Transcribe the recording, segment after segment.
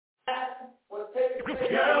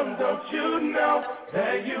don't you know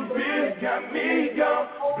that you really got me go?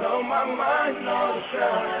 Blow my mind all the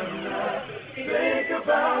time now. Think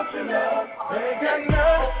about your love. Ain't got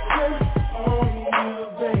nothing on you,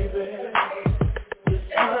 baby. It's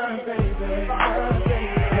my baby, my baby,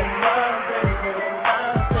 my baby, my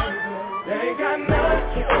baby. Ain't got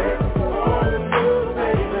nothing on you,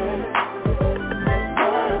 baby.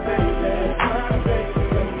 My baby, my baby,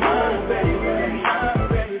 my baby, my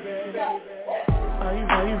baby. Are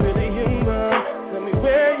you really human? Tell me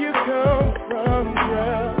where you come from,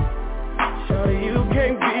 girl. Shawty, you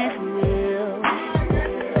can't be for real.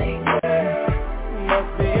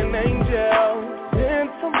 Must be an angel sent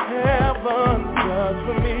from heaven just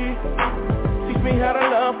for me. Teach me how to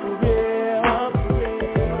love for real.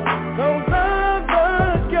 Those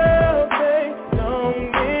other girls, they don't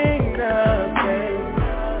mean nothing.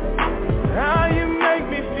 How you make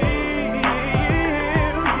me feel,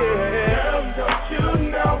 yeah. Don't you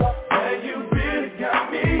know that you really got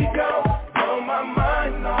me go? Blow my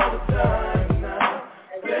mind all the time now.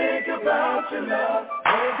 Think about your love.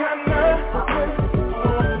 Ain't got nothing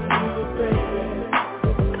on you, baby.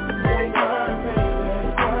 Ain't my baby,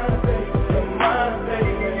 my baby, my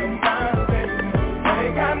baby, my baby.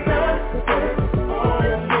 Ain't got nothing on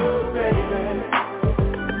you, baby.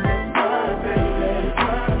 My baby,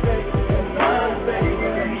 my baby, my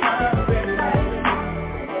baby, my baby.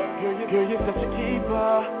 Girl, you're such a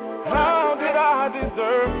keeper. How did I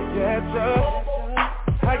deserve to get you?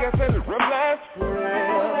 I guess it's a blast for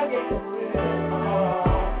real.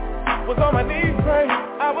 Was on my knees praying,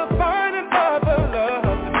 I was finding other love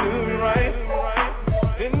to do me right.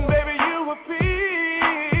 Then baby you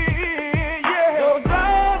appear, yeah. Those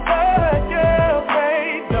other girls, they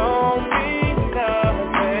don't mean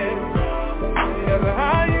nothing. Cause of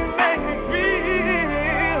how you make me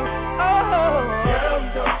feel. Oh, girl,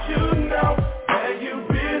 don't you know that you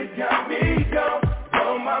really got me go?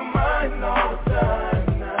 Blow my mind all the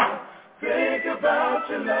time now. Think about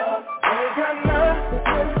your love. Ain't got nothing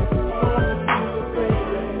on you,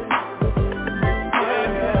 baby. Yeah,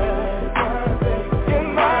 you're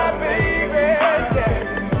my baby, yeah.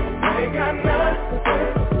 Ain't got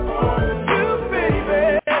nothing on you, baby.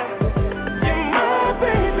 You're my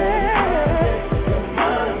baby. You're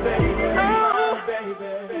my baby, my baby.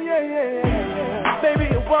 Yeah, yeah. Baby,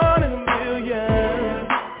 you're one in a million.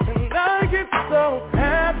 And I get so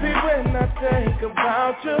happy when I think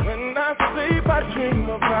about you. When I sleep, I dream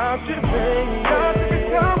about you, baby. God, you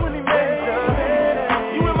become when he made you.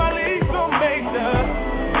 You in my league, so major.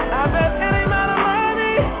 I bet any amount of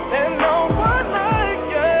money, and no one like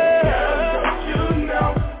you. Don't you know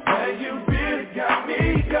that you really got me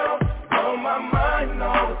go? Blow my mind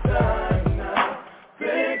all the time now.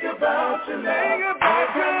 Think about your love. Think about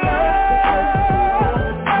your love.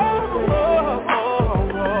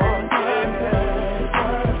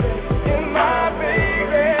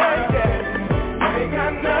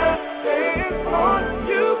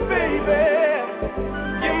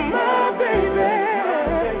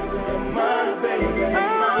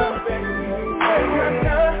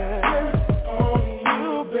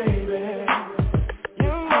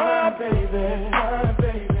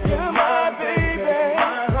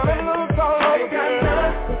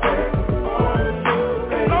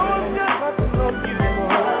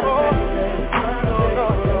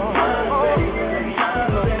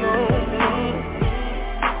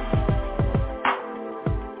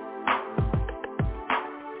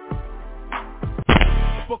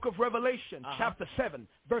 Revelation chapter 7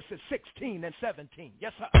 verses 16 and 17.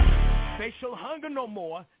 Yes, sir. They shall hunger no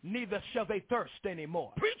more, neither shall they thirst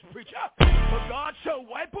anymore. Preach, preacher. For God shall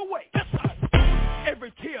wipe away, yes, sir,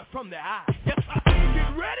 every tear from their eye. Yes, sir.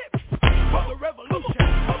 Get ready for the revolution.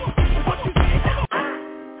 Come on. What you say?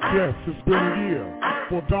 Yes, it's been a year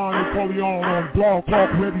for Don Nicoleone on Blog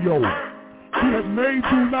Talk Radio. She has made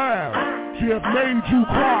you laugh. She has made you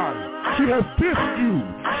cry. She has dissed you.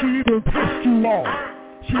 She even pissed you off.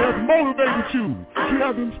 She has motivated you. She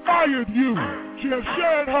has inspired you. She has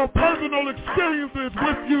shared her personal experiences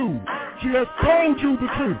with you. She has told you the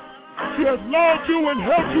truth. She has loved you and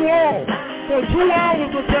helped you all for 2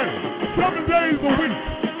 hours a day, 7 days a week.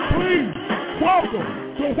 Please welcome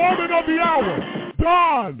the woman of the hour,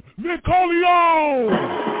 Don Nicoleone.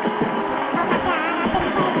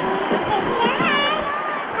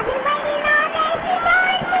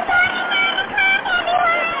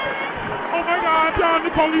 Don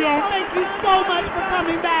Nicoleone. Thank you so much for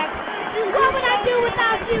coming back. What would I do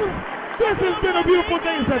without you? This has been a beautiful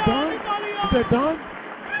day. Is that Don? Is that Don?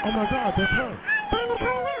 Oh my God, that's her. Don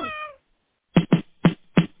Nicoleone.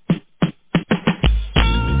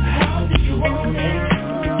 How did you want it?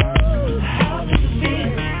 How did you feel?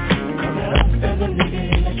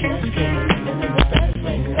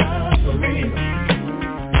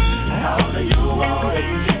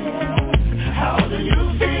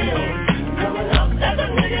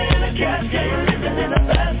 cash game, living in a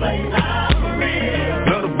fast lane. I'm for real.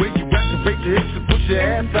 Love the way you activate your hips and push your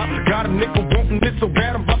ass out. Got a nigga wanting this so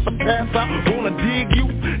bad I'm about to pass out. Wanna dig you,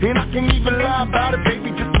 and I can't even lie about it, baby.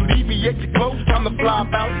 Just alleviate your clothes, time to fly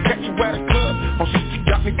about. Catch you at a club, oh shit, you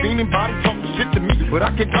got me feeling. Body talking shit to me, but I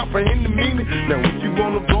can't comprehend the meaning. Now if you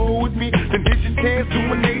wanna roll with me, then this your chance. Do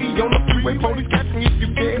an 80 on the freeway, police catch me if you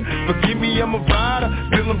can. Forgive me, I'm a rider,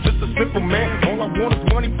 still I'm just a simple man. All I want is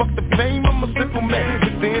money, fuck the fame, I'm a simple man.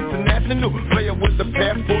 It's the international player with the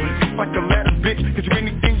passport. Just like a ladder, bitch, cause you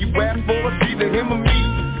anything you ask for, it's either him or me.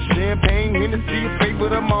 Champagne, Hennessy, a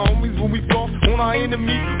favorite of my homies when we fall on our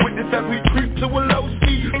enemies. Witness as we creep to a low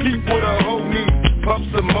speed, keep what a hoe needs. Pump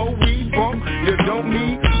some more weed, bump, you don't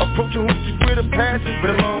need. Approaching hoochies with a passion,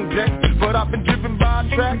 been a long day, but I've been driven by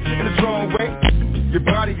a track in the wrong way. Your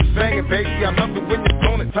body is banging, baby, I love it when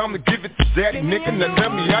you're on it. Time to give it to daddy, nigga, now tell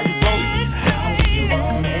me how you want it. How do you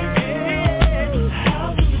want it?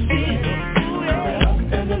 How do you feel?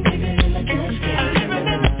 And I'm living in the cash game. I'm living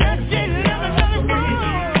in the cash game, living in the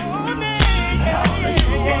morning. How do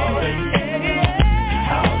you want it?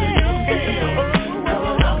 How do you feel?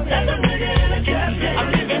 And I'm living in the cash game. I'm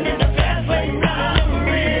living in the fast lane, I'm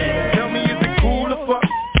real. Tell me, is it cool or what?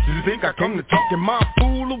 Do you think I came to talk in my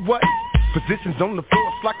fool or what? Positions on the floor,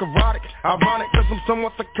 it's like erotic. Ironic, cause I'm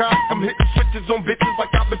somewhat psychotic. I'm hitting switches on bitches like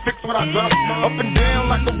I've been fixed when I drop it. Up and down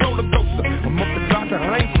like a roller coaster. I'm up the doctor,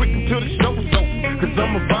 I ain't quick until the show's over. Cause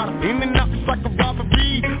I'm a rider, in and out just like a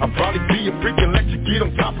robbery. I'll probably be a freak and let you get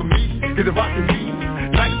on top of me. Cause if I can be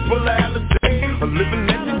nights full of LSD, a living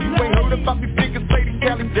legend, you ain't heard about these niggas, Lady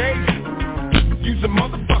Cali days. Use a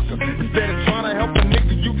motherfucker, instead of trying to help a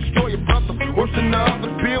nigga, you destroy your brother. Worse than the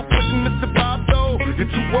other, bill pushing Mr. Bob. You're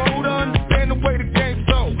too old to understand the way the game's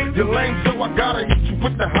so. You're lame, so I gotta hit you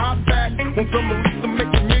with the hot back. Want some release, I'm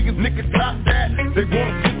making millions, niggas top that. They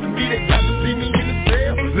wanna sit to me, they got to see me in the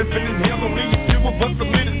cell. Living in hell, only a few of us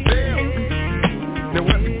are in the cell. Now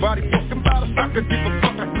everybody talking about us, I could give a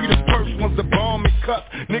fuck. I be the first ones to bomb and cut.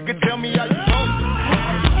 Nigga, tell me how you want it.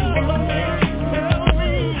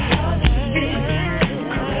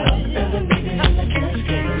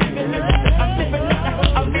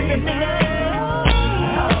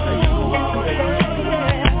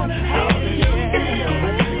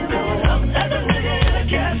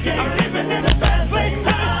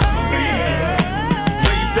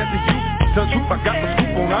 Tell the truth, I got the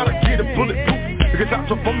scoop on how to get a bulletproof. Because I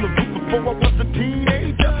took from the roof before I was a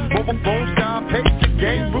teenager. Mobile phone style, page the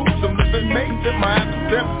game rules. I'm living major, my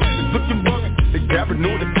after is looking worried. They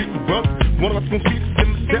paranoid that people run. One of us gon' see the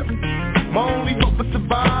cemetery. My only hope is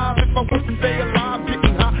survive. If I was to stay alive,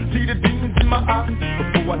 getting high, see the demons in my eyes.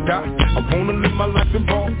 Before I die, I wanna live my life in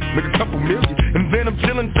ball. Make a couple million, and then I'm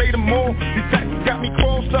chillin', say them more. These taxes got me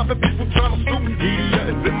crossed up, and people tryna sue me.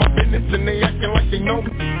 Media is in my business, and they acting like they know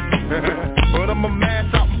me. But I'ma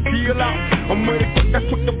mash out and peel out. I'm ready for that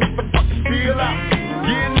quick to whip and fucking steal out.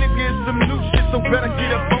 Yeah, nigga, it's some new shit, so better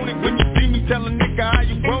get up on it. When you see me, tell a nigga how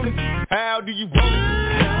you want it. How do you want it?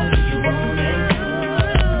 How do you want it?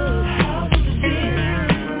 How do you feel?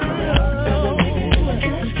 As a nigga in the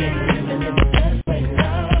cash game, living in the fast lane,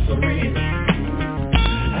 I'm for real.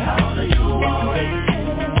 How do you want it?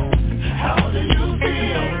 How do you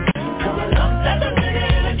feel? Coming up as a nigga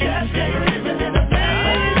in the cash game, living in the fast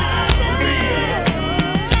lane.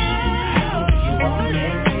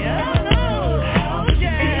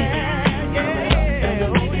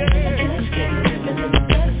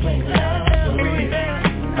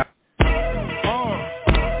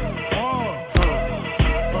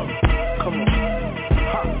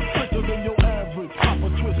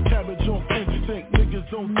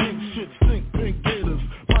 Don't think shit, stink pink gators.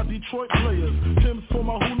 My Detroit players, Tim's for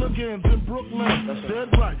my hooligans in Brooklyn. That's dead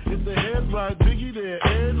right, it's the head right, Biggie there,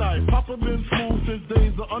 air night. Papa been school since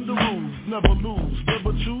days of under rules. Never lose,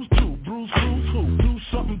 never choose to. Bruce, Cruz, who? Do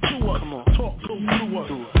something to us, talk, go through us.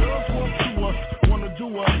 Girls want to us, wanna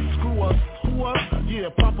do us, screw us, who us? Yeah,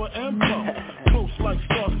 Papa and Pump. Close like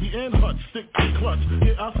Starsky and Hutch, stick to clutch.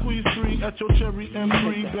 Yeah, I squeeze 3 at your cherry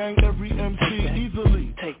M3, bang every MC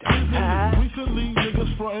easily. Recently,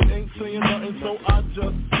 niggas frontin' ain't saying nothing, so I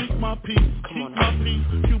just keep my peace, keep my peace.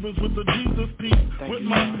 Cubans with the Jesus peace, with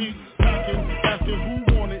my peace. Packing, asking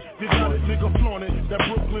who want it, you got it, nigga flaunt it. That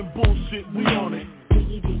Brooklyn bullshit, we on it.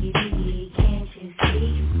 Biggie, biggie, biggie, can't you see?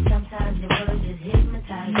 Sometimes your words just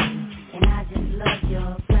hypnotize me, and I just love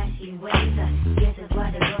your flashy ways. I guess that's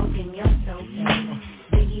why they're broken, you're so famous.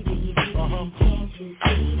 Biggie, biggie, biggie, can't you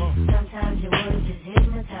see? Sometimes your words just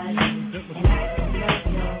hypnotize me, and I just love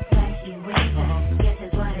your flashy ways. I guess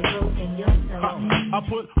that's why they're broken, you're so famous. I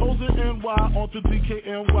put hoes in NY on to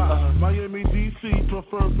DKNY. Miami, DC,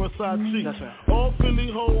 prefer Versace. That's right. All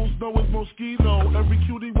Philly hoes know it's Moschino. Every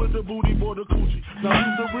cutie with the booty, boy, the coochie. Now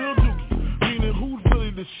who's the real dookie? Meaning who's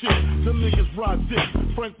really the shit? Them niggas ride dick.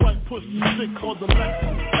 Frank White pussy sick called the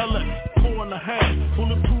Lexus LX 4.5.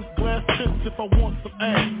 Bulletproof glass tips if I want some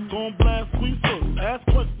ass. Gon' blast squeeze first, ask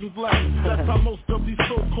questions last. That's how most of these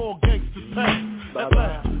so-called gangsters pass. At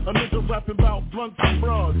last, a nigga rapping about blunts and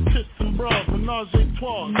bras, tits and bras, menage a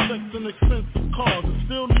trois, sex and expensive cars, and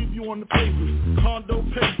still leave you on the pavement. Condo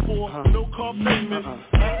paid for, no car payment.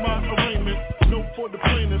 At my arraignment, no for the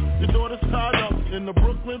plaintiff. Your daughter's tied up in the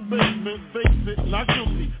Brooklyn basement. Face it, not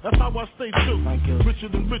guilty. That's how I stay filthy. Richer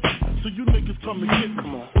than richer, so you niggas come and get me.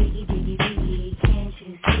 Come on. Biggie, biggie, biggie, can't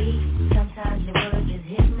you see? Sometimes your words just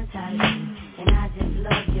hypnotize me, and I just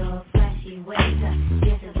love your flashy ways.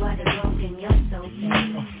 This is why they're broken, you're so fake.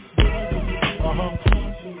 Biggie, biggie, biggie,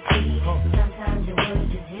 can't you see? Sometimes your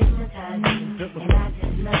words just hypnotize me, and I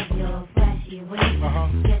just love your flashy ways.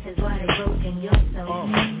 This is why they're broken, you're so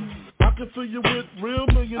fake. I can fill you with real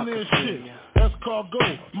millionaire shit. That's cargo,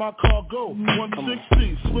 my cargo,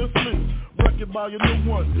 160, swiftly. Record by your new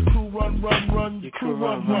one. Your crew run, your crew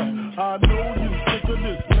run. I know you sick of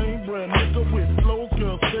this name brand nigga with flows,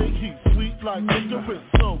 girl, stay heat, sweet like nigga with.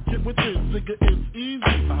 So get with this, nigga, it's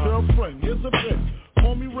easy. Girlfriend, here's a bitch.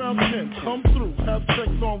 Call me round 10, come through, have sex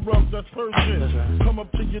on rough, that's Persian. Come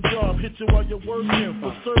up to your job, hit you while you're working,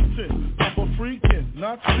 for certain. Papa freaking,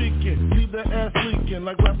 not speaking, leave that ass leaking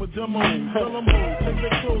like rapper demo. Tell them who, take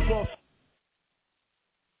their clothes off.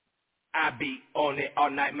 I be on it all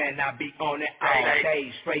night, man, I be on it all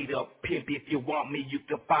day. Straight up pimp, if you want me, you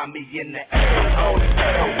can find me in the air. I'm on it,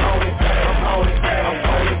 I'm on it, I'm on it, I'm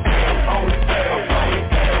on it, I'm on it, I'm on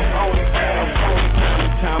it, I'm on it, I'm on it.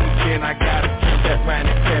 Time again, I gotta keep that round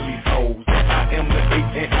and tell these hoes I am the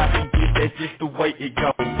eight and I can get that just the way it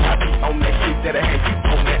goes. I be on that shit that I had you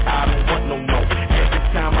on that I don't want no more. Every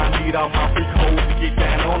time I need all my big hoes to get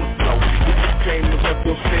down on the floor. If you came to rep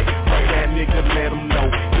your set, right that nigga, let them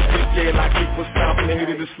know. Yeah, like it was stomping and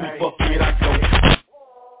headed to sleep up, here I go.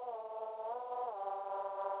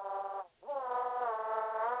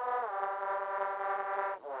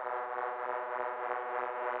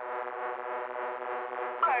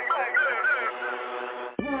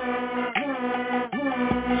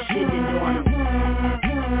 Shitted on him.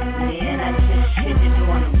 Man, I just shitted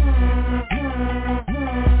on him.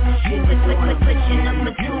 Put your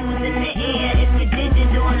number 2s in the air if you did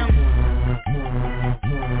it on him.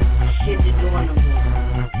 Shitted on him.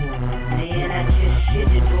 Man, I just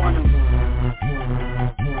shitted on him.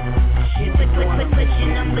 Put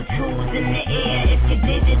your number 2s in the air if you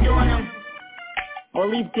did it on him. All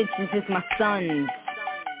these bitches is my sons,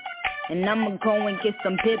 and I'ma go and get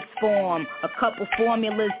some bibs for 'em. A couple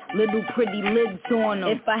formulas, little pretty lids on 'em.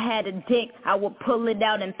 If I had a dick, I would pull it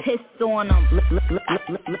out and piss on 'em.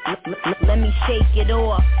 Let me shake it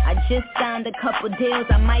off. I just signed a couple deals,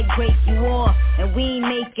 I might break you off. And we ain't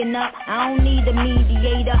making up, I don't need a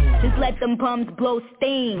mediator. Just let them bums blow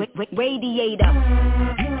steam, radiator.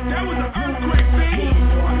 That was an earthquake, see?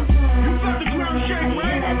 You felt the ground shake,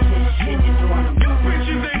 right? I just shitted on 'em. Your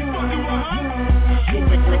bitches ain't fucking with her.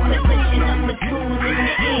 Put your number 2s in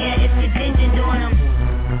the air if you did it on 'em.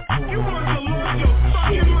 You must have lost your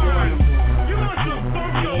fucking mind. You must have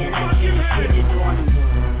bumped your fucking head.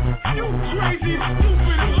 You crazy,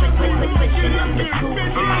 stupid, Put your number 2s in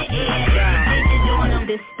the air if you did it on 'em.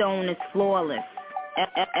 This stone is flawless.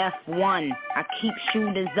 F1, I keep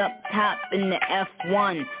shooters up top in the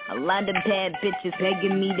F1. A lot of bad bitches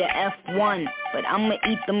begging me to F1, but I'ma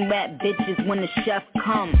eat them rat bitches when the chef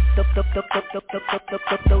come.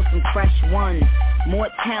 Throw some fresh ones. More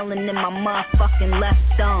talent than my motherfucking left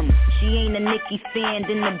thumb. She ain't a Nicki fan,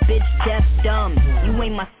 then the bitch deaf dumb. You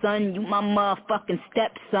ain't my son, you my motherfucking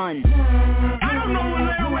stepson. I don't know what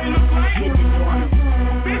that way look like.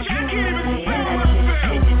 Bitch, I can't even spell myself.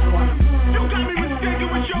 You got me mistaken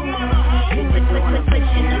with your mother, hoe. Put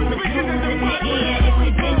your number 2s in the air if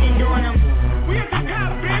you did it on 'em. We at the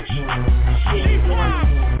top, bitch. G5.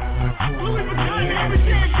 Louis Vuitton,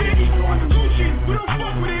 everything, bitch. Gucci, we don't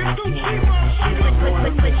fuck with it. It's Gucci,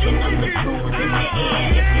 motherfucker. Put your number 2s in the air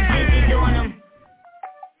if you did it on 'em.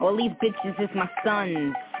 All these bitches is my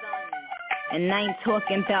sons, and I ain't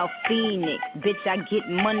talking about Phoenix. Bitch, I get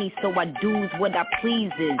money, so I do's what I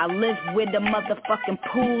pleases. I live where the motherfucking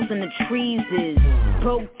pools and the trees is.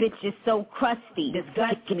 Broke bitch is so crusty,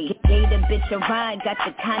 disgust me. Gave the bitch a ride, got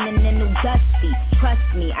the continental dusty.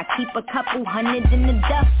 Trust me, I keep a couple hundred in the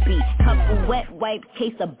dusty. Couple wet wipes,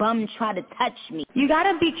 case a bum try to touch me. You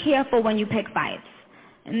gotta be careful when you pick fights.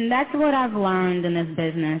 And that's what I've learned in this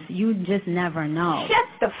business. You just never know. Shut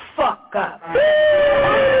the fuck up.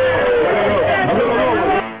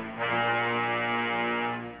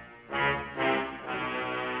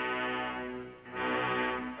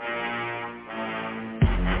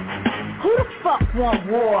 Who the fuck want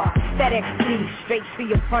war? FedEx please, straight to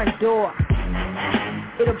your front door.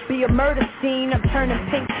 It'll be a murder scene. I'm turning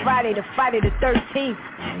pink Friday to Friday the 13th.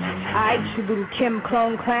 Alright, you little Kim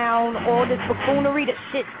clone clown. All this buffoonery, the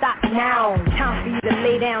shit stop now. Time for you to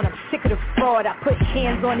lay down, I'm sick of the fraud. I put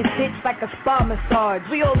hands on this bitch like a spa massage.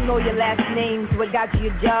 We all know your last names, what got you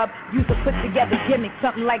your job. Use a put together gimmick,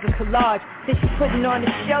 something like a collage. Since you putting on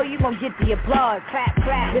the show, you gon' get the applause. Clap,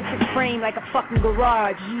 clap, this is framed like a fucking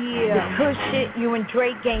garage. Yeah, this hood shit you and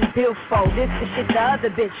Drake ain't built for. This the shit the other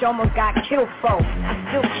bitch almost got killed for. I'm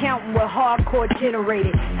still counting what hardcore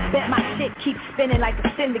generated. Bet my shit keeps spinning like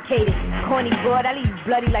a syndicated. Corny broad, I leave you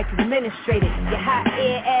bloody like administrated. Your hot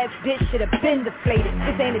air ass bitch should've been deflated.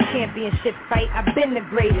 This ain't a championship fight, I've been the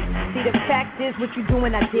greatest. See the fact is what you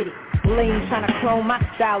doing, I did it. Lame trying to clone my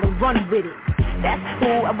style and run with it. That's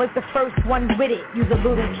cool, I was the first one with it. You's a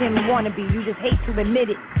little Kim wannabe, you just hate to admit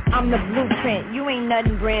it. I'm the blueprint, you ain't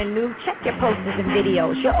nothing brand new. Check your posters and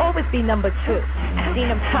videos, you'll always be number 2. I seen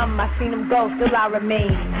them come, I seen them go, still I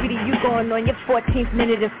remain. Sweetie, you going on your 14th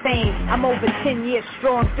minute of fame. I'm over 10 years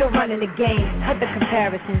strong, still running the game. Cut the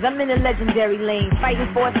comparisons, I'm in a legendary lane. Fighting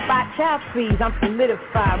for a spot, child please, I'm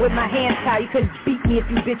solidified. With my hands tied, you couldn't beat me if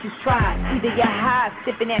you bitches tried. Either you're high,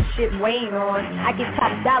 sipping that shit Wayne on. I get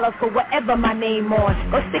top dollar for whatever my name on.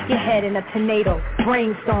 Go stick your head in a tornado,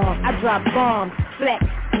 brainstorm. I drop bombs, flex,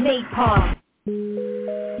 napalm.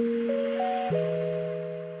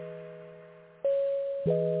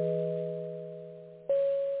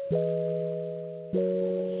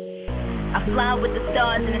 I fly with the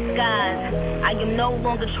stars in the skies. I am no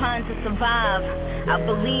longer trying to survive. I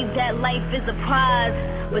believe that life is a prize,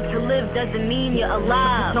 but to live doesn't mean you're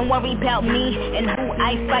alive. Don't worry about me and who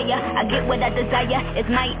I fire. I get what I desire, it's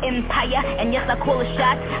my empire. And yes, I call a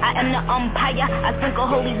shot, I am the umpire. I sprinkle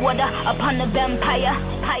holy water upon the vampire.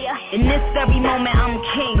 In this very moment I'm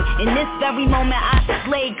king. In this very moment I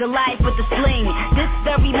slay Goliath with the sling. This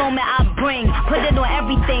very moment I bring, put it on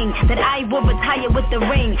everything, that I will retire with the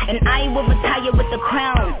ring. And I will retire with the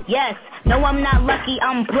crown. Yes, no I'm not lucky,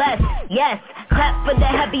 I'm blessed. Yes, clap for the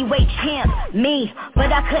heavyweight champ, me.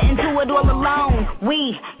 But I couldn't do it all alone.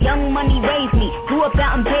 We, Young Money raised me, grew up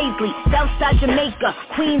out in Paisley, Southside Jamaica,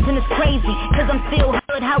 Queens, and it's crazy, cause I'm still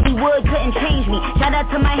hood, Hollywood couldn't change me. Shout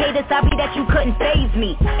out to my haters, sorry that you couldn't faze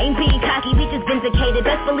me. Ain't being cocky, we just vindicated.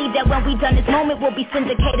 Best believe that when we done this moment we'll be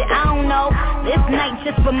syndicated. I don't know, this night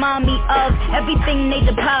just remind me of everything they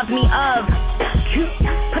deprived me of.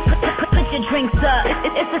 Put your drinks up,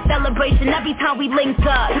 it's a celebration every time we link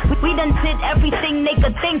up. We done did everything they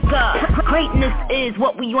could think of. Greatness is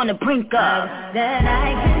what we on the brink of. That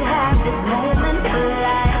I could have this moment for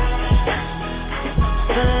life.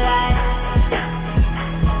 For life.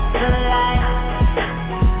 For life.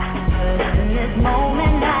 'Cause in this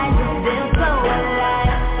moment I just feel so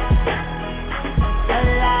alive.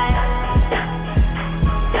 Alive.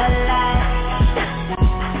 Alive.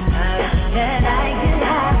 That I could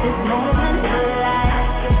have this moment for life.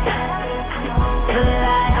 For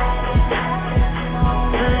life.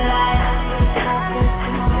 For life.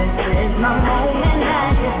 This is my moment, I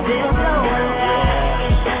just feel so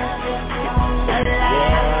alive.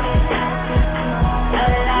 Alive.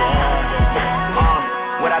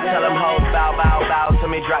 Alive. What I tell them hoes, bow, bow, bow to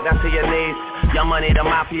me, drop down to your knees. Young Money, the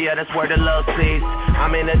mafia, that's where the love sees.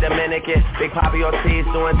 I'm in the Dominican, Big Papi Ortiz,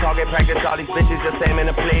 doing target practice, all these bitches just aiming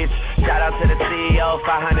to please. Shout out to the CEO,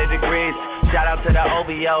 500 degrees. Shout out to the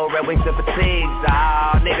OVO, Red Wings and Fatigues.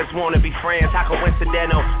 Niggas wanna be friends, how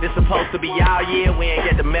coincidental. This supposed to be y'all year, we ain't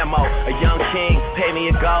get the memo. A young king, pay me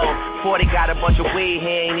a gold. 40 got a bunch of weed, he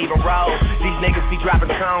ain't even roll. These niggas be dropping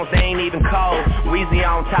songs, they ain't even cold. Weezy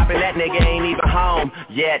on top and that nigga ain't even home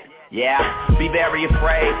yet. Yeah, be very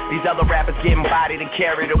afraid. These other rappers getting bodied and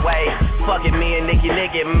carried away. Fucking me and Nicky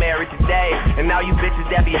getting married today. And now you bitches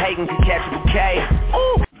that be hating can catch a bouquet.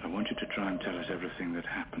 Ooh. I want you to try and tell us everything that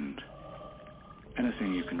happened.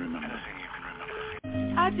 Anything you can remember.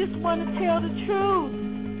 I just want to tell the truth.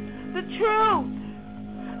 The truth.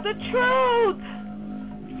 The truth.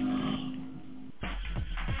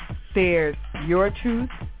 There's your truth,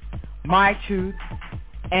 my truth,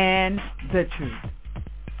 and the truth.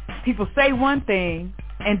 People say one thing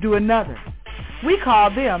and do another. We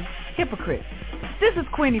call them hypocrites. This is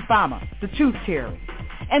Queenie Fama, the truth terrorist.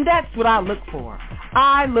 And that's what I look for.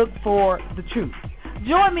 I look for the truth.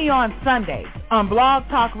 Join me on Sundays on Blog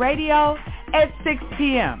Talk Radio at 6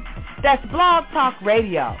 p.m. That's Blog Talk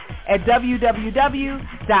Radio at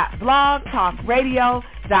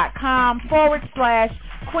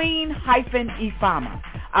www.blogtalkradio.com/Queen-Ifama.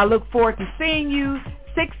 I look forward to seeing you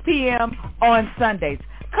 6 p.m. on Sundays.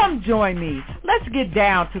 Come join me. Let's get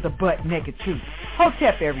down to the butt-naked truth.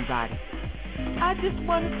 Hotep, everybody. I just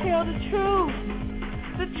want to tell the truth.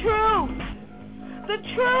 The truth. The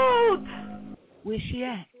truth. Where she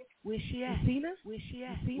at? Where she at? You seen her? Where she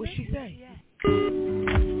at? What she say?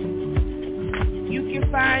 You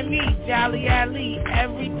can find me, Jolly Ali,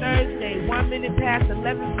 every Thursday, 1 minute past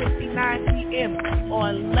 11:59 p.m.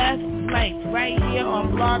 on Left Flank, right here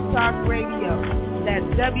on Blog Talk Radio. That's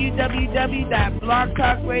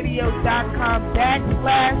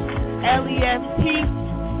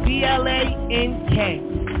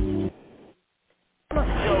www.blogtalkradio.com/LEFTBLANK.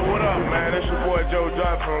 Yo, what up, man? It's your boy Joe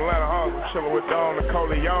Johnson from Atlanta Hawks. I'm chilling with Don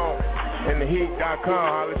Nicoleone and theheat.com.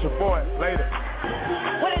 Holla at your boy. Later.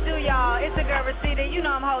 What it do, y'all? It's your girl Rashida. You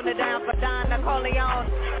know I'm holding it down for Don Nicoleone.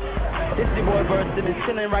 This is your boy Burston and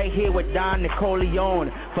chilling right here with Don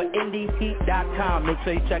Nicoleone for IndieHeat.com. Make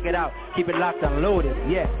sure you check it out. Keep it locked and loaded.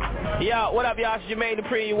 Yeah. Yo, what up, y'all? It's Jermaine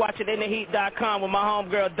Dupree. You watching IndieHeat.com with my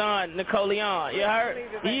homegirl Don Nicoleone. You heard?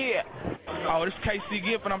 Yeah. Oh, this is KC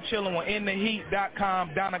Gift, and I'm chilling with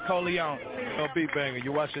IndieHeat.com, Don Nicoleone. Oh, Beat Banger,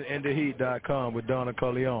 you're watching IndieHeat.com with Don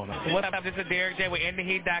Nicoleone. What up, this is Derek J with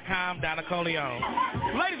IndieHeat.com, Don Nicoleone.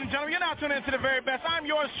 Ladies and gentlemen, you're now tuning into the very best. I'm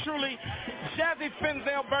yours truly, Jazzy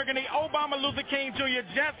Finzel Burgundy, Obama Luther King Jr.,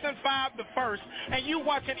 Jetson 5 the First, and you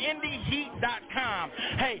watching IndieHeat.com.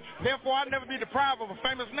 Hey, therefore I'll never be deprived of a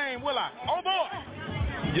famous name, will I? Oh, boy!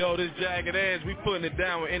 Yo, this Jagged Edge, we putting it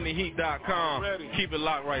down with IndieHeat.com. Keep it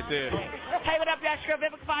locked right there. Hey, what up, y'all? It's your girl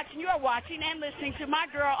Vivica Fox, and you are watching and listening to my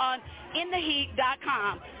girl on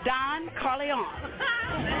InTheHeat.com, Don Corleone.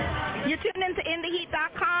 You're tuning into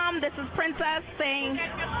InTheHeat.com. This is Princess saying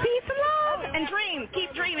peace and love and dream.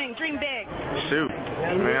 Keep dreaming. Dream big. Shoot.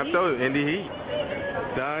 Man, I told you, Indie Heat.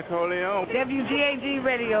 Don Corleone. WGAG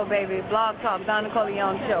Radio, baby. Blog Talk, Don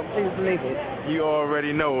Nicoleone Show. Please believe it. You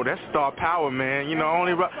already know. That's star power, man. You know,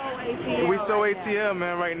 only we so ATL,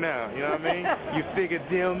 man, right now. You know what I mean? You figure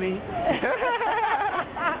deal me.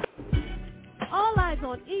 All Eyes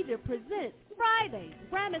on Egypt presents Fridays,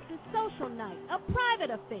 Ramesses Social Night, a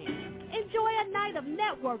private affair. Enjoy a night of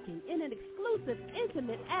networking in an exclusive,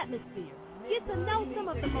 intimate atmosphere. Get to know some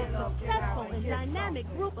of the most successful and dynamic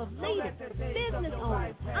group of leaders, business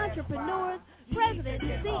owners, entrepreneurs, presidents,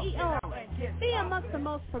 CEOs. Be amongst the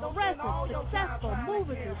most progressive, successful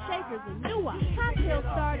movers and shakers in Newark. Cocktails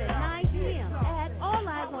start at 9 p.m. at All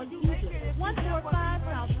Eyes on Egypt, 145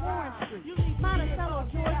 South Warren Street, Monticello,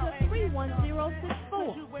 Georgia,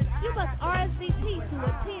 31064. You must RSVP to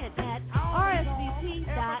attend at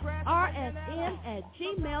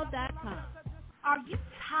rsvp.rsn@gmail.com. Are you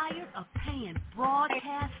tired of paying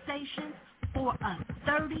broadcast stations for a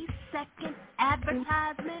 30-second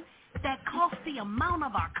advertisement that costs the amount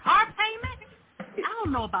of our car payment? I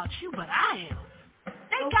don't know about you, but I am.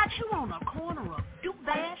 They got you on a corner of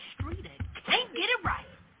Duval Street and can't get it right.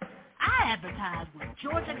 I advertised with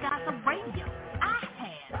Georgia Gossip Radio. I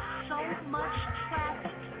had so much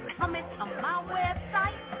traffic coming to my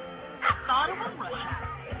website, I thought it was rush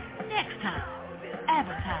hour. Next time,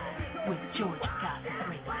 advertise with Georgia Gossip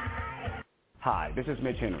Radio. Hi, this is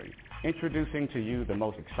Mitch Henry, introducing to you the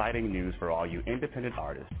most exciting news for all you independent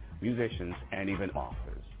artists, musicians, and even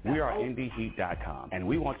authors. We are IndieHeat.com, and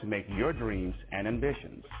we want to make your dreams and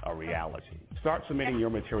ambitions a reality. Start submitting your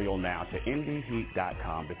material now to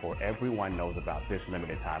IndieHeat.com before everyone knows about this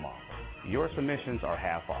limited time offer. Your submissions are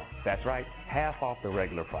half off. That's right, half off the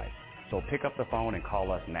regular price. So pick up the phone and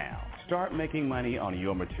call us now. Start making money on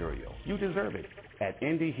your material. You deserve it. At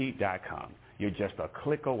IndieHeat.com, you're just a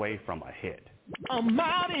click away from a hit. I'm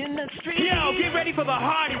out in the street. Yo, get ready for the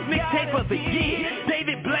hardest mixtape of the year.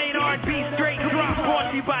 David Blaine R&B straight drop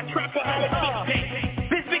brought to you by Trapaholic Mixtape.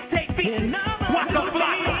 This mixtape features Waka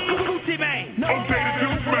Flocka, Gucci Mane, and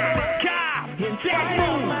Kyle, Jack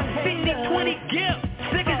Moon, 50-20 Gift,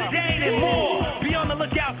 Sick as Jane, and more. Be on the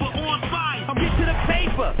lookout for On Fire. Get to the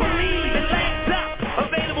paper, believe, and laptop.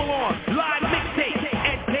 Available on Live Mixtape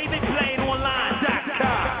at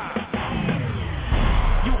DavidBlaineOnline.com.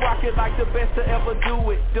 You rock it like the best to ever do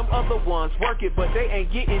it. Them other ones work it, but they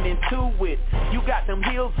ain't getting into it. You got them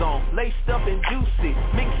heels on, laced up and juicy,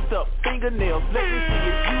 mixed up fingernails. Let me see if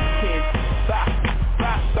you can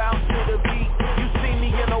bounce to the beat. You see me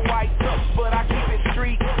in a white tux, but I keep it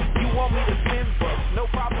street. You want me to spin bucks, no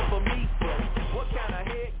problem for me, but what kind of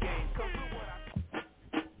head game? Come through what I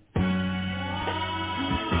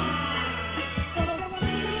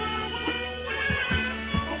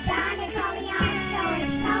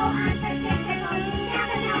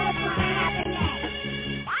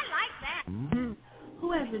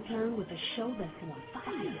return with a show that's on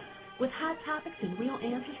fire, with hot topics and real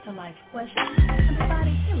answers to life's questions, and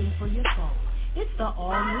providing healing for your soul. It's the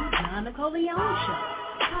all-new Don Nicoleone Show,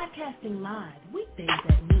 podcasting live weekdays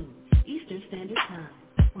at noon Eastern Standard Time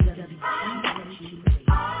on WGAG.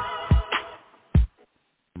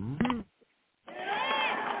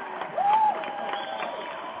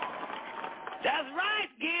 That's right.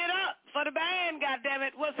 Get up for the band,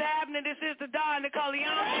 goddammit. What's happening? This is the Don Nicoleone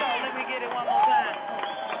Show. Let me get it one more time.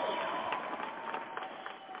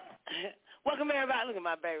 Welcome, everybody. Look at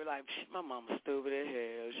my baby like, my mama's stupid as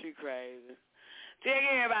hell. She crazy. Take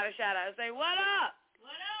everybody a shout out and say, what up?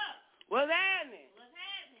 What up? What's happening? What's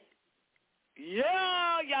happening?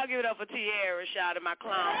 Yeah, y'all give it up for Tierra, shout out my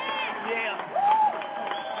clown. Yeah.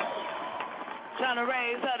 Trying to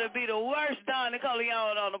raise her to be the worst Don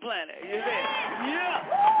Nicoleone on the planet. You see? Yeah.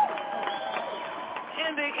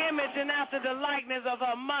 In the image and after the likeness of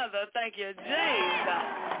her mother. Thank you, Jesus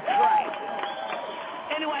Christ.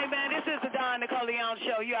 Anyway, man, this is the Don Nicoleone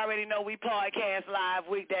Show. You already know we podcast live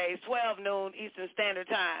weekdays, 12 noon Eastern Standard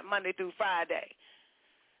Time, Monday through Friday.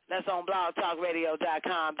 That's on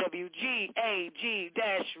blogtalkradio.com, WGAG-Radio,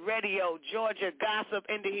 Georgia Gossip,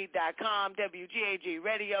 InTheHeat.com, WGAG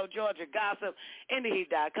Radio, Georgia Gossip,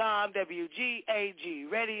 InTheHeat.com,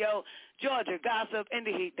 WGAG Radio, Georgia Gossip,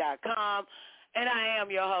 InTheHeat.com, and I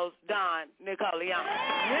am your host, Don Nicoleone.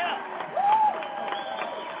 Yeah.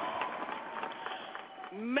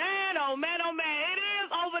 Man, oh man, oh man, it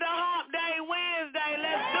is over the hump day Wednesday.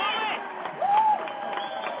 Let's do it.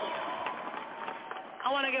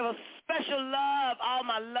 I want to give a special love, all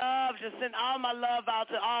my love, just send all my love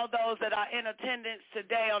out to all those that are in attendance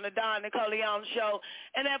today on the Don Nicoleone Show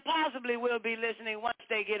and that possibly will be listening once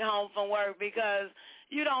they get home from work, because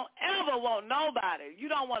you don't ever want nobody.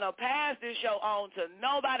 You don't want to pass this show on to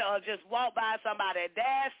nobody or just walk by somebody's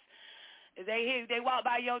desk. If they walk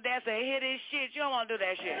by your desk and hear this shit, you don't want to do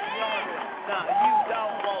that shit. You don't want to do that. No, you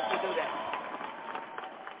don't want to do that.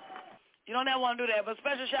 You don't ever want to do that. But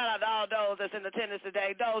special shout out to all those that's in attendance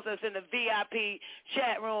today, those that's in the VIP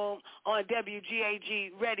chat room on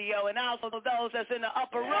WGAG Radio, and also those that's in the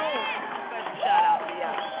upper room. Special shout out to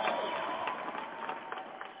y'all.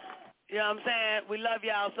 You know what I'm saying? We love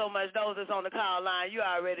y'all so much. Those that's on the call line, you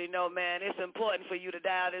already know, man, it's important for you to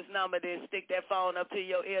dial this number, then stick that phone up to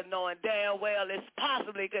your ear knowing damn well it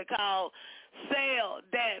possibly could cause cell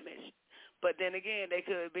damage. But then again, they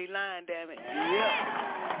could be line damage. Yeah.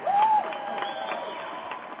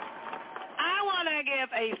 I want to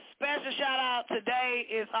give a special shout out. Today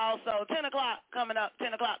is also 10 o'clock coming up,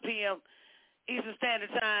 10 o'clock p.m. Eastern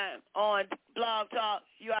Standard Time on Blog Talk.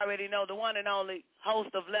 You already know the one and only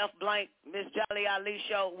host of Left Blank, Miss Jolly Ali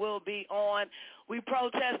Show, will be on. We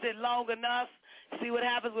protested long enough. See what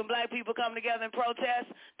happens when black people come together and protest?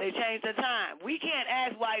 They change the time. We can't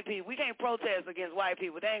ask white people. We can't protest against white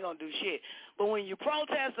people. They ain't going to do shit. But when you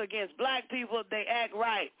protest against black people, they act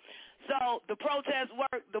right. So the protest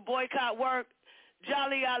work, the boycott work.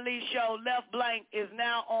 Jolly Ali Show, Left Blank, is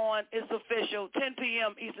now on. It's official, 10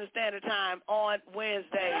 p.m. Eastern Standard Time on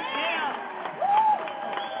Wednesday. Yeah.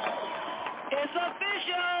 It's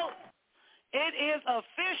official. It is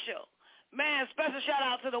official. Man, special shout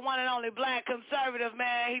out to the one and only black conservative,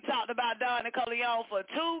 man. He talked about Don Nicoleone for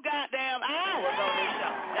 2 goddamn hours on this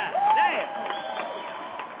show. God damn.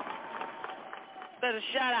 Special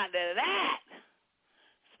shout out to that.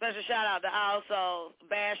 Special shout out to also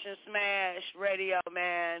Bash and Smash Radio,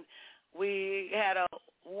 man. We had a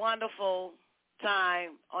wonderful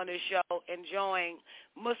time on this show enjoying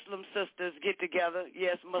Muslim sisters get together.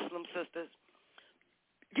 Yes, Muslim sisters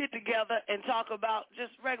get together and talk about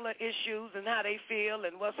just regular issues and how they feel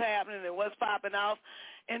and what's happening and what's popping off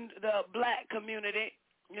in the black community.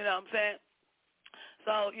 You know what I'm saying?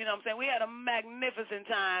 So, you know what I'm saying? We had a magnificent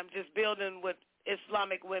time just building with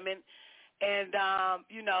Islamic women. And,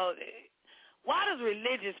 you know, why does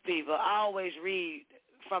religious people always read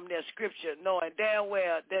from their scripture knowing damn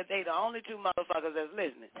well that they the only 2 motherfuckers that's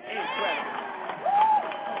listening? Incredible.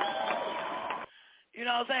 You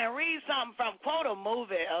know what I'm saying? Read something from, quote a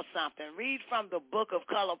movie or something. Read from the Book of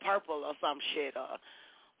Color Purple or some shit.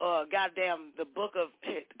 Or goddamn the Book of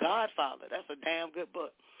Godfather. That's a damn good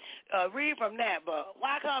book. Read from that, but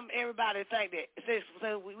why come everybody think that since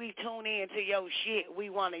we tune in to your shit, we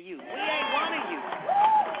one of you? We ain't one of you.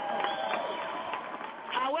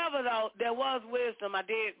 However, though, there was wisdom. I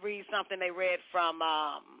did read something they read from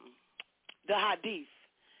the Hadith,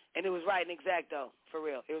 and it was right and exact, though, for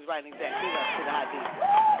real. It was right and exact. Big up to the Hadith.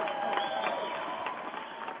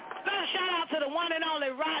 Special shout out to the one and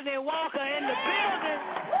only Rodney Walker in the building.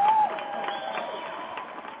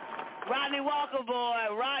 Rodney Walker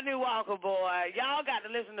boy. Y'all got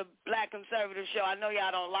to listen to Black Conservative Show. I know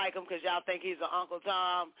y'all don't like him because y'all think he's an Uncle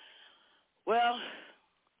Tom. Well,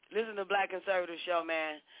 listen to Black Conservative Show,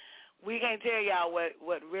 man. We can't tell y'all what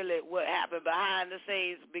happened behind the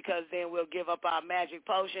scenes because then we'll give up our magic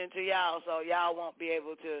potion to y'all, so y'all won't be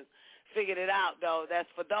able to figure it out, though. That's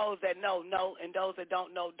for those that know, and those that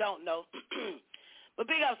don't know, don't know.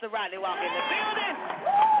 But big ups to Rodney Walker in the building.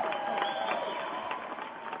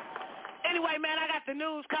 Anyway, man, I got the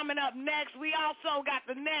news coming up next. We also got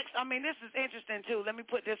the next. I mean, this is interesting, too. Let me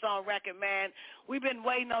put this on record, man. We've been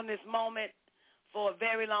waiting on this moment for a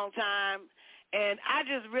very long time. And I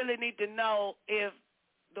just really need to know if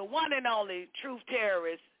the one and only truth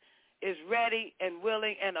terrorist is ready and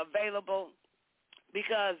willing and available,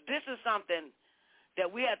 because this is something that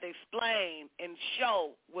we have to explain and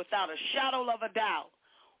show without a shadow of a doubt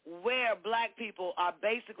where black people are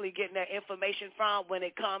basically getting their information from when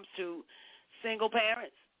it comes to single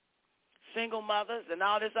parents, single mothers, and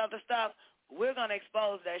all this other stuff. We're going to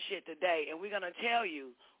expose that shit today, and we're going to tell you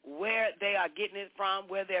where they are getting it from,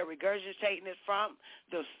 where they're regurgitating it from,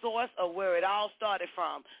 the source of where it all started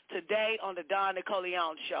from, today on the Don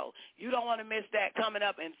Nicoleone Show. You don't want to miss that coming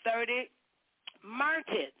up in 30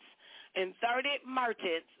 minutes. In 30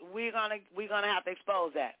 minutes, we're gonna have to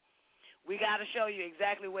expose that. We got to show you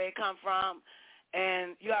exactly where it come from,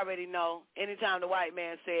 and you already know, anytime the white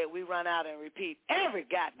man said, we run out and repeat every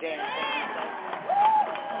goddamn thing.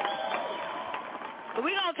 So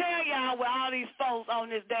we're going to tell y'all where all these folks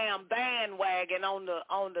on this damn bandwagon on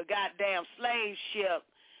the goddamn slave ship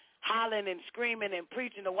hollering and screaming and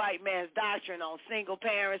preaching the white man's doctrine on single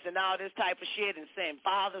parents and all this type of shit and saying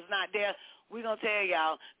father's not there. We're going to tell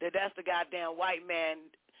y'all that that's the goddamn white man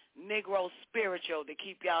Negro spiritual to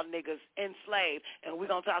keep y'all niggas enslaved. And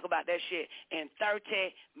we're going to talk about that shit in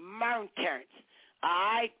 30 minutes. All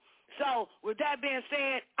right? So with that being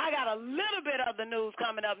said, I got a little bit of the news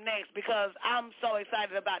coming up next because I'm so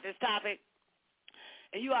excited about this topic.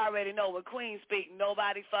 And you already know when Queen speak,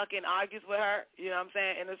 nobody fucking argues with her. You know what I'm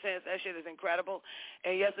saying? In a sense, that shit is incredible.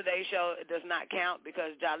 And yesterday's show does not count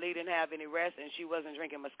because Jali didn't have any rest and she wasn't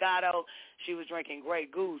drinking Moscato. She was drinking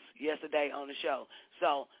Grey Goose yesterday on the show.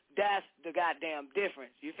 So that's the goddamn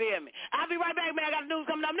difference. You feel me? I'll be right back, man. I got the news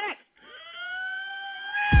coming up next.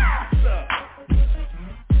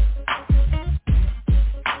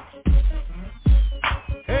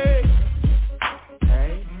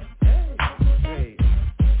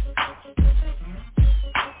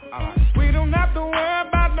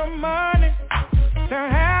 Money to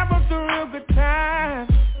have us a real good time,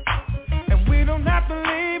 and we don't have to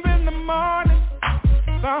leave in the morning.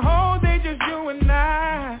 The whole day just you and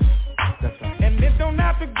I. That's right. And it don't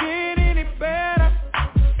have to get any better.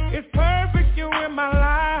 It's perfect, you in my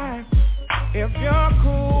life. If you're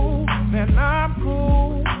cool, then I'm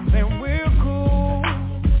cool, then we're cool.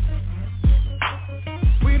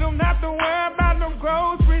 We don't have to worry about no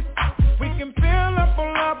groceries. We can fill up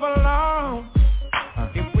on love alone.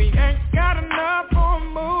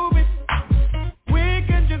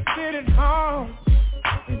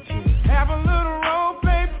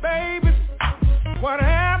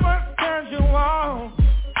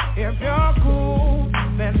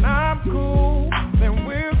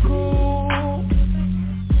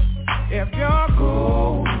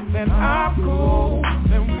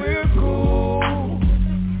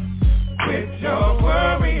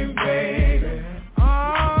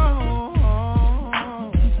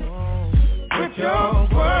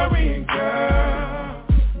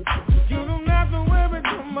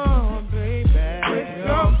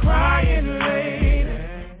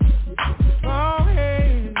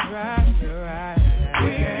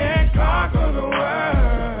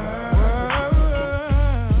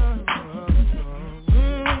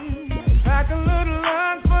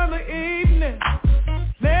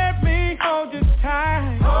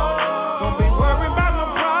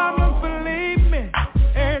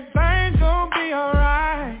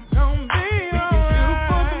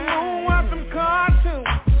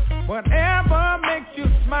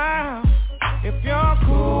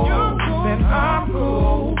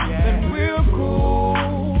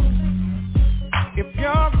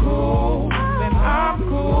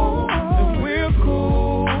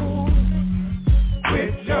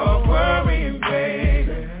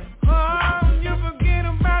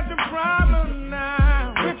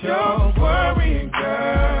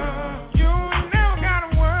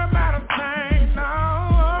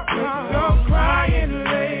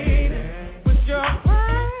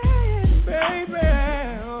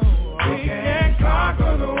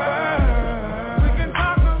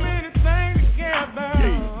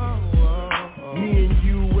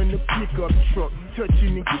 truck,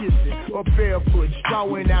 touching and kissing, or barefoot,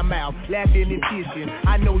 straw in our mouth, laughing and kissing.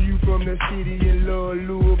 I know you from the city and love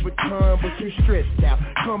Louis Vuitton, but you stressed out.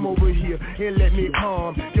 Come over here and let me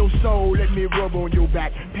calm your soul, let me rub on your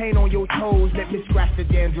back, paint on your toes, let me scratch the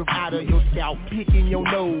dandruff out of your scalp, picking your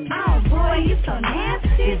nose. Oh boy, you so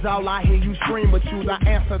nasty. Is all I hear you scream, but you the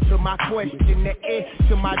answer to my question, the edge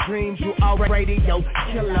to my dreams. You already your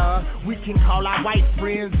killer. We can call our white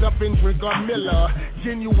friends up and drink a Miller,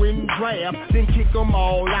 genuine draft, then kick them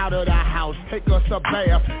all out of the house, take us a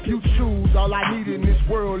bath. You choose, all I need in this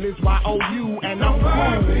world is YOU, and I'm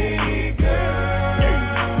worry, girl.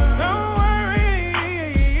 Don't worry,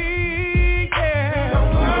 yeah.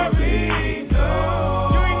 Don't worry, no.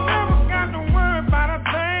 You ain't never got to worry about a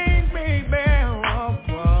thing, baby.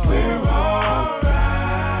 We're alright.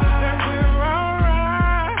 And we're alright.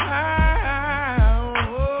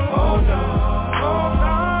 Hold on. Hold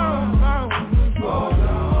on. Hold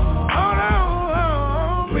on. Hold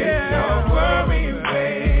on. Yeah. Don't worry,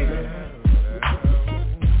 baby.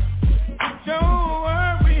 Don't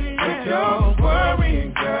worry. Don't worry,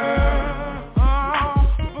 girl. Oh,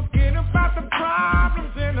 forget about the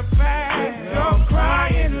problems in the past. Don't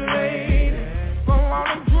crying, lady. Go on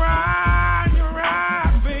and dry your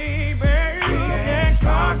eyes, baby. We can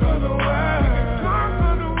conquer the world.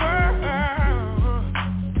 Conquer the world.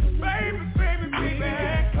 Baby, baby, baby,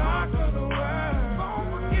 conquer the world. Don't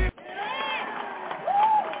forget.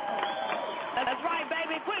 That's right,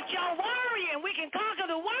 baby. Quit your worrying. We can conquer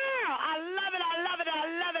the world. I love it. I love it. I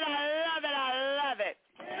love it. I love it. I love it.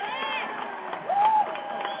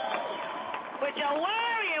 Quit your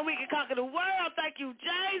worrying. We can conquer the world. Thank you,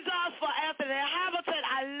 Jesus, for Anthony Hamilton.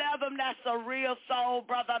 I love him. That's a real soul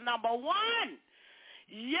brother number one.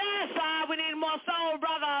 Yes, we need more soul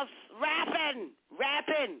brothers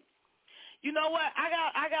rapping. You know what?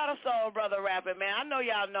 I got a soul brother rapping, man. I know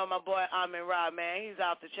y'all know my boy Amin Ra, man. He's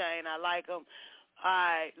off the chain. I like him. All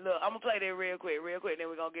right, look, I'm going to play that real quick, then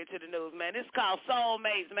we're going to get to the news, man. This is called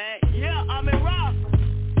Soulmates, man. Yeah, Amin Ra.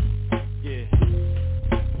 Yeah.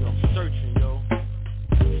 Yo, I'm searching, yo.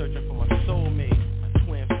 Searching for my soulmate, my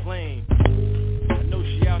twin flame. I know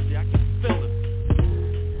she out there. I can feel her.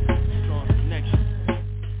 Strong connection.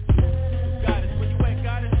 Goddess, where you at,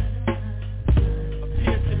 Goddess?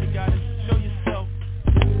 Appear to me, Goddess. Show yourself.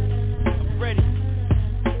 I'm ready.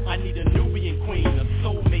 I need a Nubian queen, a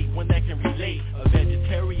soulmate, one that can relate. A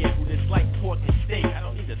vegetarian who dislike pork and steak. I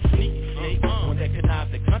don't need a sneaky snake, one that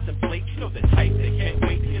connives and contemplate. You know the type that can't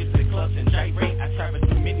wait to get to the clubs and gyrate. I travel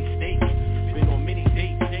through many states, been on many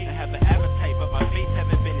dates. I have an appetite, but my face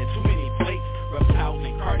haven't been in too many plates. Reptiles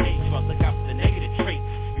incarnate, so I look out for the negative traits.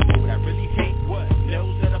 You know what I really hate? What?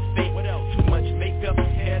 Nails that are fake. What else? Too much makeup,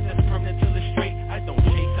 hair that's permanent till it's straight. I don't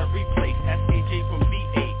chase, I replace. Ask AJ from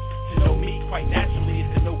V8. To know me quite naturally is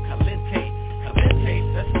to know Caliente. Caliente,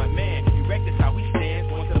 that's my man. You wreck this how we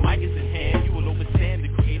stand. Once the mic is in hand, you will overstand the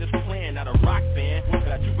creator's plan. Not a rock band, but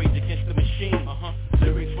I do rage against the machine.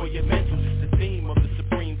 Lyrics for your mentals is the theme of the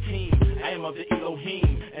supreme team. I am of the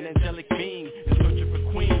Elohim, an angelic being, in search of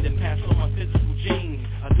a queen, then pass on my physical genes.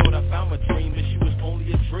 I thought I found my dream, but she was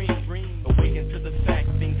only a dream. Awaken to the fact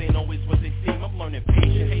things ain't always what they seem. I'm learning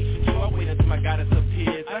patience, so I wait until my goddess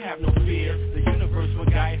appears. I have no fear, the universe will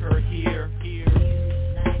guide her here.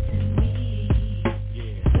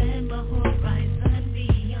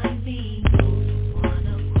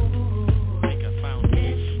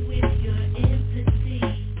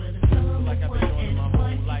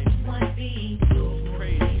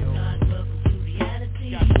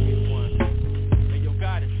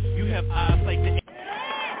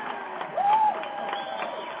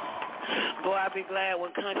 Boy, I be glad when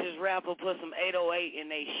conscious rapper put some 808 in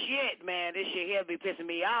they shit, man. This shit here be pissing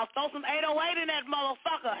me off. Throw some 808 in that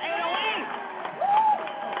motherfucker. 808.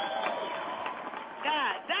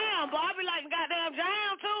 God damn, boy. I be like goddamn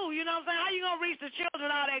jam too. You know what I'm saying? How you gonna reach the children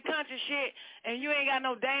all that country shit and you ain't got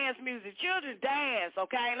no dance music? Children dance,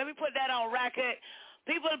 okay? Let me put that on record.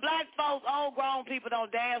 People, black folks, old grown people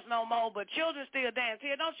don't dance no more, but children still dance.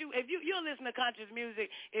 Here, don't you? If you'll listen to conscious music,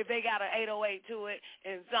 if they got an 808 to it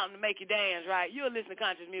and something to make you dance, right? You'll listen to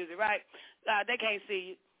conscious music, right? They can't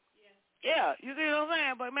see you. Yeah, you see what I'm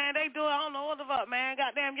saying? But, man, they do it. I don't know what the fuck, man.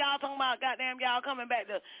 Goddamn, y'all talking about goddamn y'all coming back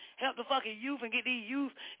to help the fucking youth and get these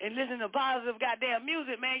youth and listen to positive goddamn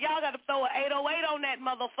music, man. Y'all got to throw an 808 on that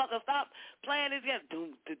motherfucker. Stop playing this again.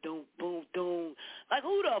 Doom, doom, boom, doom. Like,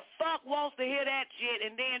 who the fuck wants to hear that shit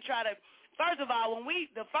and then try to... First of all,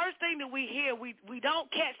 the first thing that we hear, we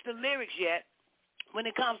don't catch the lyrics yet when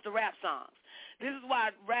it comes to rap songs. This is why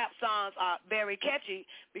rap songs are very catchy,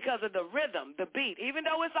 because of the rhythm, the beat. Even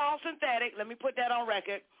though it's all synthetic, let me put that on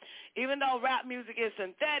record, even though rap music is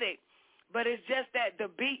synthetic, But it's just that the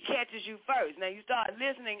beat catches you first. Now, you start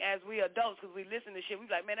listening as we adults, because we listen to shit. We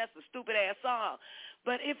be like, man, that's a stupid-ass song.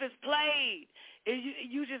 But if it's played,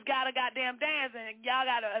 you just got to goddamn dance. And y'all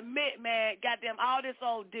got to admit, man, goddamn, all this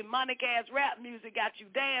old demonic-ass rap music got you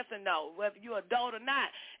dancing, though, whether you're adult or not.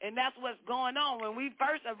 And that's what's going on. When we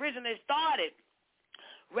first originally started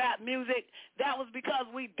rap music, that was because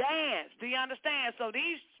we danced. Do you understand? So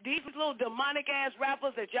these little demonic-ass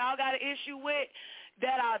rappers that y'all got an issue with,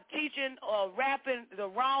 that are teaching or rapping the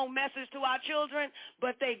wrong message to our children,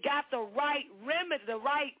 but they got the right remedy, the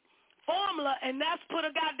right formula, and that's put a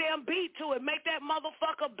goddamn beat to it. Make that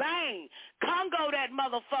motherfucker bang. Congo that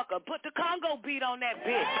motherfucker. Put the Congo beat on that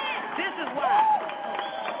bitch. This is why.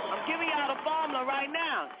 I'm giving y'all the formula right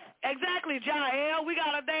now. Exactly, Jael. We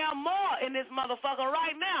got a damn more in this motherfucker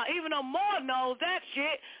right now. Even though Moore knows that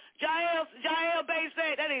shit. Jael Bay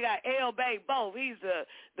said that nigga got El Bay both. He's the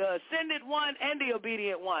ascended one and the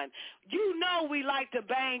obedient one. You know we like to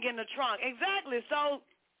bang in the trunk. Exactly. So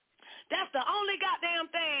that's the only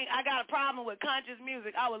goddamn thing I got a problem with conscious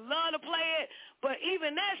music. I would love to play it, but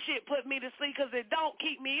even that shit put me to sleep because it don't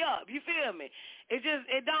keep me up. You feel me? It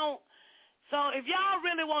don't. So if y'all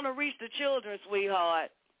really want to reach the children,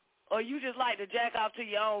 sweetheart, or you just like to jack off to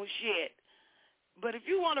your own shit, but if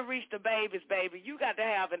you want to reach the babies, baby, you got to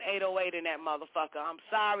have an 808 in that motherfucker. I'm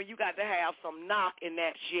sorry, you got to have some knock in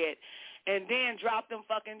that shit, and then drop them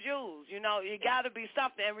fucking jewels. You know, it got to be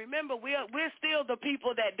something. And remember, we're still the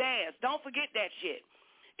people that dance. Don't forget that shit.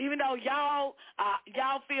 Even though y'all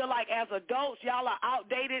feel like as adults y'all are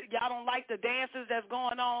outdated, y'all don't like the dances that's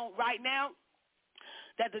going on right now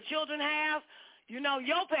that the children have. You know,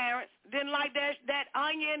 your parents didn't like that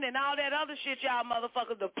onion and all that other shit y'all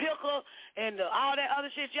motherfuckers, the pickle and all that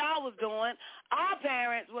other shit y'all was doing. Our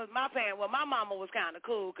parents, my mama was kind of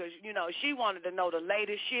cool because, you know, she wanted to know the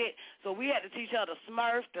latest shit. So we had to teach her the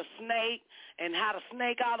Smurf, the snake, and how to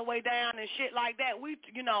snake all the way down and shit like that.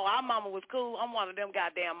 Our mama was cool. I'm one of them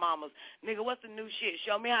goddamn mamas. Nigga, what's the new shit?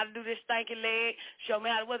 Show me how to do this stanky leg. Show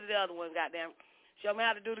me how to, what's the other one, goddamn? Show me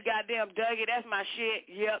how to do the goddamn Dougie. That's my shit.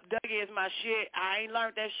 Yep, Dougie is my shit. I ain't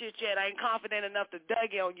learned that shit yet. I ain't confident enough to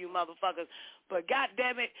Dougie on you motherfuckers. But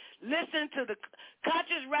goddamn it, listen to the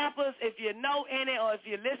conscious rappers if you know any, or if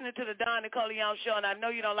you're listening to the Don Nicoleone show. And I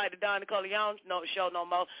know you don't like the Don Nicoleone show no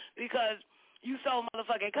more because you so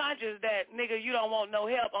motherfucking conscious that, nigga, you don't want no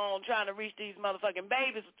help on trying to reach these motherfucking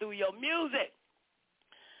babies through your music.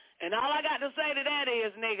 And all I got to say to that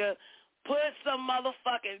is, nigga, put some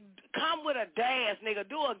motherfucking, come with a dance, nigga.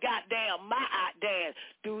 Do a goddamn my-ot dance.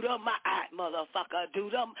 Do the my-ot, motherfucker.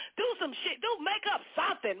 Do some shit. Make up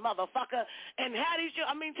something, motherfucker. And how these shit,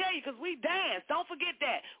 tell you, because we dance. Don't forget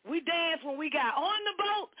that. We dance when we got on the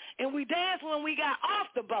boat, and we dance when we got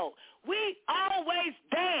off the boat. We always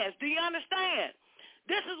dance. Do you understand?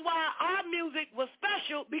 This is why our music was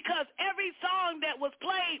special, because every song that was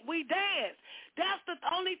played, we danced. That's the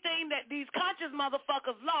only thing that these conscious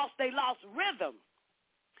motherfuckers lost. They lost rhythm.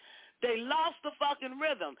 They lost the fucking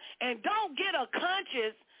rhythm. And don't get a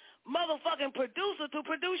conscious motherfucking producer to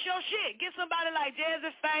produce your shit. Get somebody like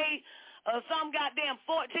Jazzy Faye or some goddamn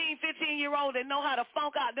 14, 15-year-old that know how to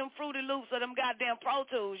funk out them Fruity Loops or them goddamn Pro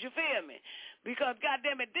Tools. You feel me? Because,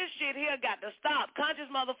 goddamn it, this shit here got to stop. Conscious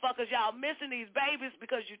motherfuckers, y'all missing these babies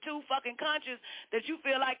because you're too fucking conscious that you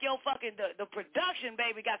feel like your fucking, the production,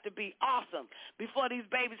 baby, got to be awesome before these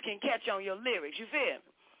babies can catch on your lyrics. You feel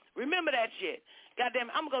me? Remember that shit.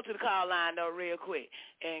 Goddamn, I'm going to go to the call line, though, real quick.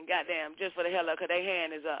 And, goddamn, just for the hell of it, because their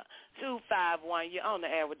hand is up. 251, you're on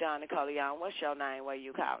the air with Don Nicoleone. What's your name? Where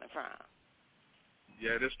you calling from?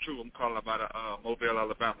 Yeah, that's true. I'm calling about Mobile,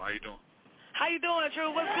 Alabama. How you doing? How you doing,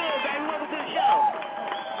 True? What's good, baby? Welcome to the show.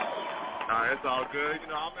 It's all good.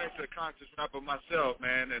 You know, I'm actually a conscious rapper myself,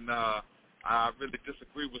 man, and I really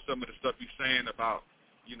disagree with some of the stuff you're saying about,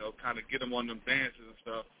 you know, kind of get them on them dances and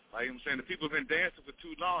stuff. Like I'm saying, the people have been dancing for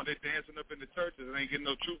too long. They're dancing up in the churches. They ain't getting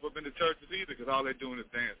no truth up in the churches either because all they're doing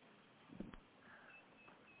is dancing.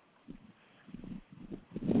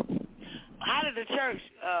 How did the church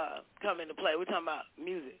come into play? We're talking about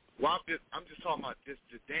music. Well, I'm just talking about just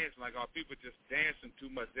dancing. Like, are people just dancing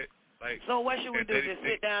too much? So what should we do? Just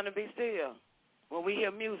sit down and be still when we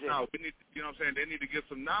hear music? No, we need, you know what I'm saying? They need to get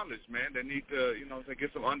some knowledge, man. They need to, you know what I'm saying,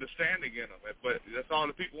 get some understanding in them. But that's all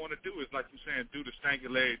the people want to do is, like you're saying, do the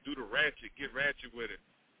stanky leg, do the ratchet, get ratchet with it.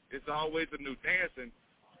 It's always a new dancing,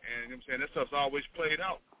 and you know what I'm saying, that stuff's always played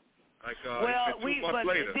out. Like,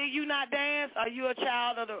 did you not dance? Are you a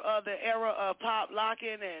child of the era of pop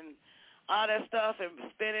locking and all that stuff and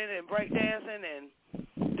spinning and breakdancing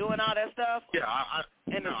and doing all that stuff? Yeah,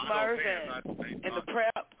 and the Smurf and the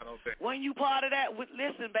prep. I don't think. When you part of that,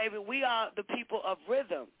 listen, baby, we are the people of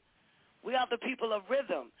rhythm. We are the people of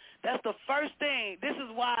rhythm. That's the first thing. This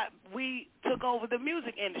is why we took over the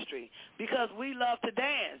music industry, because we love to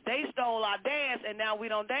dance. They stole our dance, and now we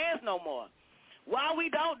don't dance no more. Why we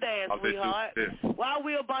don't dance, sweetheart? Why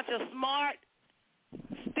we a bunch of smart,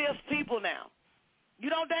 stiff people now? You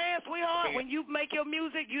don't dance, sweetheart? When you make your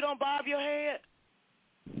music, you don't bob your head?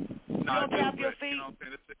 You don't tap your feet? You know what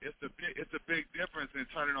I'm saying? It's a big difference in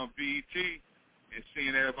turning on BET and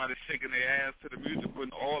seeing everybody shaking their ass to the music,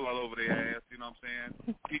 putting oil all over their ass, you know what I'm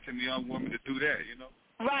saying? Teaching the young women to do that, you know?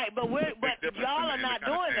 Right, but y'all are not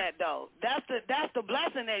doing that, though. That's the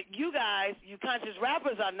blessing that you guys, you conscious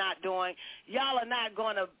rappers, are not doing. Y'all are not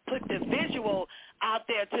going to put the visual out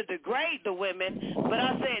there to degrade the women, but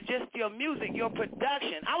I said just your music, your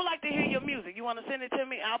production. I would like to hear your music. You want to send it to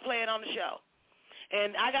me? I'll play it on the show.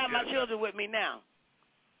 And I got my children with me now.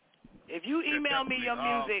 If you email me your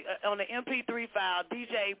music on the MP3 file,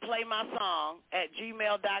 DJ Play My Song at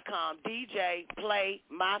gmail.com, DJ Play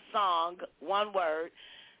My Song, one word,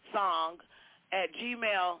 song at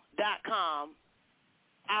gmail.com,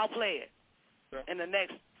 I'll play it in the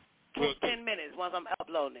next 10 minutes once I'm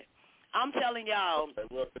uploading it. I'm telling y'all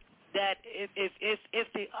that if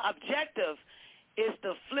the objective is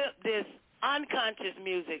to flip this unconscious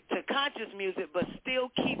music to conscious music, but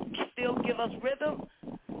still give us rhythm,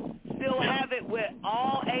 still have it where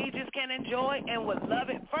all ages can enjoy and would love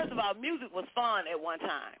it. First of all, music was fun at one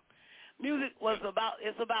time. Music was about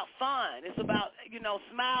fun. It's about,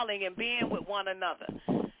 smiling and being with one another.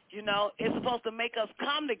 It's supposed to make us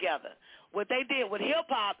come together. What they did with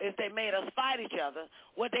hip-hop is they made us fight each other.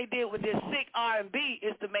 What they did with this sick R&B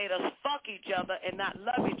is to make us fuck each other and not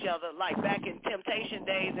love each other, like back in Temptation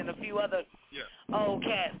days and a few other old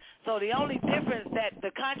cats. So the only difference that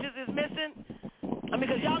the conscious is missing,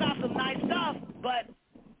 because y'all got some nice stuff, but,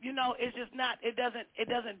 it's just not, it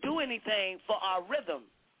doesn't do anything for our rhythm.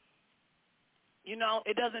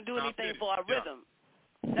 It doesn't do anything for our rhythm.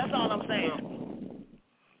 That's all I'm saying.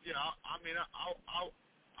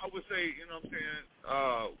 I would say,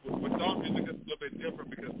 with our music, it's a little bit different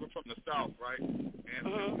because we're from the South, right? And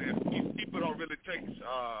people don't really take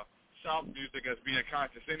South music as being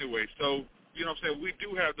conscious anyway. So, we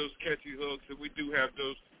do have those catchy hooks and we do have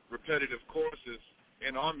those repetitive choruses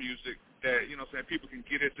in our music that, people can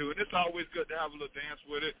get into. And it's always good to have a little dance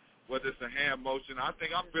with it, whether it's a hand motion. I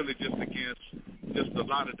think I'm really just against just a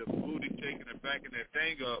lot of the booty taking and backing that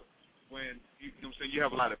thing up. When you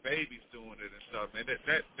have a lot of babies doing it and stuff, man, that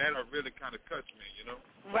really kind of cuts me,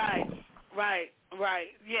 Right.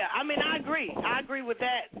 Yeah, I agree. I agree with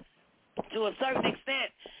that to a certain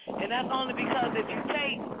extent, and that's only because if you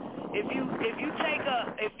take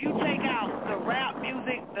out the rap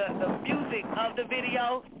music, the music of the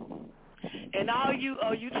video, and you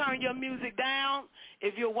turn your music down,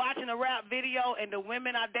 if you're watching a rap video and the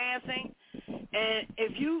women are dancing. And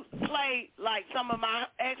if you play like some of my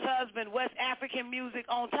ex-husband West African music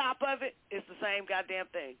on top of it, it's the same goddamn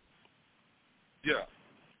thing. Yeah.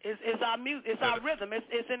 It's our music. It's our rhythm.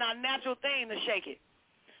 It's in our natural thing to shake it.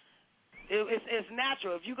 It's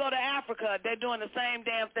natural. If you go to Africa, they're doing the same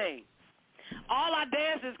damn thing. All our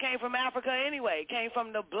dances came from Africa anyway. Came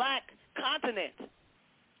from the black continent.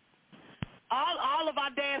 All of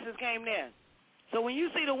our dances came there. So when you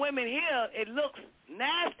see the women here, it looks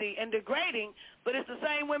nasty and degrading, but it's the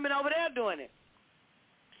same women over there doing it.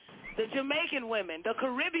 The Jamaican women, the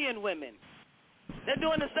Caribbean women, they're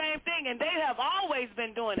doing the same thing, and they have always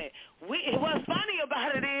been doing it. What's funny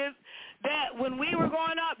about it is that when we were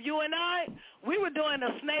growing up, you and I, we were doing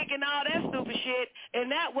the snake and all that stupid shit,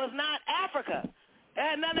 and that was not Africa. It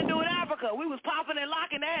had nothing to do with Africa. We was popping and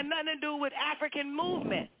locking. That had nothing to do with African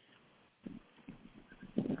movement.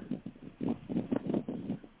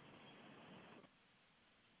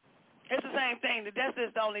 It's the same thing. That's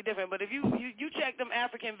just the only difference. But if you check them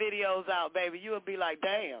African videos out, baby, you would be like,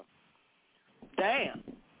 damn. Yeah.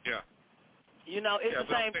 It's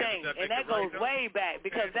the same thing. And that goes way back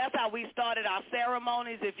because that's how we started our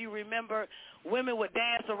ceremonies. If you remember, women would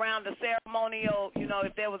dance around the ceremonial,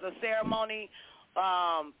 if there was a ceremony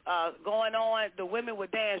going on, the women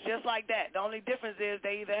would dance just like that. The only difference is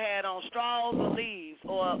they either had on straws or leaves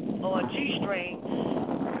or a G-string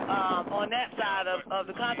on that side of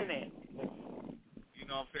the continent. You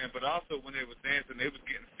know what I'm saying? But also when they were dancing, they was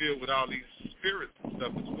getting filled with all these spirits and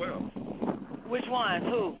stuff as well. Which ones?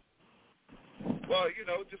 Who? Well,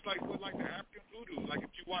 just like the African voodoo. Like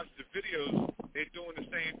if you watch the videos, they're doing the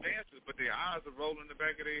same dances, but their eyes are rolling in the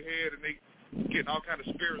back of their head, and they getting all kind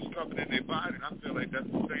of spirits coming in their body. And I feel like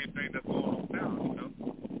that's the same thing that's going on now.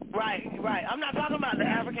 Right. I'm not talking about the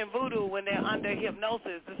African voodoo when they're under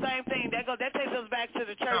hypnosis. The same thing, that takes us back to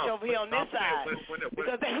the church over here on this side.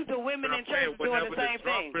 Because the women in church doing the same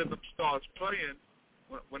thing.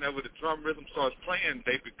 Whenever the drum rhythm starts playing,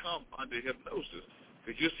 they become under hypnosis.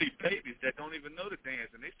 Because you see babies that don't even know the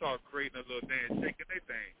dance, and they start creating a little dance, shaking their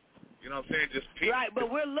thing. You know what I'm saying? Just people. Right,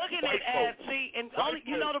 but we're looking at it as,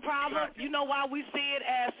 you know the problem? You know why we see it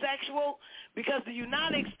as sexual? Because the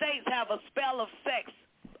United States have a spell of sex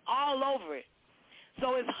all over it.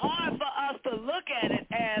 So it's hard for us to look at it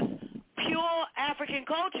as pure African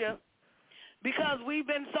culture because we've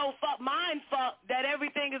been so mind-fucked that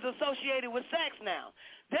everything is associated with sex now.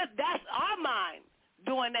 That's our mind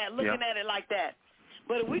doing that, looking at it like that.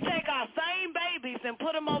 But if we take our same babies and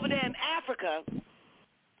put them over there in Africa,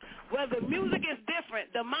 where the music is different,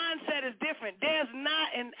 the mindset is different, there's not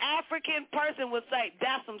an African person would say,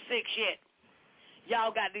 that's some sick shit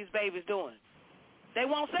y'all got these babies doing. They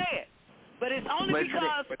won't say it. But it's only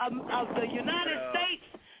because of the United States,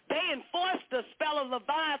 they enforced the spell of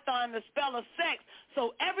Leviathan, the spell of sex.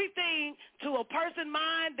 So everything to a person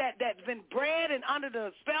mind that's been bred and under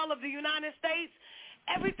the spell of the United States,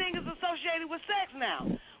 everything is associated with sex now.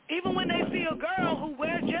 Even when they see a girl who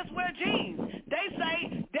just wear jeans, they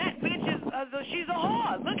say that bitch is she's a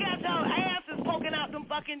whore. Look at her ass is poking out them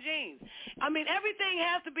fucking jeans. I mean, everything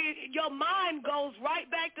has to be, your mind goes right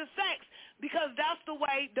back to sex because that's the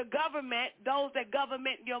way the government, those that govern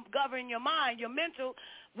your mind, your mental,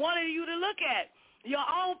 wanted you to look at your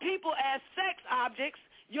own people as sex objects,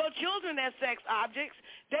 your children as sex objects.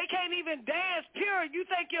 They can't even dance pure. You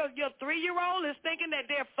think your 3-year-old is thinking that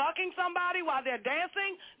they're fucking somebody while they're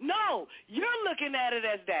dancing? No, you're looking at it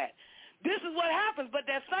as that. This is what happens. But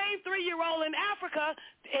that same 3-year-old in Africa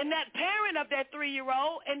and that parent of that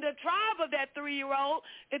 3-year-old and the tribe of that 3-year-old,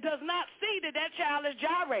 it does not see that child is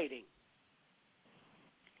gyrating.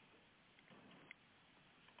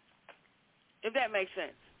 If that makes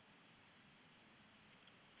sense.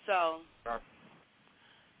 So,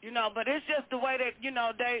 but it's just the way that,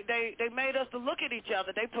 they made us to look at each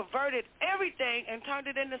other. They perverted everything and turned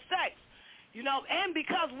it into sex. And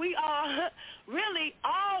because we are really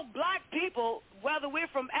all black people, whether we're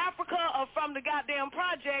from Africa or from the goddamn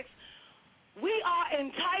projects, we are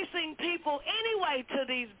enticing people anyway to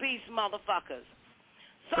these beast motherfuckers.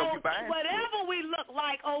 So whatever we look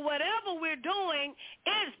like or whatever we're doing,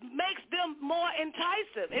 it makes them more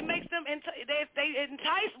enticing. It makes them, they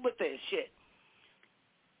entice with this shit.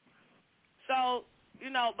 So,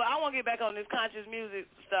 but I want to get back on this conscious music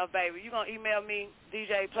stuff, baby. You're going to email me,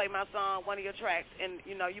 DJ, play my song, one of your tracks, and,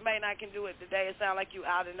 you may not can do it today. It sounds like you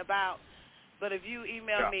out and about. But if you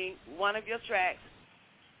email me one of your tracks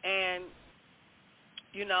and,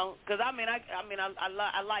 because I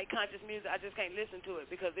like conscious music. I just can't listen to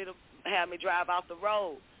it because it'll have me drive off the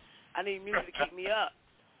road. I need music to keep me up.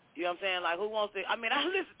 You know what I'm saying? Like, who wants to? I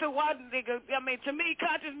listen to one nigga. To me,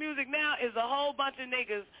 conscious music now is a whole bunch of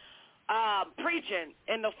niggas preaching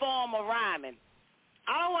in the form of rhyming.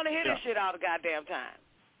 I don't want to hear this shit all the goddamn time.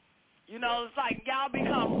 It's like y'all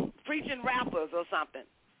become preaching rappers or something.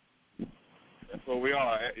 That's what we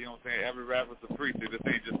are. You know what I'm saying? Every rapper's a preacher. This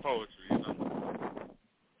ain't just poetry,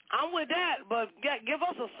 I'm with that, but give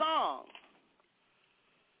us a song.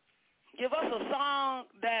 Give us a song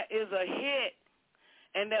that is a hit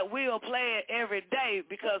and that we'll play it every day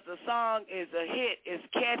because the song is a hit, it's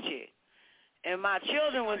catchy. And my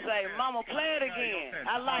children would say, Mama, play it again.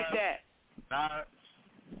 I like that.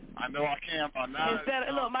 I know I can.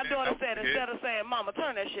 Look, my daughter said, instead of saying, Mama,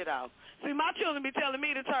 turn that shit off. See, my children be telling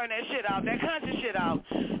me to turn that shit off, that country shit off.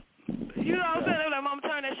 You know what I'm saying? They're like, Mama,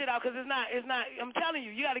 turn that shit off because it's not, I'm telling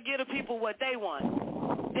you, you got to give the people what they want.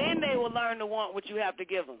 Then they will learn to want what you have to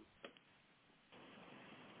give them.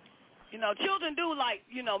 Children do like,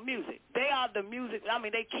 music. They are the music.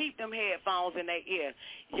 They keep them headphones in their ear.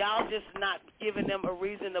 Y'all just not giving them a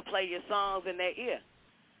reason to play your songs in their ear.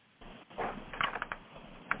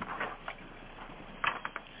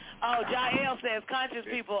 Oh, Jael says conscious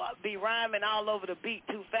people be rhyming all over the beat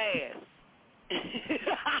too fast.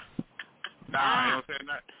 Nah,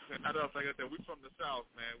 not us like that. We from the South,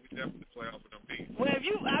 man. We definitely play off of them beats. Well,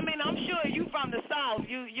 I'm sure you from the South.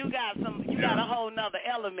 You got a whole nother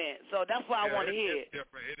element. So that's why I want to hear it. It's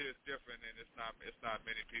different. It is different, and it's not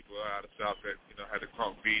many people out of the South that had the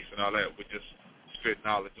crunk beats and all that. We just spit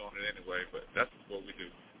knowledge on it anyway. But that's what we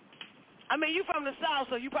do. You from the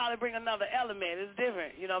South, so you probably bring another element. It's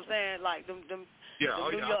different. You know what I'm saying? Like them New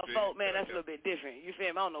York folk, man, that's a little bit different. You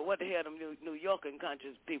feel me? I don't know what the hell them New York and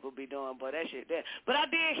countries people be doing, but that shit there. But I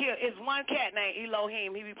did hear, it's one cat named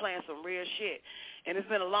Elohim. He be playing some real shit. And it's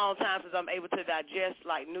been a long time since I'm able to digest,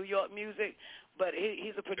 like, New York music. But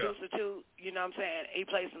he's a producer too, you know what I'm saying? He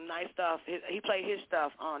plays some nice stuff. He played his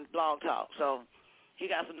stuff on Blog Talk, so he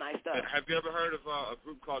got some nice stuff. Have you ever heard of a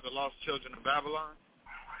group called the Lost Children of Babylon?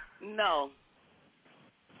 No.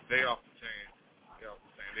 They off the chain.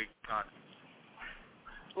 They conscious.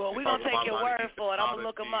 Well, we're going to take your word for it. I'm going to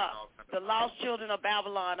look them up. The Lost Children of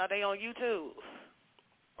Babylon, are they on YouTube?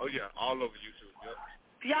 Oh, yeah, all over YouTube, yep.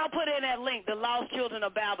 Y'all put in that link, The Lost Children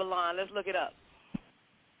of Babylon. Let's look it up.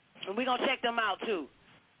 And we're going to check them out, too,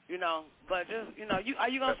 you know. But just, you know, are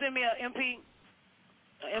you going to send me an MP3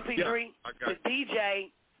 yeah, to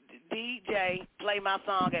DJ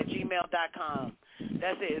playmysong@gmail.com.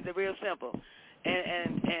 That's it. It's real simple.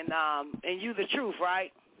 And you the truth,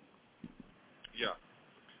 right? Yeah.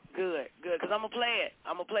 Good, because I'm going to play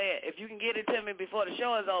it. If you can get it to me before the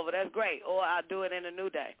show is over, that's great. Or I'll do it in a new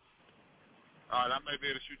day. All right, I may be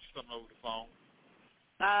able to shoot you something over the phone.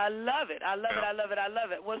 I love it.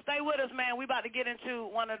 Well, stay with us, man. We're about to get into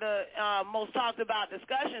one of the most talked about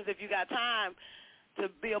discussions, if you got time to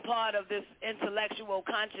be a part of this intellectual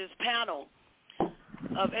conscious panel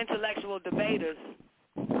of intellectual debaters,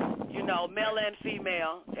 you know, male and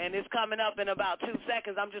female, and it's coming up in about 2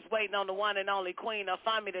 seconds. I'm just waiting on the one and only Queen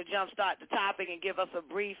Afami to jumpstart the topic and give us a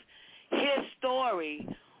brief story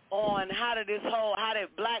on how did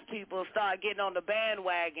black people start getting on the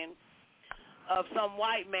bandwagon of some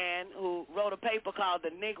white man who wrote a paper called the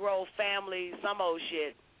Negro Family some old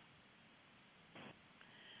shit,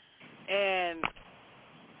 and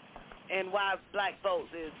why black folks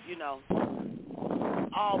is, you know,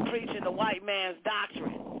 all preaching the white man's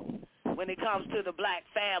doctrine when it comes to the black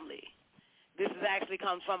family. This is actually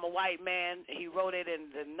comes from a white man. He wrote it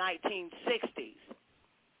in the 1960s.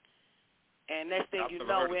 And next thing you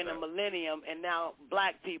know, we're in the millennium, and now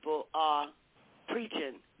black people are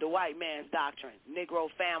preaching the white man's doctrine. Negro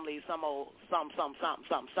family, something.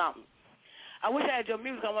 I wish I had your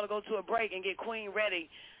music. I want to go to a break and get Queen ready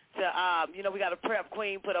to, you know, we got to prep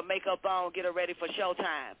Queen, put her makeup on, get her ready for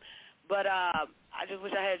showtime. But I just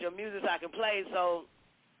wish I had your music so I can play, so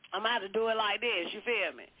I'm going to have to do it like this, you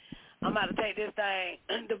feel me? I'm about to take this thing.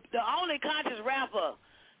 The only conscious rapper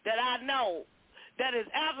that I know that is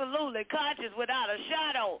absolutely conscious without a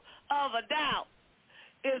shadow of a doubt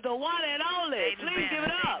is the one and only. Please give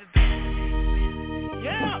it up.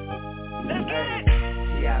 Yeah. Let's get it.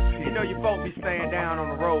 Yeah, you know your folks be staying down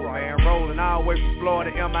on the road, man. Rolling all the way from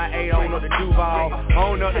Florida, MIA, on up to Duval,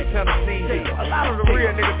 on up to Tennessee. A lot of the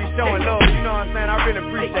real niggas be showing love, you know what I'm saying? I really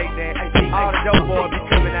appreciate that. All the dope boys be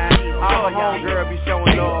coming out, all the homegirls be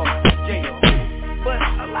showing love. But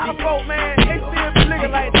a lot of folks, man, they still be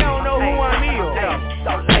looking like they don't know who I'm is.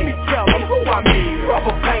 So let me tell them who I'm is.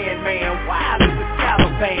 Rubber band, man, wild as a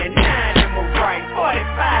Taliban. 9 in my right,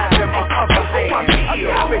 45 in my upper hand.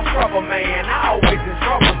 I'm in trouble, man, I always in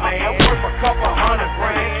trouble, man. Worth a couple $100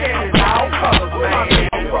 grand, candies all colors, man.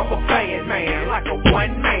 I'm rubber band, man, like a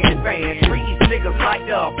one-man band. Treat these niggas like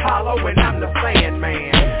the Apollo and I'm the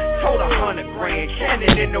Sandman. Told $100 grand,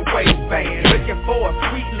 cannon in the waistband. Looking for a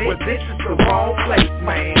sweet lick, well this is the wrong place,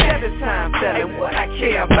 man. Every time telling what I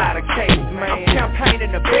care about a case, man. I'm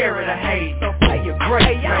campaigning to bury the hate, so play your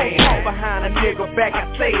great, man. I don't talk behind a nigga back, I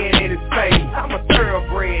say it in his face. I'm a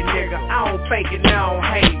thoroughbred nigga, I don't fake it, I don't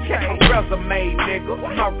hate. Check my resume, nigga,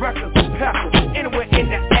 my records impeccable. Anywhere in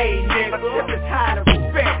the A, nigga, this is high to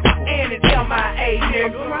respect. And it's MIA,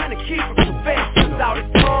 nigga, trying to keep it professional. All this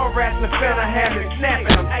tongue wrestling, finna have it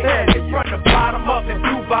snapping, I'm saying. From the bottom up in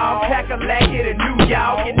Duval, Cackalack in New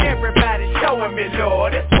York, and everybody showing me,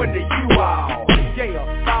 Lord, it's when the U-All.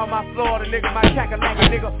 Yeah, all my Florida nigga, my Cackalack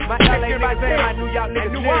nigga, my LA nigga, my New York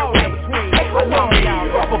nigga, New Orleans between. I love y'all,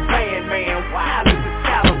 rubber band, man, wild as a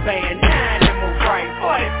Taliban, 9 in my right,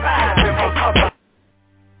 45 in my upper.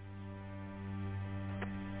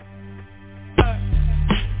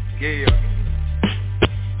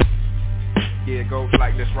 Yeah, it goes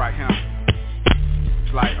like this right here.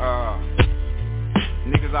 It's like,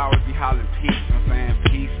 niggas always be hollering peace, you know what I'm saying?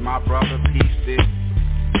 Peace, my brother, peace this,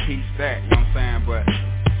 peace that, you know what I'm saying? But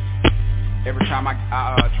every time I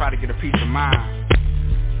try to get a piece of mind,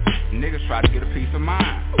 niggas try to get a piece of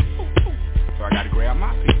mind. So I gotta grab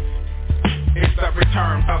my piece. It's the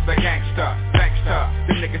return of the gangster.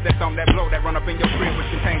 Them niggas that's on that blow that run up in your crib with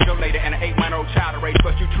contains your lady and an 8-month-old child to raise.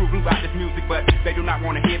 But you true blue about this music, but they do not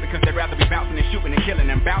want to hear because they'd rather be bouncing and shooting and killing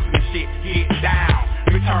and bouncing and shit. Get down.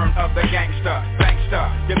 Return of the gangster.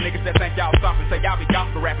 Them niggas that think y'all something say y'all be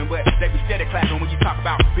gospel rapping, but they be steady clapping when you talk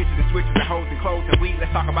about bitches and switches and hoes and clothes and weed.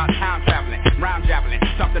 Let's talk about time traveling, rhyme javelin,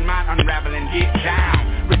 something mind unraveling. Get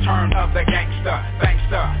down. Return of the gangster.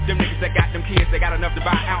 gangster. Them niggas that got them kids, they got enough to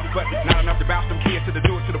buy an ounce, but not enough to bounce them kids to the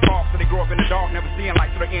do it to the park. So they grow up in the dark, never seeing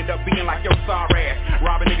light, so they end up being like your sorry ass.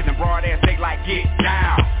 Robbing niggas and broad ass, they like get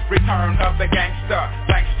down. Return of the gangster,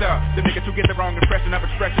 gangster. Them niggas who get the wrong impression of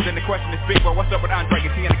expressions, and the question is big, well, what's up with Andre?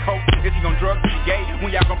 Is he in the coke? Is he on drugs? Is he gay?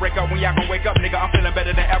 When y'all gonna break up? When y'all gonna wake up? Nigga, I'm feeling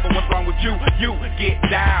better than ever. What's wrong with you? You get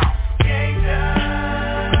down. Gang down.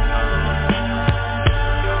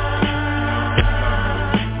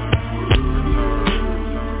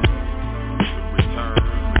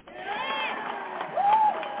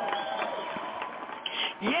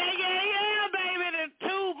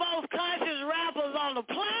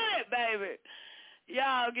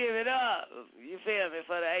 Y'all give it up. You feel me?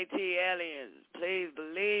 For the AT aliens. Please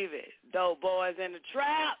believe it. Dope boys in the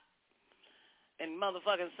trap. And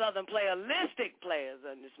motherfucking Southern playalistic players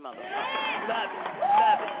in this motherfucker. Love it.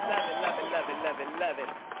 Love it. Love it. Love it. Love it. Love it. Love it.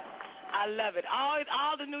 I love it.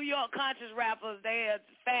 All the New York conscious rappers, they are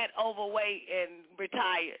fat, overweight, and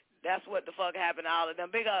retired. That's what the fuck happened to all of them.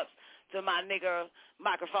 Big ups to my nigga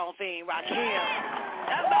microphone fiend, Rakim.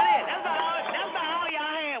 That's about it. That's about all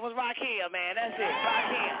y'all had was Rakim, man. That's it.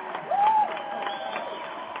 Rakim.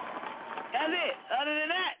 That's it. Other than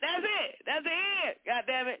that, that's it. That's it. God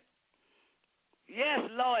damn it. Yes,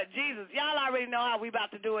 Lord Jesus. Y'all already know how we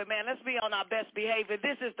about to do it, man. Let's be on our best behavior.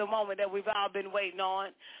 This is the moment that we've all been waiting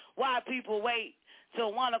on. Why people wait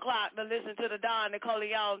till 1 o'clock to listen to the Don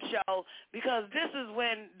Nicoleone show, because this is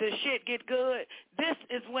when the shit get good. This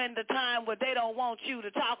is when the time where they don't want you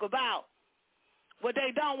to talk about what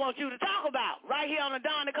they don't want you to talk about right here on the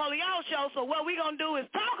Don Nicoleone show. So what we going to do is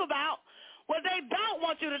talk about what they don't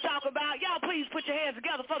want you to talk about. Y'all please put your hands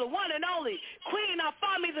together for the one and only Queen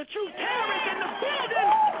Afami, the true terrorist in the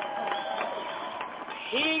building.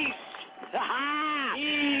 Peace. So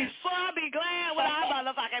I'll be glad when I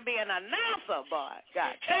motherfucking be an announcer, boy.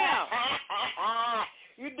 God damn.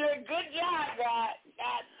 You did a good job, God.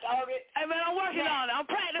 God dog it. Hey, man, I'm working on it. I'm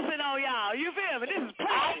practicing on y'all. You feel me? This is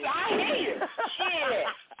practice. I hear you. Shit.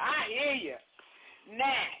 I hear you.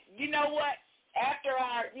 Now, you know what? After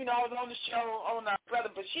I was on the show, on our Brother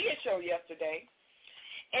Bashir show yesterday,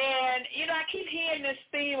 and, I keep hearing this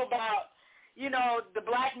theme about, the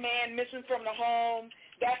black man missing from the home.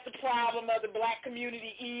 That's the problem of the black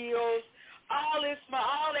community ills. All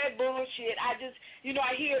that bullshit. I just,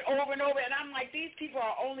 I hear it over and over, and I'm like, these people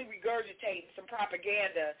are only regurgitating some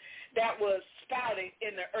propaganda that was spouted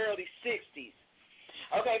in the early 60s.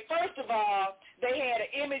 Okay, first of all, they had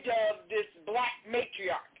an image of this black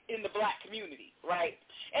matriarch in the black community, right?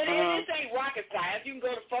 And this ain't rocket science. You can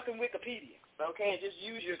go to fucking Wikipedia, okay, and just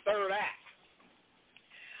use your third eye.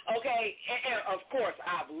 Okay, and of course,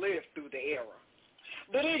 I've lived through the era.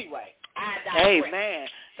 But anyway, I digress. Hey, man.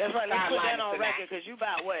 That's right. Let's put that on record, because you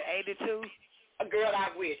about, what, 82? Girl,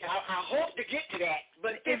 I wish. I hope to get to that.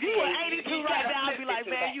 But if you were 82 right now, I'd be like,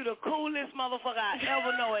 man, you the coolest motherfucker I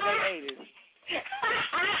ever know in the 80s.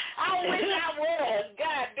 I wish I was.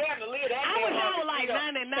 God damn, to live that. I wish I was like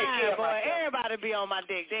 99, boy. Everybody be on my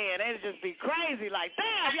dick then. It'd just be crazy. Like,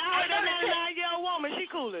 damn, y'all heard that 99-year-old woman? She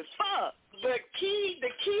cool as fuck. The key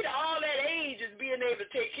to all that age is being able to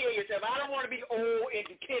take care of yourself. I don't want to be old and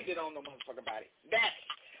dependent on the motherfucking body. That's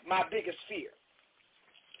my biggest fear.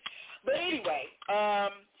 But anyway,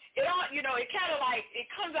 it all, it kind of like, it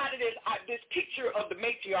comes out of this picture of the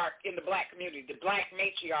matriarch in the black community, the black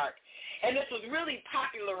matriarch. And this was really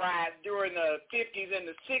popularized during the 50s and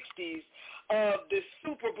the 60s of this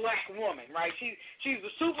super black woman, right? She's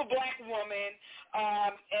a super black woman.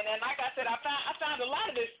 And then, like I said, I found a lot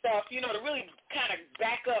of this stuff, to really kind of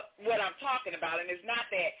back up what I'm talking about. And it's not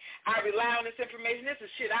that I rely on this information. This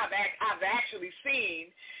is shit I've actually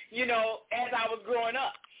seen, as I was growing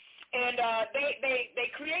up. And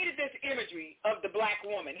they created this imagery of the black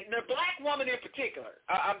woman. And the black woman in particular,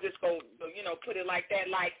 I'm just going to, put it like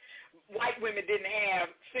that, like white women didn't have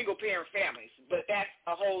single-parent families, but that's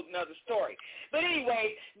a whole nother story. But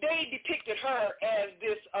anyway, they depicted her as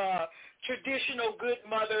this traditional good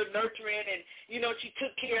mother, nurturing, and, she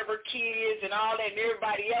took care of her kids and all that and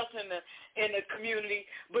everybody else in the community,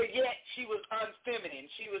 but yet she was unfeminine.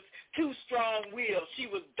 She was too strong-willed. She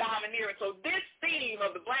was domineering. So this theme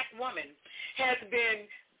of the black woman has been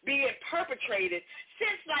being perpetrated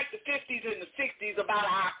since like the 50s and the 60s about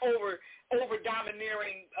our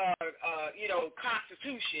over-domineering,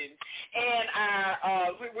 constitution,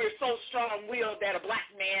 and we're so strong-willed that a black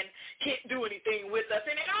man can't do anything with us.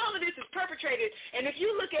 And all of this is perpetrated, and if you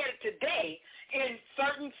look at it today in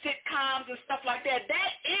certain sitcoms and stuff like that,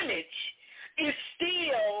 that image is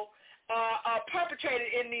still perpetrated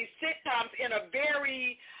in these sitcoms in a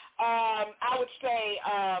very, I would say,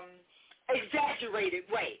 exaggerated exaggerated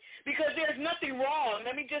way, because there's nothing wrong.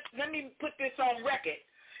 Let me put this on record.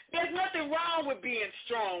 There's nothing wrong with being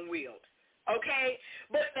strong-willed, okay?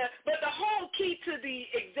 But the whole key to the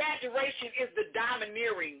exaggeration is the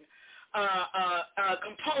domineering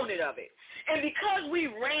component of it. And because we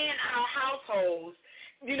ran our households,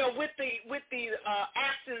 you know, with the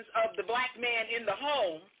absence of the black man in the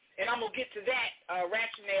home, and I'm going to get to that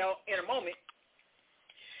rationale in a moment,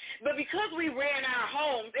 but because we ran our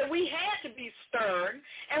homes, and we had to be stern,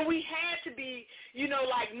 and we had to be, you know,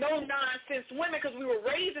 like no-nonsense women, because we were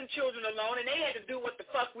raising children alone, and they had to do what the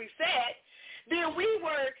fuck we said, then we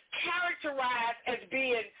were characterized as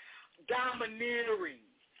being domineering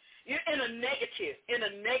in a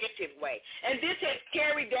negative way. And this has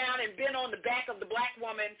carried down and been on the back of the black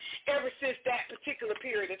woman ever since that particular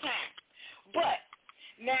period of time. But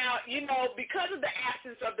now, you know, because of the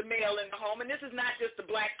absence of the male in the home, and this is not just the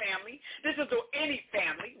black family, this is any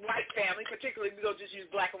family, white family, particularly we'll just use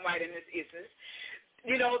black and white in this instance,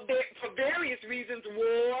 you know, for various reasons,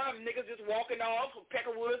 war, niggas just walking off,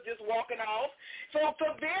 Peckerwoods just walking off, so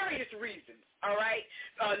for various reasons, all right,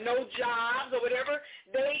 no jobs or whatever,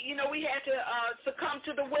 you know, we had to succumb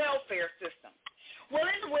to the welfare system. Well,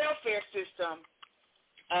 in the welfare system,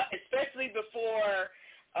 especially before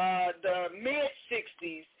the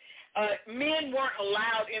mid-60s, men weren't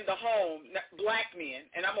allowed in the home, black men,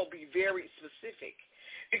 and I'm going to be very specific,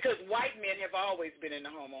 because white men have always been in the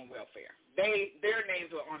home on welfare. Their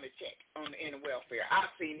names were on the check in the welfare.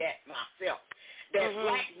 I've seen that myself. That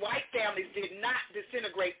white families did not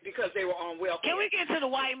disintegrate because they were on welfare. Can we get to the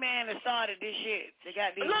white man that started this shit? They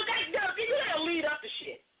got these. Look, you gotta lead up to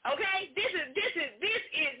shit, okay? This is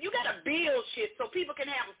you gotta build shit so people can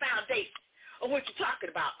have a foundation of what you're talking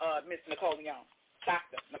about, Miss Nicoleone,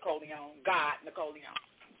 Dr. Nicoleone, God Nicoleone,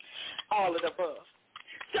 all of the above.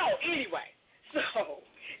 So anyway,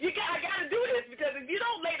 I got to do this, because if you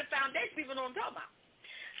don't lay the foundation, people don't know what I'm talking about.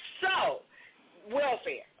 So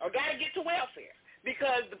welfare, or got to get to welfare,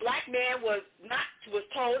 because the black man was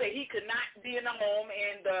told that he could not be in the home,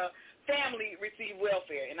 and the family received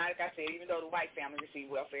welfare. And like I said, even though the white family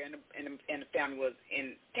received welfare, and the family was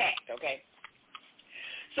intact, okay.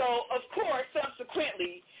 So, of course,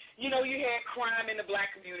 subsequently, you know, you had crime in the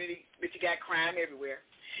black community, but you got crime everywhere.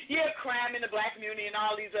 You have crime in the black community and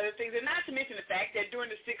all these other things, and not to mention the fact that during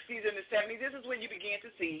the 60s and the 70s, this is when you began to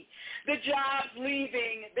see the jobs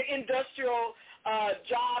leaving, the industrial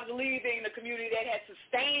jobs leaving the community that had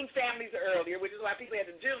sustained families earlier, which is why people had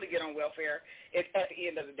to generally get on welfare at the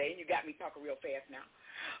end of the day, and you got me talking real fast now.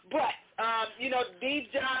 But, you know, these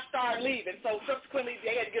jobs started leaving, so subsequently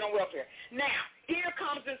they had to get on welfare. Now, here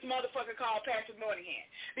comes this motherfucker called Patrick Moynihan,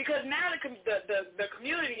 because now the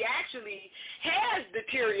community actually has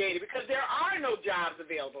deteriorated because there are no jobs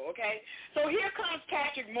available, okay? So here comes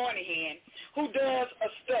Patrick Moynihan, who does a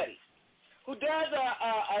study. And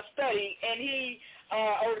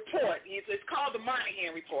a report. It's called the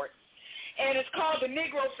Moynihan Report. And it's called The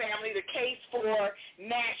Negro Family, the Case for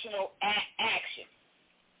National Action.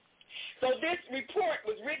 So this report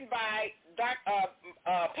was written by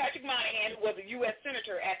Patrick Moynihan, who was a U.S.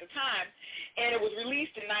 Senator at the time, and it was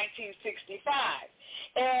released in 1965.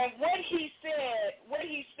 And what he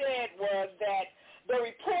said was that the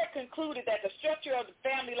report concluded that the structure of the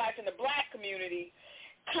family life in the black community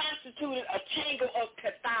constituted a tangle of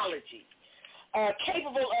pathology,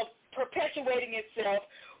 capable of perpetuating itself.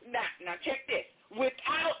 Now check this,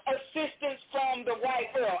 without assistance from the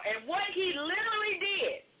white girl. And what he literally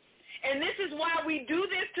did, and this is why we do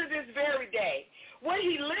this to this very day, what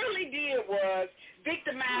he literally did was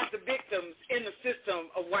victimize the victims in the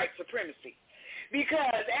system of white supremacy.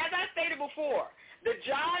 Because, as I stated before, the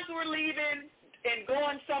jobs were leaving and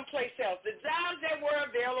going someplace else. The jobs that were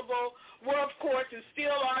available were, of course, and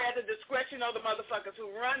still are at the discretion of the motherfuckers who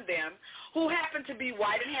run them, who happen to be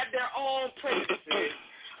white and have their own prejudices.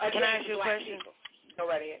 Can I ask you a question? People. Go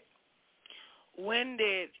right ahead.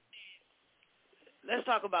 Let's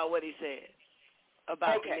talk about what he said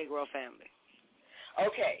about the Negro family.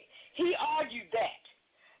 Okay. He argued that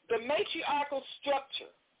the matriarchal structure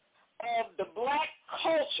of the black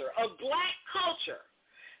culture,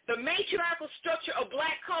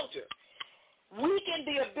 weakened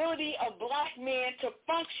the ability of black men to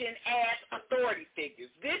function as authority figures.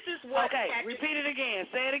 This is what... Okay, repeat it again.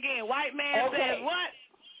 Say it again. White man says what?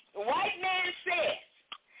 The white man says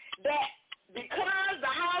that because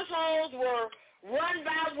the households were run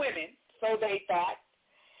by women, so they thought,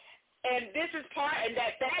 and this is part, and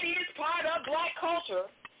that is part of black culture,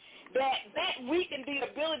 that weakened the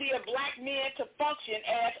ability of black men to function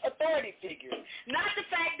as authority figures. Not the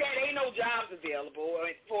fact that ain't no jobs available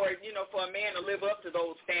for a man to live up to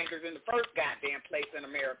those standards in the first goddamn place in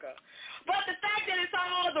America, but the fact that it's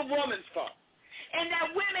all the woman's fault. And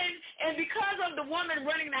that women, and because of the woman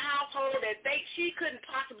running the household, that she couldn't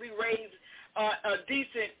possibly raise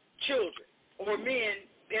decent children or men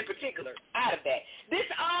in particular out of that. This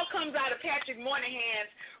all comes out of Patrick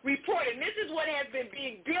Moynihan's report, and this is what has been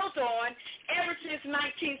being built on ever since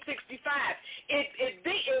 1965. It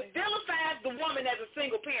vilifies the woman as a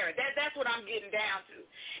single parent. That's what I'm getting down to.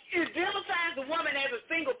 It vilifies the woman as a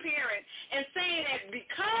single parent and saying that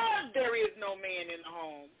because there is no man in the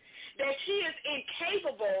home, that she is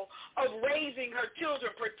incapable of raising her children,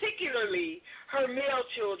 particularly her male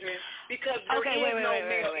children, because there is no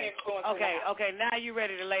male influence. Okay, now you're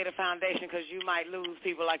ready to lay the foundation because you might lose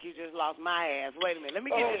people like you just lost my ass. Wait a minute, let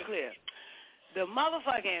me get this clear. The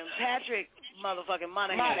motherfucking Patrick motherfucking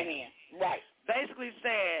Moynihan, right, basically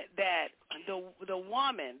said that the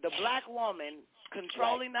woman, the black woman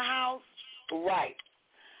controlling the house, right,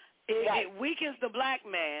 it weakens the black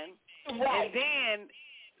man, right, and then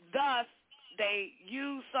thus, they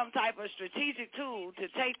use some type of strategic tool to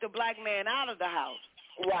take the black man out of the house.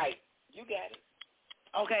 Right. You got it.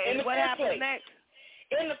 Okay, and what happens next?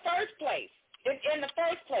 In the first place.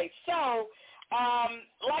 So,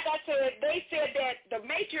 like I said, they said that the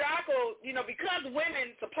matriarchal, because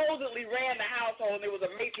women supposedly ran the household and it was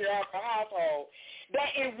a matriarchal household, that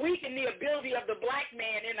it weakened the ability of the black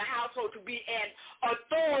man in the household to be an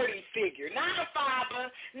authority figure. Not a father,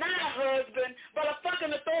 not a husband, but a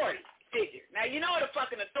fucking authority figure. Now, you know what a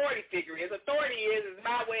fucking authority figure is. Authority is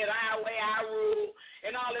my way or the highway, I rule,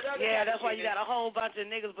 and all that other Yeah, that's why you got a whole bunch of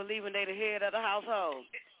niggas believing they the head of the household.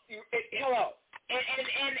 Hello.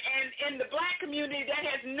 And in the black community, that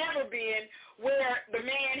has never been where the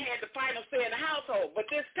man had the final say in the household.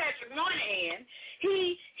 But this Patrick Moynihan,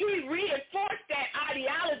 he reinforced that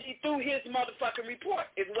ideology through his motherfucking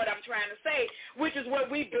report, is what I'm trying to say, which is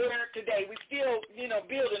what we build today. We still,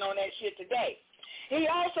 building on that shit today.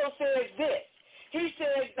 He also says this. He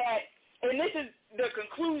says that, and this is the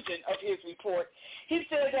conclusion of his report, he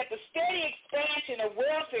says that the steady expansion of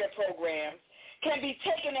welfare programs can be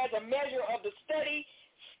taken as a measure of the steady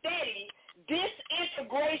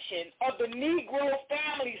disintegration of the Negro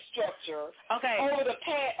family structure over the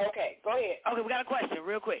past. Okay, go ahead. Okay, we got a question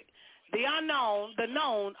real quick. The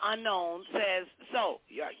known unknown says, so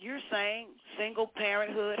you're saying single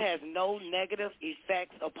parenthood has no negative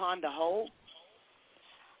effects upon the whole?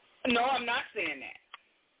 No, I'm not saying that.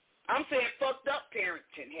 I'm saying fucked up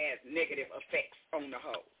parenting has negative effects on the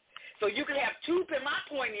whole. So you can have two, my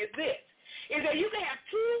point is this, is that you can have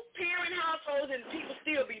two-parent households and people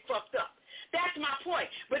still be fucked up. That's my point.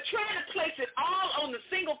 But trying to place it all on the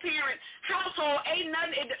single-parent household ain't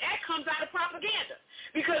nothing. That comes out of propaganda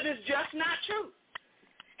because it's just not true.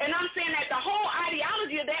 And I'm saying that the whole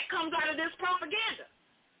ideology of that comes out of this propaganda.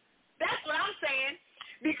 That's what I'm saying.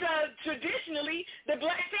 Because traditionally, the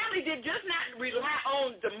black family did just not rely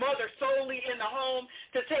on the mother solely in the home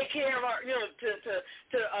to take care of our,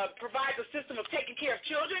 to provide the system of taking care of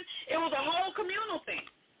children. It was a whole communal thing.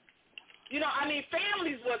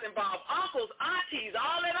 Families was involved, uncles, aunties,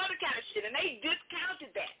 all that other kind of shit, and they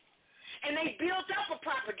discounted that. And they built up a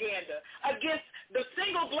propaganda against the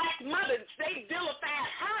single black mother. They vilified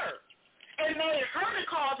her. And made her the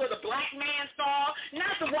cause of the black man's fall,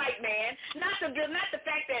 not the white man, not the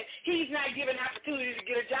fact that he's not given opportunity to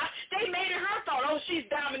get a job. They made it her fault. Oh, she's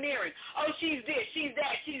domineering. Oh, she's this, she's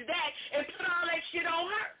that, and put all that shit on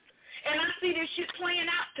her. And I see this shit playing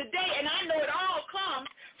out today, and I know it all comes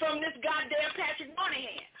from this goddamn Patrick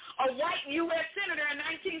Moynihan, a white U.S. senator in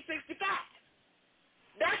 1965.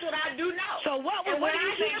 That's what I do know. So what do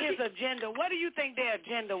you think his agenda? What do you think their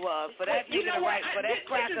agenda was for that nigga to write, for that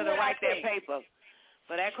cracker to write their paper?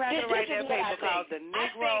 For that cracker to write their paper called the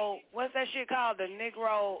Negro. What's that shit called? The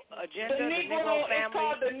Negro Agenda. The Negro Family. It's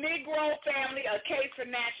called the Negro Family: A Case for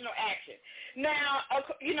National Action. Now,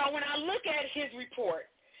 when I look at his report,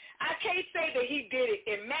 I can't say that he did it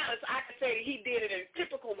in malice. I can say that he did it in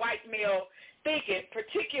typical white male thinking,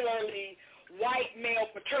 particularly white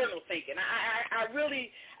male paternal thinking. I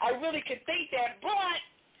really can think that, but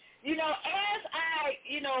as I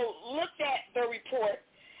looked at the report,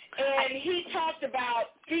 and he talked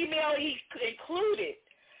about female, he included,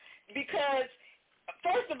 because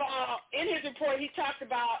first of all, in his report he talked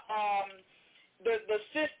about the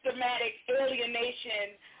systematic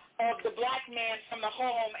alienation of the black man from the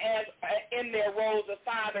home as in their roles of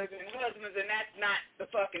fathers and husbands, and that's not the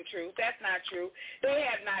fucking truth. That's not true. They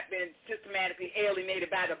have not been systematically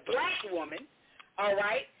alienated by the black woman, all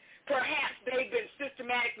right? perhaps they've been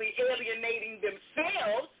systematically alienating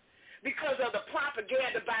themselves because of the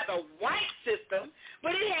propaganda by the white system,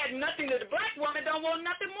 but it had nothing to the black woman don't want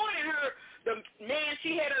nothing more than her, the man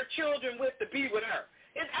she had her children with to be with her.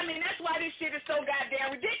 That's why this shit is so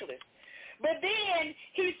goddamn ridiculous. But then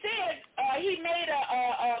he said, he made a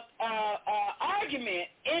argument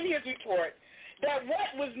in his report that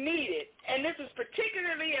what was needed, and this is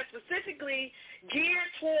particularly and specifically geared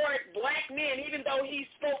toward black men, even though he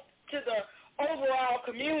spoke to the overall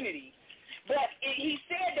community, but he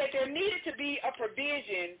said that there needed to be a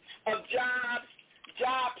provision of jobs,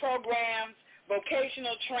 job programs,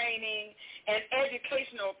 vocational training, and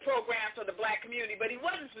educational programs for the black community. But he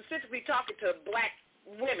wasn't specifically talking to black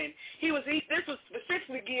women. This was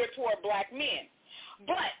specifically geared toward black men.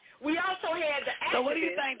 But we also had the activists. So what do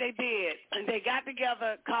you think they did? They got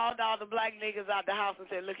together, called all the black niggas out the house and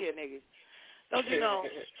said, look here, niggas. Don't you know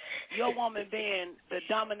your woman being the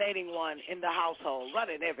dominating one in the household,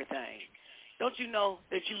 running everything? Don't you know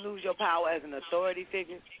that you lose your power as an authority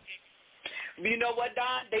figure? You know what,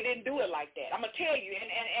 Don? They didn't do it like that. I'm gonna tell you.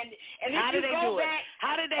 And how did they do it?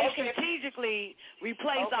 How did they okay. strategically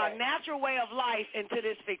replace our natural way of life into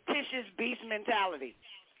this fictitious beast mentality?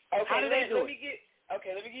 Okay, how did they do it? Let me give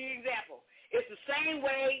you an example. It's the same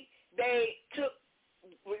way they took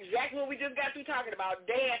exactly what we just got through talking about,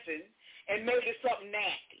 dancing, and made it something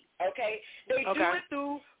nasty. Okay, they do it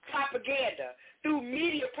through propaganda, through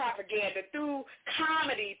media propaganda, through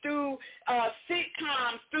comedy, through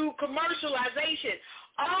sitcoms, through commercialization.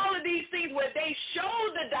 All of these things where they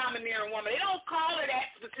show the domineering woman. They don't call her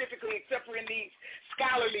that specifically except for in these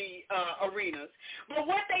scholarly arenas. But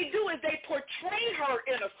what they do is they portray her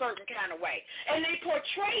in a certain kind of way. And they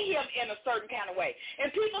portray him in a certain kind of way.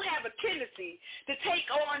 And people have a tendency to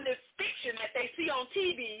take on this fiction that they see on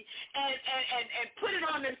TV and put it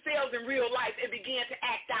on themselves in real life and begin to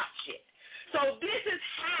act out shit. So this is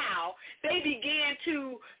how they began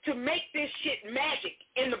to make this shit magic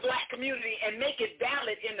in the black community and make it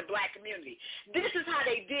valid in the black community. This is how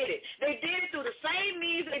they did it. They did it through the same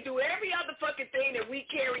means they do every other fucking thing that we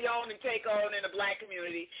carry on and take on in the black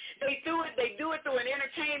community. They do it through an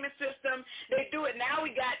entertainment system. They do it now.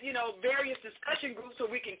 We got, various discussion groups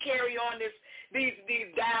so we can carry on these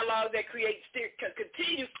dialogues that create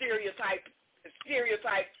continue stereotypes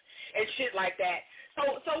and shit like that. So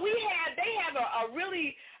they have a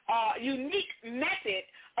really unique method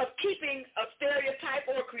of keeping a stereotype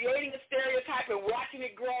or creating a stereotype and watching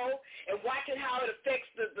it grow and watching how it affects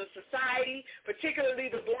the society, particularly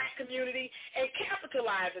the black community, and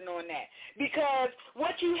capitalizing on that. Because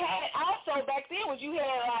what you had also back then was you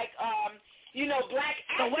had like black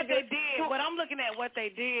activists. So what they did, what I'm looking at, what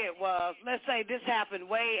they did was, let's say this happened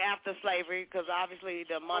way after slavery, because obviously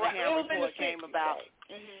the Moynihan report came about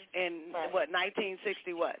in, 1960,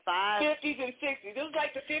 5? 50s and 60s. It was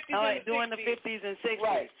like the 50s and 60s. During the 50s and 60s.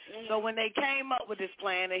 Right. So when they came up with this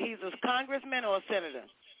plan, and he's a congressman or a senator?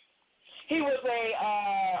 He was a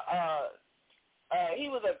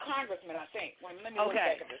congressman, I think. Let me look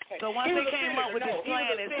back at this. So once they came up with this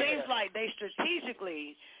plan, it seems like they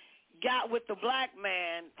strategically got with the black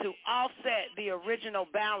man to offset the original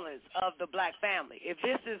balance of the black family. If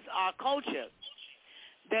this is our culture,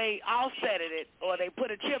 they offsetted it, or they put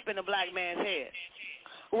a chip in the black man's head.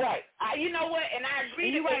 Right. You know what? And I agree.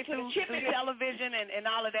 You're right, through television and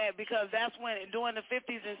all of that, because that's when, during the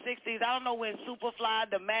 50s and 60s, I don't know when Superfly,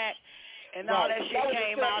 the Mac, and all that shit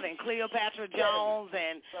came out, and Cleopatra Jones,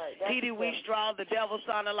 and Petey Wheatstraw, the Devil's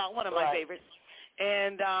Son-in-law, one of my favorites.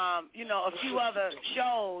 And, a few other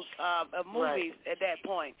shows, movies at that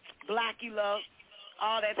point. Blackula,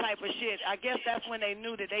 all that type of shit. I guess that's when they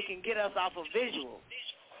knew that they can get us off of visual.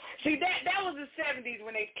 See, that was the 70s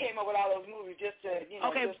when they came up with all those movies just to,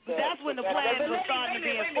 that's when the plans were starting to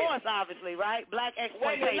be enforced, obviously, right? Black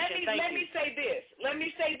exploitation. Let me say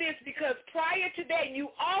this, because prior to that,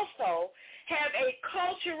 you also have a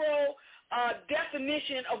cultural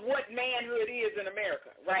definition of what manhood is in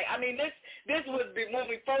America, right? I mean, this was when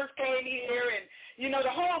we first came here, and,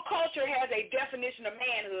 the whole culture has a definition of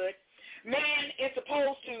manhood. Man is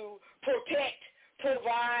supposed to protect,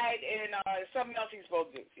 provide, and something else he's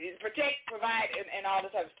supposed to do. Protect, provide, and all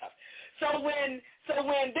this other stuff. So when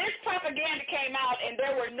this propaganda came out and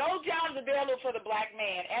there were no jobs available for the black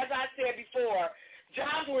man, as I said before,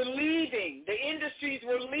 jobs were leaving. The industries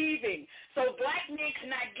were leaving. So black men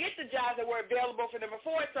could not get the jobs that were available for them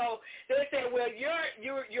before. So they said, well,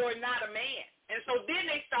 you're not a man. And so then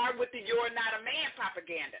they start with the "you're not a man"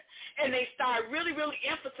 propaganda, and they start really, really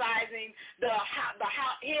emphasizing the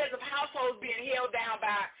heads of households being held down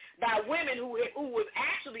by women who was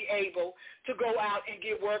actually able to to go out and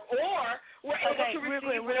get work, or were able to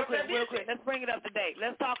receive real quick. Let's bring it up to date.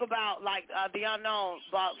 Let's talk about, like, the unknown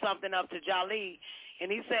brought something up to Jali,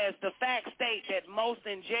 and he says the facts state that most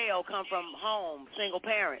in jail come from home, single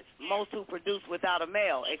parents, most who produce without a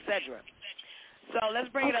male, etc. So let's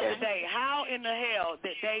bring it up to date. How in the hell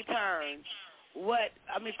did they turn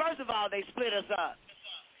first of all, they split us up.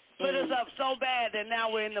 Split us up so bad that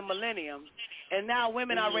now we're in the millennium, and now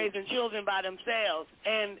women are raising children by themselves.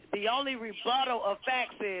 And the only rebuttal of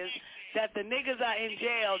facts is that the niggas are in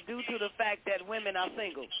jail due to the fact that women are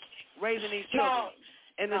single, raising these children.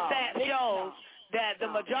 And the stat shows that the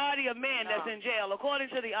majority of men that's in jail, according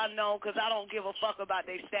to the unknown, because I don't give a fuck about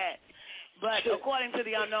their stats, but according to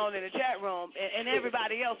the unknown in the chat room and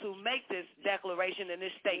everybody else who make this declaration and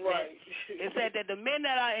this statement, it said that the men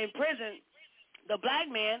that are in prison, the black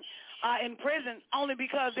men, are in prison only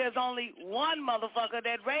because there's only one motherfucker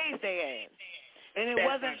that raised their ass. And it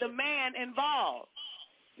wasn't the man involved.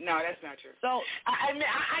 No, that's not true. So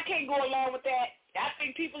I can't go along with that. I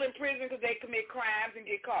think people in prison because they commit crimes and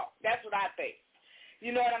get caught. That's what I think.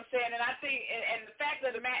 You know what I'm saying? And I think, and the fact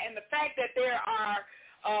of the matter, and the fact that there are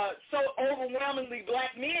so overwhelmingly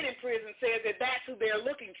black men in prison says that that's who they're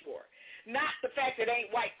looking for, not the fact that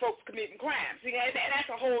ain't white folks committing crimes. See, and that's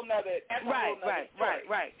a whole nother. Right.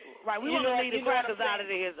 We want to leave the crackers out of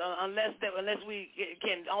this unless we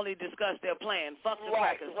can only discuss their plan. Fuck the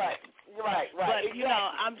crackers. Right. But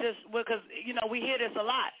I'm just because we hear this a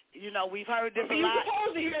lot. We've heard this a lot. You're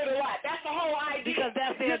supposed to hear it a lot. That's the whole idea. Because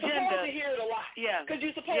that's the agenda. You're supposed to hear it a lot. Yeah. Because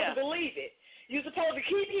you're supposed to believe it. You're supposed to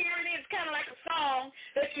keep hearing it. It's kind of like a song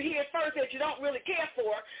that you hear first that you don't really care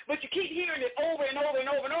for, but you keep hearing it over and over and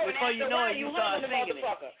over and over. Before you know it, you start singing it.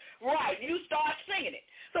 Right. You start singing it.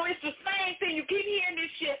 So it's the same thing. You keep hearing this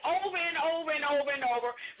shit over and over and over and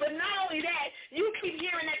over. But not only that, you keep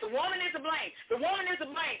hearing that the woman is to blame. The woman is to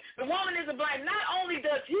blame. The woman is to blame. Not only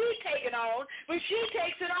does he take it on, but she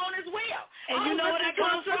takes it on as well. And you know where that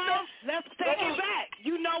comes from? Let's take it back.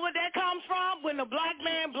 You know where that comes from when the black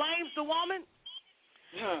man blames the woman?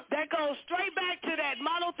 That goes straight back to that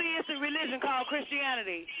monotheistic religion called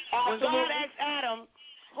Christianity. When God asked Adam,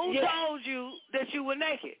 who told you that you were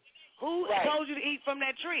naked? Who told you to eat from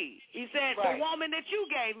that tree? He said, the woman that you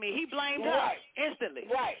gave me. He blamed her instantly.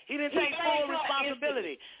 He didn't take full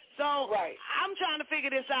responsibility. So I'm trying to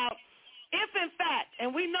figure this out. If, in fact,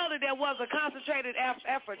 and we know that there was a concentrated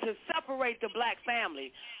effort to separate the black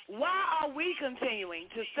family, why are we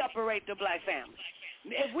continuing to separate the black family?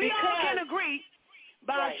 If we all can agree,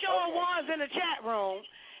 by show of ones in the chat room,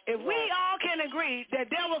 if we all can agree that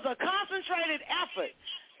there was a concentrated effort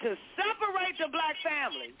to separate the black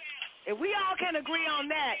family, if we all can agree on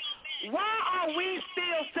that, why are we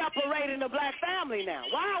still separating the black family now?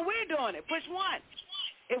 Why are we doing it? Push one.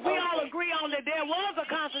 If we all agree on that there was a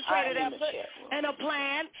concentrated effort and a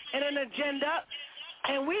plan and an agenda,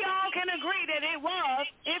 and we all can agree that it was,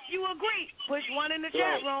 if you agree, push one in the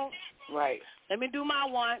chat room. Let me do my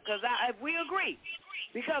one, because if we agree.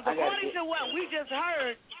 Because according to what we just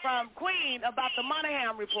heard from Queen about the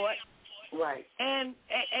Monahan report, and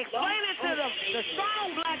explaining to the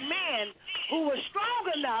strong black men who were strong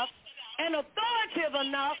enough and authoritative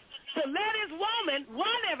enough to let his woman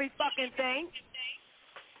run every fucking thing,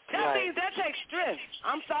 that means that takes strength.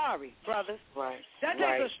 I'm sorry, brothers. That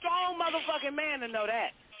takes a strong motherfucking man to know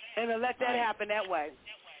that and to let that happen that way.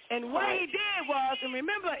 And what he did was, and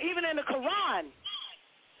remember, even in the Quran,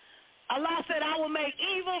 Allah said, I will make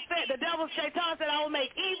evil fair. The devil, Shaitan, said, I will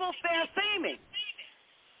make evil fair seeming.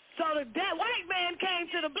 So that white man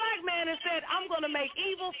came to the black man and said, I'm going to make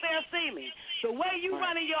evil fair seeming. The way you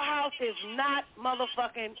running your house is not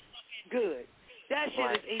motherfucking good. That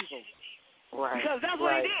shit is evil. Because that's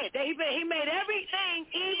what he did. He made everything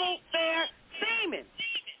evil fair seeming.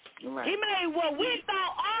 He made what we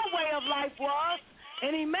thought our way of life was,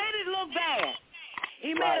 and he made it look bad.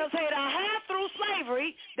 He made us hate our hair through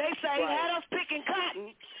slavery. They say he had us picking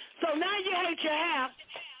cotton. So now you hate your hair.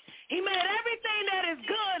 He made everything that is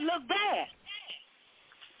good look bad.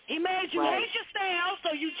 He made you hate your style,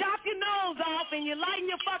 so you chop your nose off and you lighten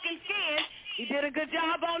your fucking skin. He did a good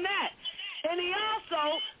job on that. And he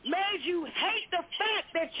also made you hate the fact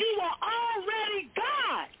that you were already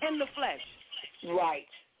God in the flesh.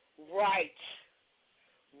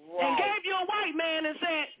 And gave you a white man and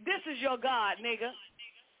said, this is your God, nigga.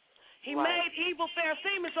 He made evil fair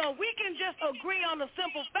seeming. So we can just agree on the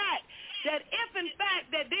simple fact that if, in fact,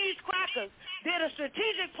 that these crackers did a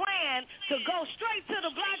strategic plan to go straight to the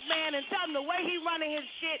black man and tell him the way he running his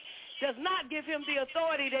shit does not give him the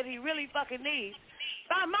authority that he really fucking needs.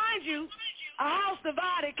 But mind you, a house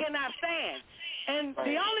divided cannot stand. And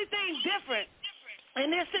the only thing different in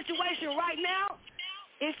this situation right now,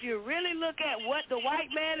 if you really look at what the white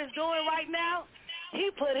man is doing right now, he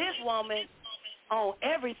put his woman on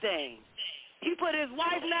everything. He put his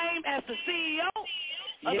wife's name as the CEO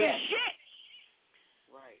of his shit.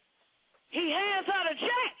 Right. He hands her the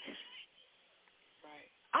check. Right.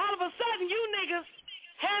 All of a sudden, you niggas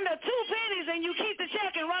hand her 2 pennies and you keep the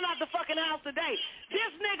check and run out the fucking house today.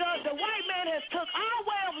 This nigga, the white man, has took our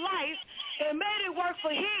way of life and made it work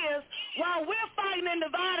for his while we're fighting and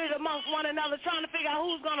divided amongst one another trying to figure out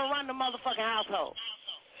who's going to run the motherfucking household.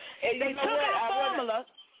 And they took our formula,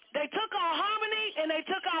 they took our harmony, and they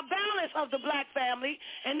took our balance of the black family,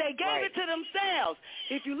 and they gave it to themselves.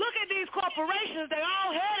 If you look at these corporations, they're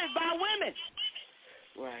all headed by women.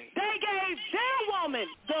 Right. They gave their woman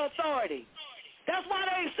the authority. That's why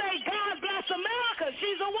they say, God bless America.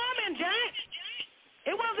 She's a woman, Jack.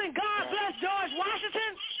 It wasn't God bless George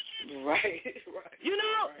Washington. Right. You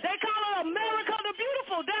know, they call her America the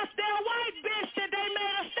Beautiful. That's their white bitch that they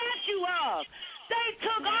made a statue of. They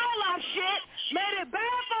took all our shit, made it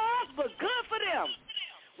bad for us, but good for them.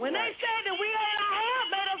 When they said that we hate our hair,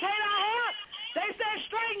 made us hate our hair, they said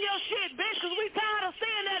straighten your shit, bitch, because we tired of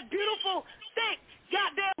seeing that beautiful, thick,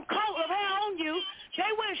 goddamn coat of hair on you.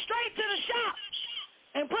 They went straight to the shop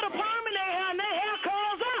and put a perm in their hair, and their hair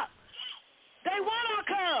curls up. They want our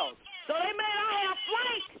curls, so they made our hair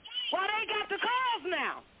flake while they got the curls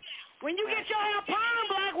now. When you get your hair perm,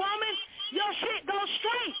 black woman, your shit goes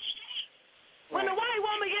straight. When the white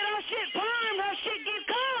woman get her shit permed, her shit get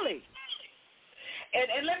curly.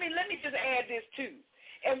 And let me just add this too.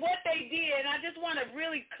 And what they did, and I just want to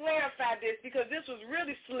really clarify this because this was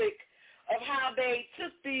really slick of how they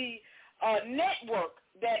took the network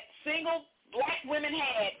that single black women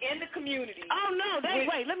had in the community. Oh, no,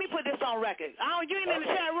 wait, let me put this on record. You ain't in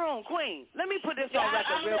the chat room, Queen. Let me put this on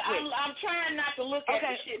record real quick. I'm trying not to look at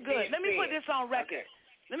the shit. Good. Let me put this on record.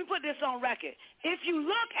 Let me put this on record. If you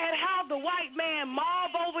look at how the white man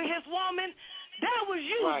mobbed over his woman, that was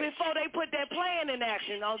you before they put that plan in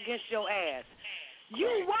action against your ass. You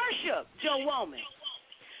worshiped your woman.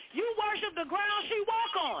 You worship the ground she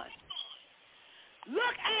walk on.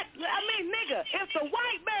 Look at, nigga, if the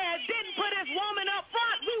white man didn't put his woman up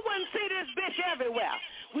front, we wouldn't see this bitch everywhere.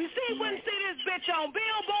 We wouldn't see this bitch on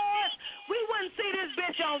billboards. We wouldn't see this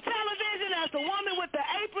bitch on television as the woman with the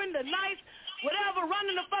apron, the knife, whatever,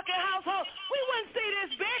 running the fucking household. We wouldn't see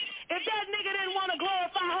this bitch if that nigga didn't want to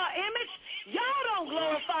glorify her image. Y'all don't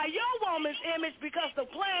glorify your woman's image because the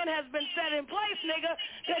plan has been set in place, nigga,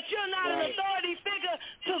 that you're not an authority figure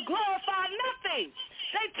to glorify nothing.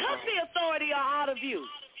 They took the authority out of you.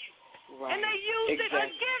 And they used it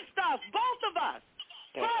against us, both of us.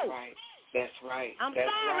 That's right. I'm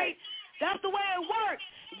sorry. That's the way it works.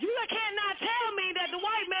 You cannot tell me that the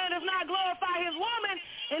white man does not glorify his woman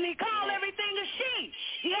and he call everything a she.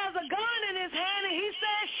 He has a gun in his hand and he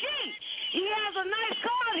says she. He has a nice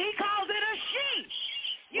car and he calls it a she.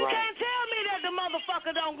 You can't tell me that the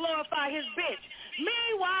motherfucker don't glorify his bitch.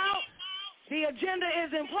 Meanwhile, the agenda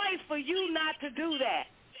is in place for you not to do that.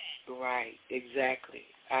 Right, exactly.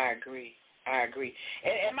 I agree.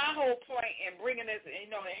 And my whole point in bringing this, and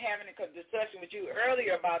having a discussion with you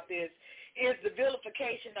earlier about this is the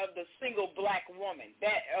vilification of the single black woman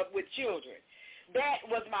with children. That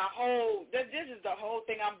was my whole, this is the whole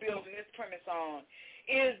thing I'm building this premise on,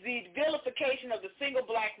 is the vilification of the single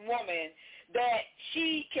black woman that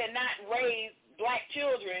she cannot raise black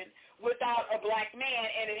children without a black man,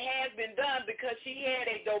 and it has been done because she had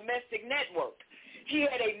a domestic network. She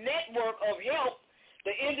had a network of help,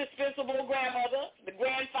 the indispensable grandmother, the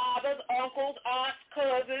grandfathers, uncles, aunts,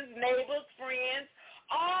 cousins, neighbors, friends,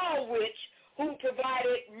 all who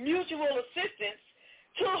provided mutual assistance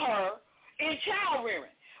to her in child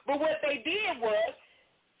rearing. But what they did was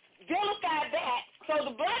vilify that, so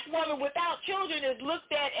the black woman without children is looked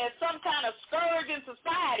at as some kind of scourge in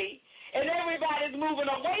society, and everybody's moving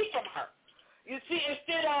away from her. You see,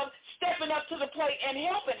 instead of stepping up to the plate and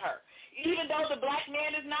helping her, even though the black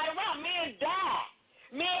man is not around. Men die.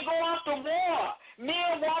 Men go off to war.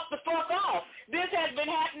 Men walk the fuck off. This has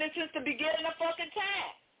been happening since the beginning of fucking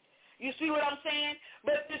time. You see what I'm saying?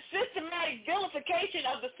 But the systematic vilification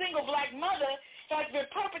of the single black mother has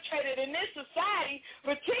been perpetrated in this society,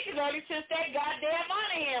 particularly since that goddamn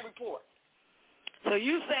Monahan report. So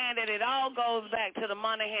you saying that it all goes back to the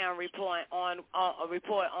Monahan report on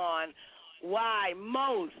why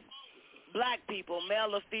most black people,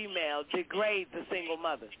 male or female, degrade the single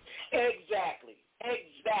mother. Exactly.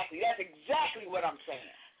 That's exactly what I'm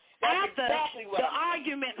saying. After the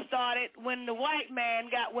argument started when the white man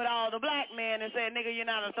got with all the black men and said, nigga, you're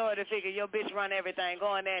not an authority figure. Your bitch run everything.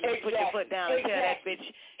 Go in there and put your foot down and tell that bitch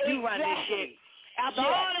you run this shit. After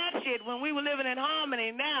all that shit, when we were living in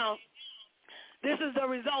harmony, now this is the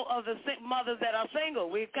result of the mothers that are single.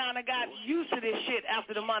 We've kind of got used to this shit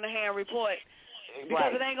after the Monahan report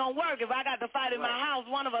because it ain't going to work. If I got to fight in my house,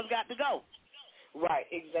 one of us got to go. Right,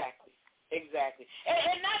 exactly.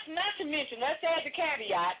 And not to mention, let's add the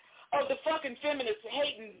caveat of the fucking feminist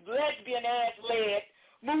hating lesbian-ass-led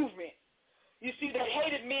movement. You see, that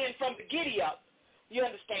hated men from the giddy-up. You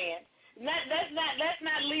understand? Let's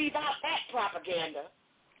not leave out that propaganda.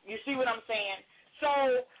 You see what I'm saying?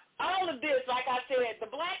 So all of this, like I said, the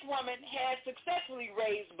black woman has successfully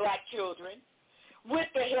raised black children with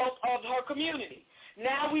the help of her community.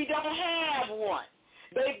 Now we don't have one.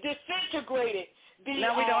 They've disintegrated.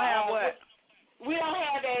 Now we don't have what? We don't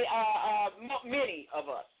have many of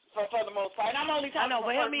us. For the most part, and I'm only talking. I know,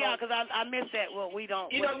 but help me out because I missed that. Well, we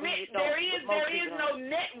don't. You know, there is no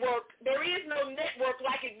network. There is no network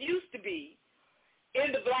like it used to be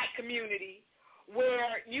in the black community,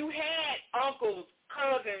 where you had uncles,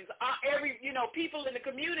 cousins, people in the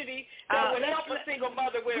community that would help a single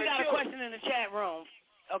mother with her children. We got a question in the chat room.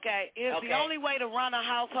 Okay, is the only way to run a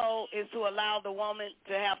household is to allow the woman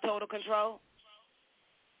to have total control?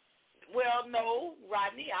 Well, no,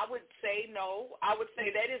 Rodney, I would say no. I would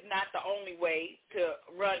say that is not the only way to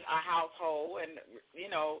run a household. And,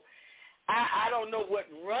 I don't know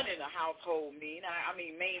what running a household mean. I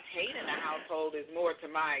mean, maintaining a household is more to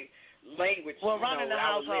my language. Well, running a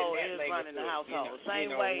household is running a household.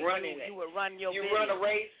 Same way you would run your business. You run a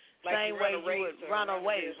race. Same way you would run a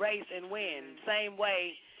race and win. Same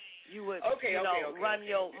way you would, run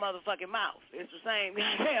your motherfucking mouth. It's the same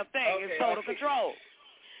damn thing. It's total control.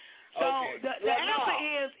 So the answer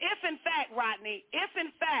is, if in fact, Rodney,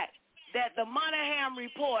 that the Monahan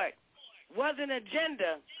report was an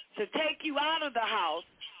agenda to take you out of the house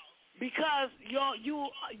because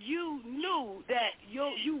you knew that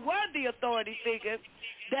you were the authority figure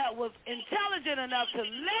that was intelligent enough to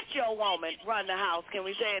let your woman run the house, can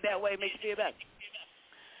we say it that way, makes you feel better?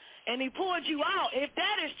 And he pulled you out. If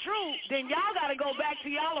that is true, then y'all got to go back to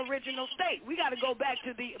y'all original state. We got to go back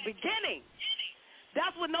to the beginning.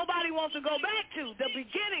 That's what nobody wants to go back to, the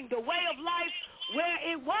beginning, the way of life where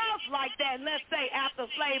it was like that. Let's say after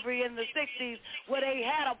slavery in the 60s where they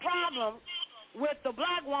had a problem with the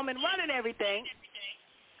black woman running everything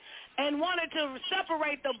and wanted to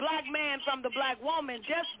separate the black man from the black woman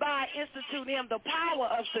just by instituting him the power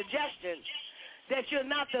of suggestion that you're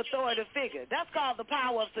not the authority figure. That's called the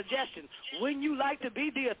power of suggestion. Wouldn't you like to be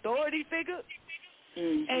the authority figure?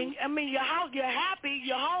 Mm-hmm. And, I mean, your house, you're happy,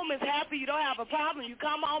 your home is happy, you don't have a problem, you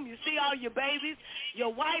come home, you see all your babies,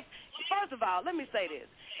 your wife. First of all, let me say this.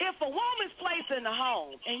 If a woman's place in the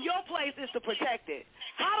home and your place is to protect it,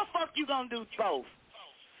 how the fuck you gonna do both?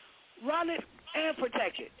 Run it and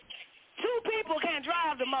protect it. Two people can't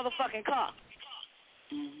drive the motherfucking car.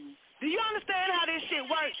 Mm-hmm. Do you understand how this shit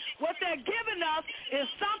works? What they're giving us is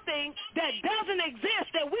something that doesn't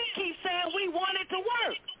exist that we keep saying we want it to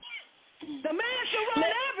work. The man should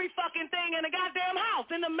run every fucking thing in the goddamn house,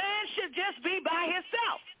 and the man should just be by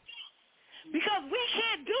himself. Because we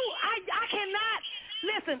can't do, I cannot,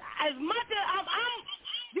 listen, as much as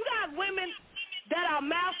you got women that are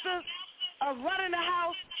masters of running the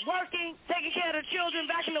house, working, taking care of the children,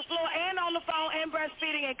 vacuuming the floor, and on the phone, and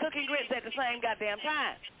breastfeeding, and cooking grits at the same goddamn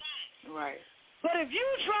time. Right. But if you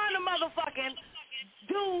trying to motherfucking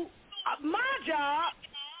do my job,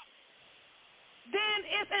 then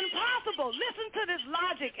it's impossible. Listen to this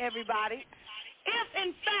logic, everybody. If,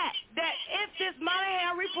 in fact, that if this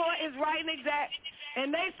Monahan report is right and exact,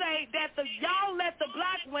 and they say that y'all let the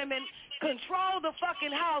black women control the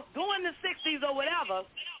fucking house during the 60s or whatever,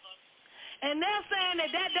 and they're saying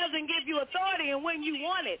that that doesn't give you authority and when you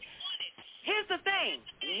want it, here's the thing.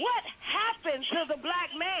 What happened to the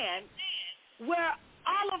black man where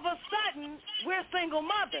all of a sudden we're single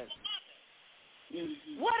mothers?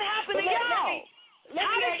 Mm-hmm. What happened to y'all?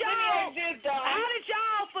 How did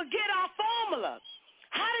y'all forget our formula?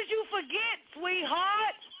 How did you forget,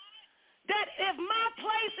 sweetheart, that if my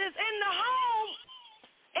place is in the home,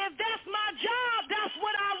 if that's my job, that's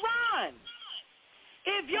what I run.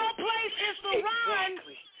 If your place is to run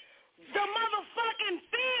the motherfucking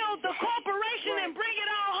field, the corporation, and bring it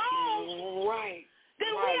all home,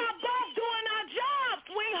 then we are both doing our job,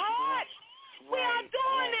 sweetheart. We are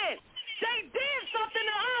doing it. They did something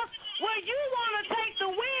to us where you want to take the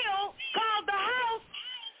wheel called the house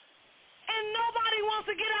and nobody wants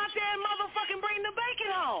to get out there and motherfucking bring the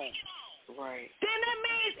bacon home. Right. Then that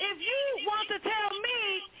means if you want to tell me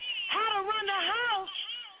how to run the house,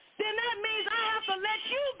 then that means I have to let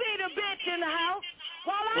you be the bitch in the house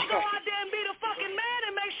while I go out there and be the fucking man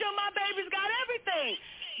and make sure my baby's got everything.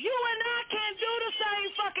 You and I can't do the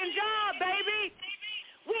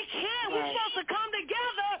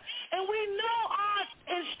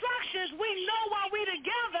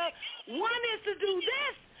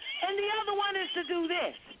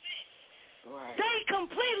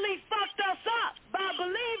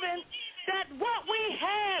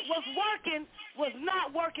was not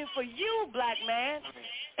working for you, black man,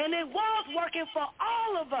 and it was working for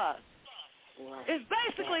all of us. It's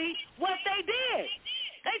basically what they did.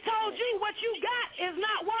 They told you what you got is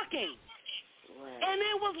not working. And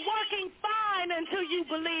it was working fine until you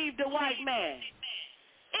believed the white man.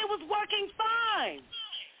 It was working fine.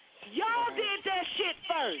 Y'all did that shit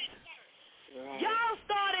first. Y'all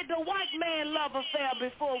started the white man love affair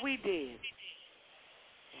before we did.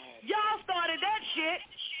 Y'all started that shit.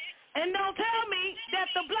 And don't tell me that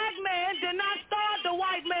the black man did not start the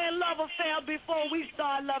white man love affair before we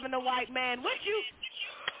started loving the white man with you.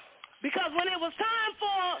 Because when it was time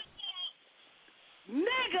for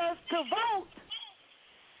niggas to vote,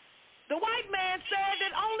 the white man said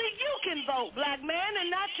that only you can vote, black man, and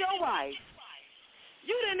not your wife.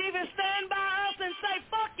 You didn't even stand by us and say,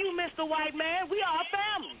 fuck you, Mr. White Man, we are a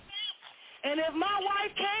family. And if my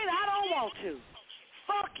wife can't, I don't want to.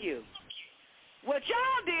 Fuck you. What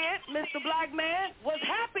y'all did, Mr. Black Man, was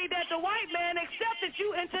happy that the white man accepted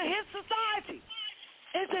you into his society,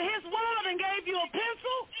 into his world, and gave you a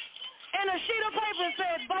pencil and a sheet of paper and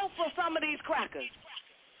said, vote for some of these crackers.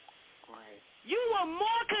 You were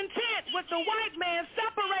more content with the white man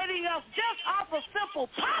separating us just off of simple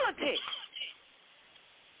politics.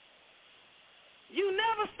 You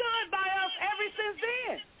never stood by us ever since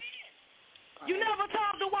then. You never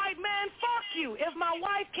told the white man, fuck you. If my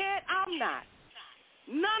wife can't, I'm not.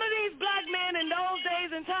 None of these black men in those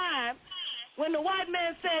days and time, when the white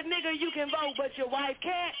man said, nigga, you can vote, but your wife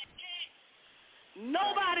can't,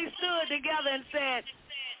 nobody stood together and said,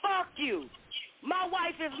 fuck you. My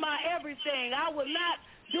wife is my everything. I will not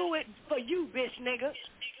do it for you, bitch nigga.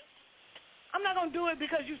 I'm not going to do it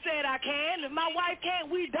because you said I can. If my wife can't,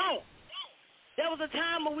 we don't. There was a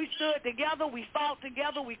time when we stood together, we fought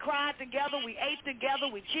together, we cried together, we ate together,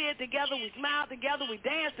 we cheered together, we smiled together, we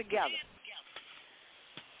danced together.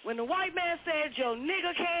 When the white man said your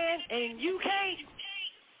nigga can and you can't,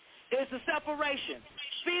 it's a separation.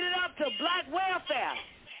 Speed it up to black welfare.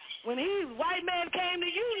 When white man came to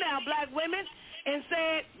you now, black women, and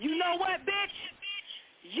said, you know what, bitch?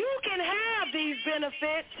 You can have these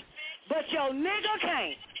benefits, but your nigga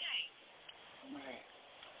can't.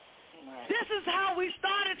 This is how we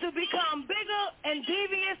started to become bigger and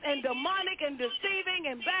devious and demonic and deceiving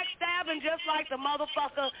and backstabbing, just like the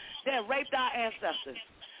motherfucker that raped our ancestors.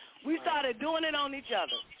 We started doing it on each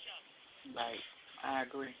other. Right. I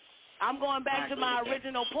agree. I'm going back to my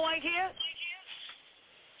original point here.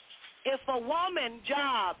 If a woman's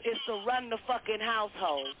job is to run the fucking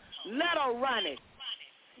household, let her run it.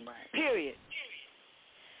 Right. Period.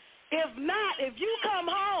 If not, if you come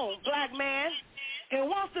home, black man, and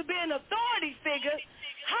wants to be an authority figure,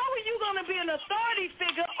 how are you going to be an authority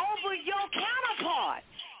figure over your counterpart?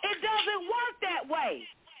 It doesn't work that way.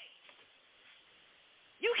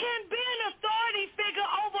 You can't be an authority figure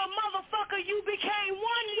over a motherfucker you became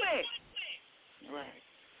one with. Right.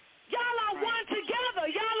 Y'all are one together.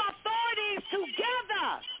 Y'all are authorities together.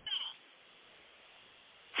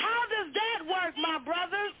 How does that work, my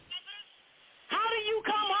brothers? How do you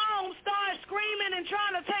come home, start screaming and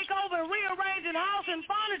trying to take over and rearranging house and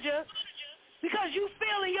furniture because you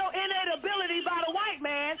feel in your innate ability by the white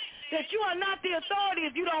man that you are not the authority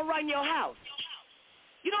if you don't run your house?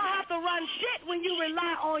 You don't have to run shit when you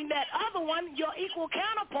rely on that other one, your equal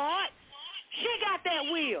counterpart. She got that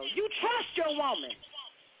wheel. You trust your woman.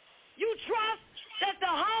 You trust that the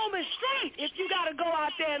home is straight if you got to go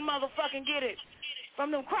out there and motherfucking get it from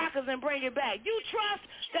them crackers and bring it back. You trust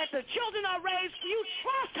that the children are raised. You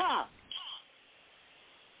trust her.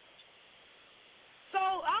 So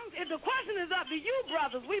if the question is up to you,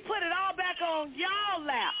 brothers, we put it all back on y'all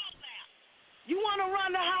lap. You want to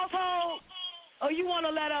run the household or you want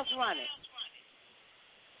to let us run it?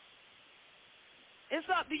 It's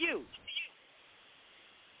up to you.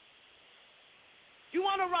 If you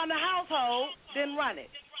want to run the household, then run it.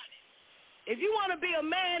 If you want to be a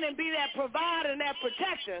man and be that provider and that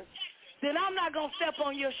protector, then I'm not going to step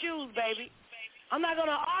on your shoes, baby. I'm not going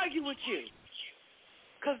to argue with you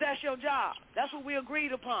because that's your job. That's what we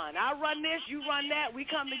agreed upon. I run this, you run that. We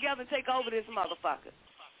come together and take over this motherfucker.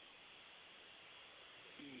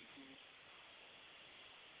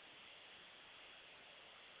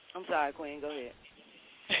 I'm sorry, Queen. Go ahead.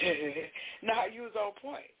 No, you was on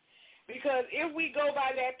point. Because if we go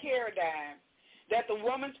by that paradigm that the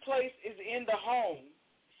woman's place is in the home,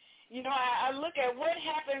 you know, I look at what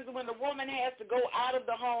happens when the woman has to go out of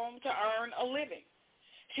the home to earn a living.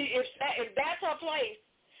 If that's her place,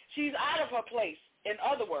 she's out of her place, in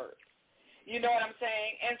other words. You know what I'm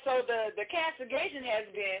saying? And so the castigation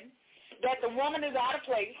has been that the woman is out of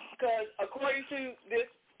place because according to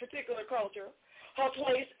this particular culture, her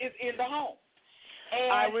place is in the home. All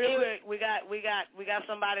right, real quick, we got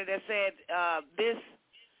somebody that said this.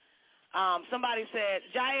 Somebody said,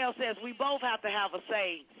 Jael says we both have to have a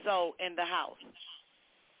say so in the house.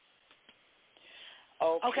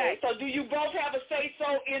 Okay. So do you both have a say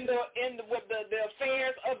so in the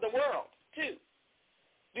affairs of the world too?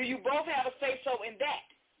 Do you both have a say so in that?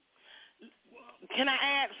 Can I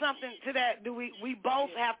add something to that? Do we both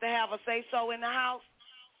have to have a say so in the house?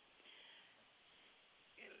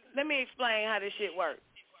 Let me explain how this shit works.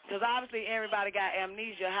 Because obviously everybody got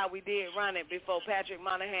amnesia how we did run it before Patrick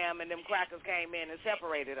Monahan and them crackers came in and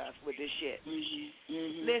separated us with this shit.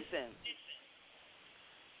 Listen,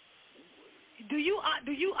 do you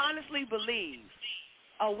honestly believe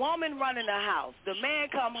a woman running a house, the man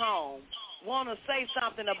come home, want to say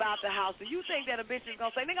something about the house, do you think that a bitch is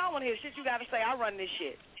going to say, nigga, I want to hear shit you got to say, I run this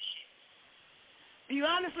shit? Do you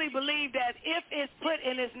honestly believe that if it's put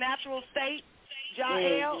in its natural state,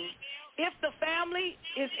 Jael, if the family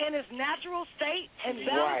is in its natural state and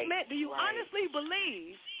balancement, do you honestly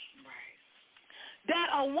believe that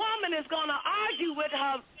a woman is going to argue with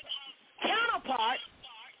her counterpart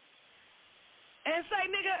and say,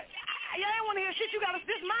 nigga, you ain't want to hear shit, you got to,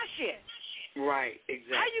 this my shit. Right,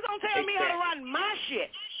 exactly. How you going to tell me how to run my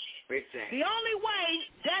shit? Exactly. The only way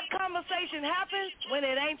that conversation happens when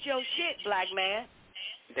it ain't your shit, black man.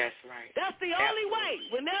 That's right. That's the only way.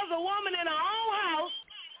 When there's a woman in her own house,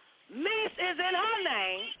 lease is in her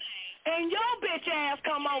name, and your bitch ass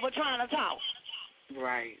come over trying to talk.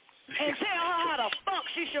 Right. And tell her how the fuck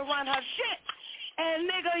she should run her shit. And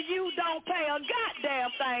nigga, you don't pay a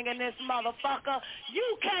goddamn thing in this motherfucker. You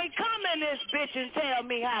can't come in this bitch and tell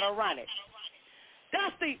me how to run it.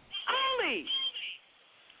 That's the only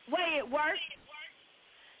way it works.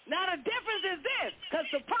 Now the difference is this, because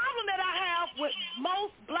the problem that I have with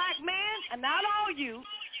most black men, and not all you,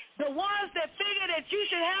 the ones that figure that you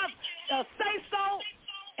should have a say-so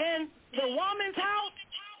in the woman's house,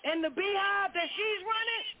 in the beehive that she's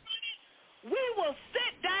running, we will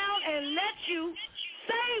sit down and let you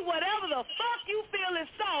say whatever the fuck you feel is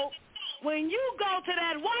so when you go to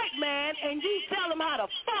that white man and you tell him how the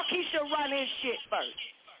fuck he should run his shit first.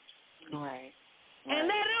 Right. And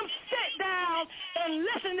let him sit down and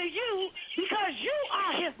listen to you because you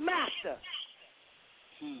are his master.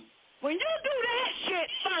 When you do that shit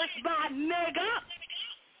first, my nigga,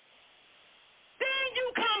 then you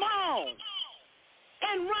come home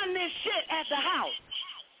and run this shit at the house.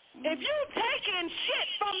 If you taking shit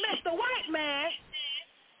from Mr. White Man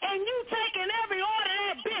and you taking every order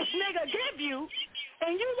that bitch nigga give you,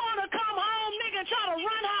 and you want to come home, nigga, and try to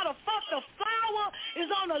run how the fuck the flower is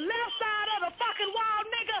on the left side of the fucking wall,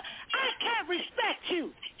 nigga, I can't respect you.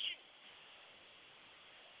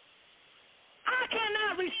 I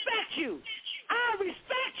cannot respect you. I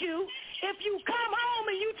respect you if you come home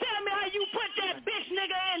and you tell me how you put that bitch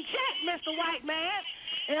nigga in check, Mr. White Man,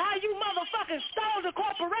 and how you motherfucking stole the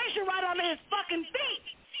corporation right under his fucking feet.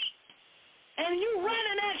 And you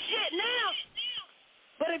running that shit now.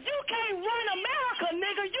 But if you can't run America,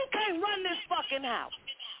 nigga, you can't run this fucking house.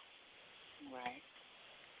 Right.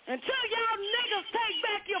 Until y'all niggas take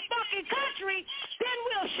back your fucking country, then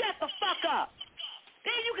we'll shut the fuck up.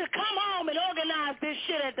 Then you can come home and organize this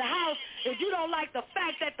shit at the house if you don't like the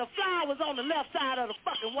fact that the flower's on the left side of the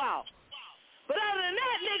fucking wall. But other than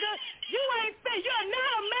that, nigga, you ain't fit. You're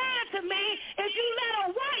not a man to me if you let a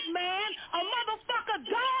white man, a motherfucker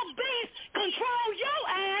dog beast, control your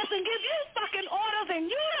ass and give you fucking orders and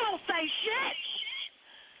you don't say shit.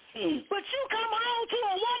 But you come home to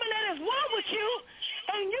a woman that is one with you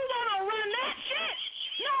and you want to run that shit.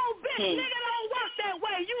 No, bitch, nigga, don't work that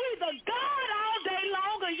way. You either God all day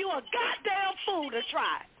long or you a goddamn fool to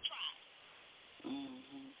try.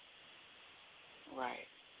 Right.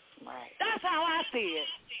 Right. That's how I see it.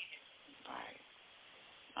 Right.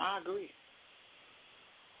 I agree.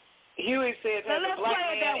 Huey says, has the black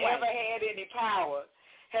man ever had any power?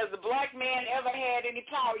 Has the black man ever had any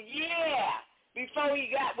power? Yeah. Before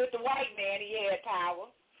he got with the white man, he had power.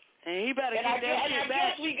 And he better get that shit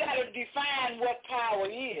back. I guess we got to define what power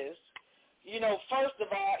is. You know, first of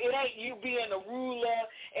all, it ain't you being the ruler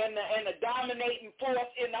and the dominating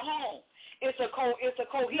force in the home. It's a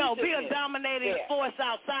cohesiveness. No, be a dominating force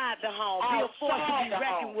outside the home. Be a force to be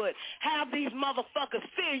reckoned with. Have these motherfuckers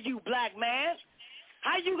fear you, black man.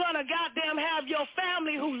 How you gonna goddamn have your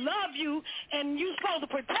family who love you and you supposed to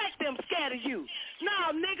protect them scared of you? No,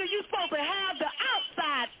 nigga, you supposed to have the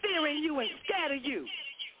outside fearing you and scared of you.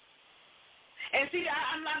 And And see,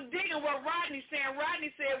 I'm digging what Rodney's saying. Rodney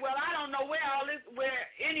said, well, I don't know where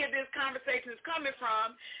any of this conversation is coming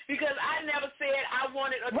from because I never said I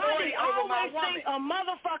wanted authority over my woman. Think a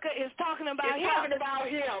motherfucker is talking about him. Talking about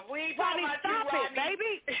him. We ain't talking about you, Rodney. Stop it,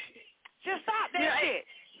 baby. Just stop that shit.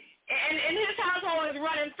 And his household is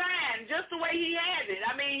running fine, just the way he has it.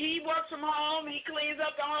 I mean, he works from home. He cleans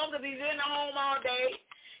up the home because he's in the home all day.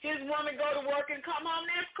 His woman go to work and come home.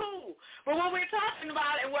 That's cool. But what we're talking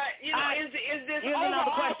about and what is this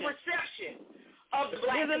overall perception of the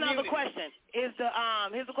black community. Here's another question. Here's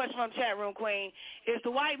the question from the chat room, Queen. Is the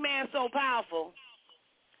white man so powerful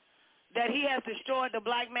that he has destroyed the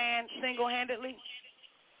black man single-handedly?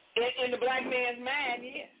 In the black man's mind,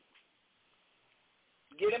 yeah.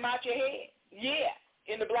 Get him out your head. Yeah.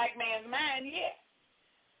 In the black man's mind, yeah.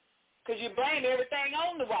 Because you blame everything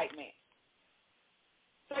on the white man.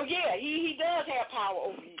 So, yeah, he does have power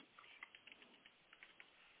over you.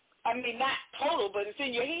 I mean, not total, but it's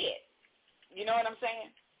in your head. You know what I'm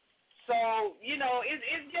saying? So,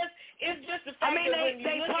 it's just the fact that when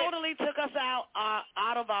they totally took us out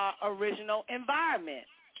of our original environment.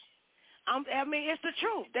 I mean, it's the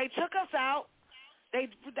truth. They took us out. They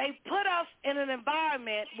put us in an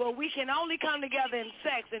environment where we can only come together in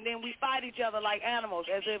sex, and then we fight each other like animals,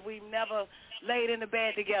 as if we've never laid in the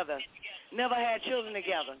bed together, never had children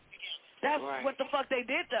together. That's what the fuck they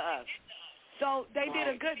did to us. So they did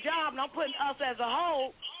a good job, and I'm putting us as a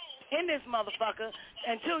whole in this motherfucker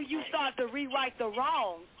until you start to rewrite the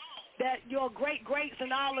wrongs that your great-greats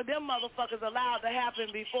and all of them motherfuckers allowed to happen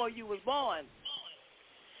before you was born.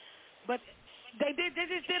 But they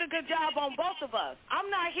just did a good job on both of us. I'm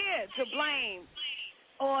not here to blame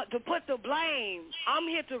or to put the blame. I'm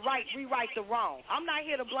here to rewrite the wrong. I'm not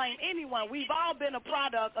here to blame anyone. We've all been a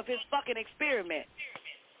product of his fucking experiment.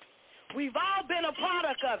 We've all been a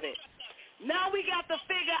product of it. Now we got to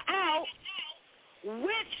figure out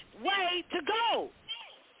which way to go.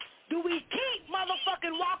 Do we keep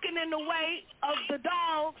motherfucking walking in the way of the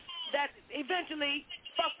dogs that eventually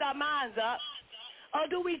fucked our minds up? Or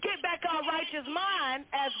do we get back our righteous mind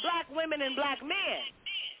as black women and black men?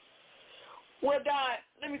 Well, Don,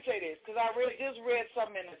 let me say this, because I just read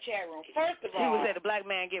something in the chat room. First of all, people said the black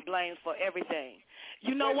man get blamed for everything.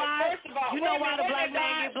 You know why? First of all, you know why the black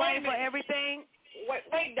man get blamed for everything?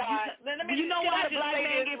 Wait, Don. You know why the black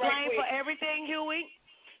man get blamed for everything, Huey?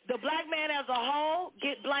 The black man as a whole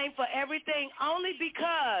get blamed for everything only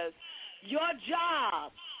because your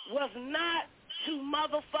job was not to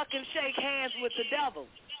motherfucking shake hands with the devil.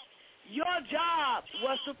 Your job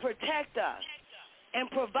was to protect us and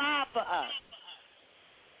provide for us.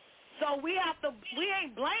 So we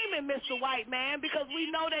ain't blaming Mr. White Man because we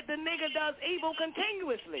know that the nigga does evil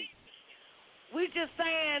continuously. We just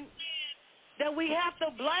saying that we have to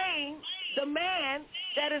blame the man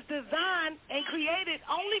that is designed and created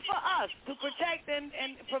only for us to protect and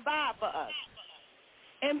provide for us.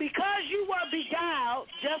 And because you were beguiled,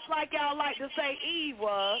 just like y'all like to say Eve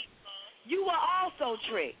was, you were also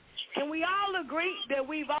tricked. Can we all agree that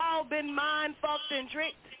we've all been mind-fucked and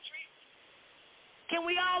tricked? Can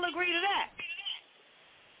we all agree to that?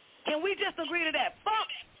 Can we just agree to that? Fuck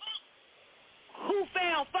who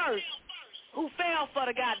fell first, who fell for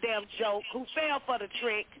the goddamn joke, who fell for the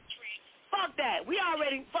trick. Fuck that.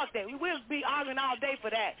 Fuck that. We'll be arguing all day for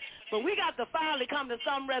that. But we got to finally come to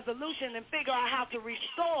some resolution and figure out how to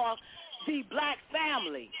restore the black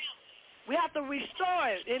family. We have to restore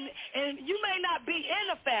it. And you may not be in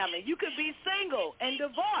a family. You could be single and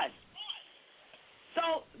divorced.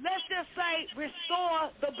 So let's just say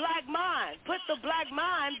restore the black mind. Put the black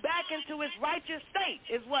mind back into its righteous state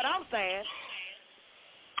is what I'm saying.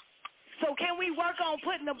 So can we work on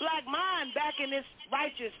putting the black mind back in its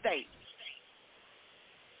righteous state?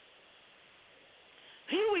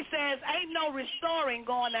 Huey says, ain't no restoring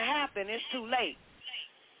going to happen. It's too late.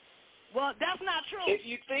 Well, that's not true. If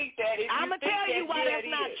you think that, I'm going to tell you why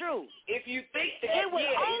that's not true. If you think that, it would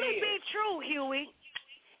only be true, Huey,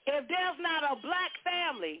 if there's not a black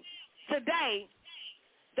family today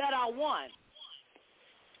that are one.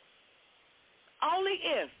 Only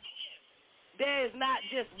if there is not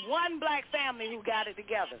just one black family who got it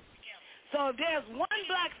together. So if there's one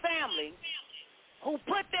black family who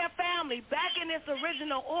put their family back in its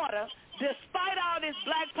original order, despite all this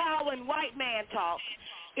black power and white man talk,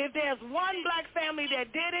 if there's one black family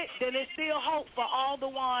that did it, then there's still hope for all the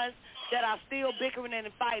ones that are still bickering and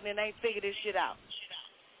fighting and ain't figured this shit out.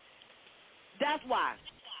 That's why.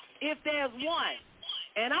 If there's one,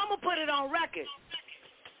 and I'm going to put it on record,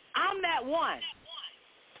 I'm that one.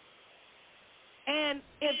 And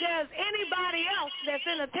if there's anybody else that's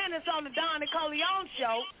in attendance on the Don Nicoleone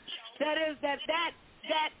show that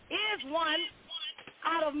is one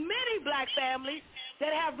out of many black families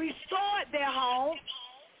that have restored their home,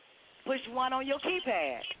 push 1 on your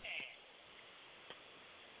keypad.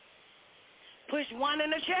 Push 1 in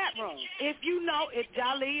the chat room. If you know if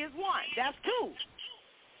Jolly is 1, that's 2.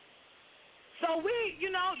 So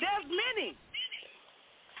there's many.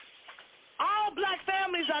 All black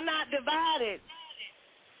families are not divided.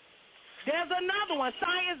 There's another one,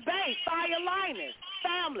 science-based, SYBILLINE,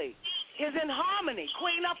 family is in harmony.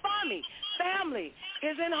 Queen Afami, family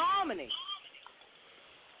is in harmony.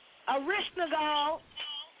 Arishnagal,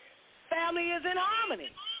 family is in harmony.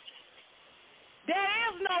 There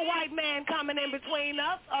is no white man coming in between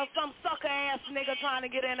us or some sucker-ass nigga trying to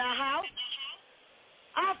get in our house.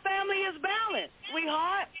 Our family is balanced,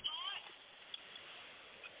 sweetheart.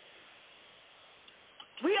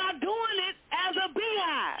 We are doing it as a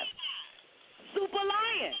beehive. Super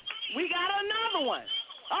Lion. We got another one.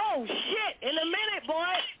 Oh, shit. In a minute,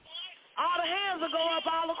 boy, all the hands will go up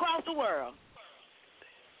all across the world.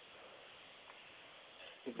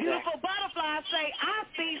 Exactly. Beautiful Butterfly say, I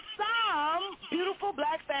see some beautiful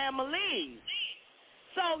black families.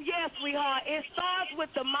 So, yes, sweetheart, it starts with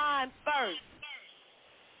the mind first.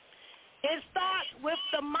 It starts with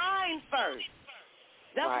the mind first.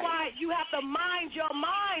 That's why you have to mind your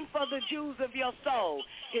mind for the Jews of your soul.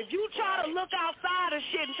 If you try to look outside of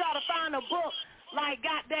shit and try to find a book like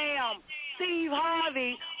goddamn Steve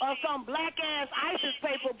Harvey or some black-ass ISIS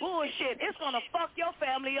paper bullshit, it's going to fuck your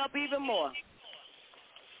family up even more.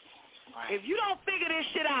 If you don't figure this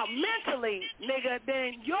shit out mentally, nigga,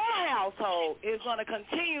 then your household is going to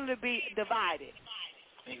continue to be divided.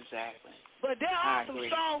 Exactly. But there are some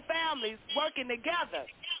strong families working together.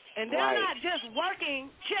 And they're not just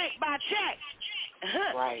working check by check.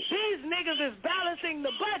 These niggas is balancing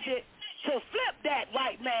the budget to flip that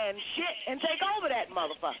white man shit and take over that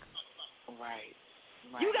motherfucker.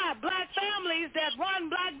 You got black families that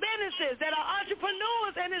run black businesses that are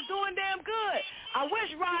entrepreneurs and is doing damn good. I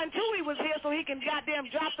wish Ryan Toohey was here so he can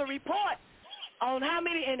goddamn drop the report on how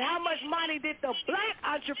many and how much money did the black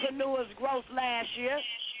entrepreneurs gross last year.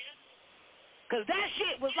 Because that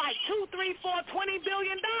shit was like $2, $3, $4, $20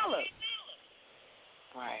 billion.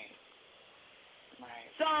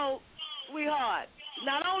 So, sweetheart,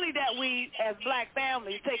 not only that we as black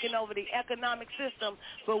families taking over the economic system,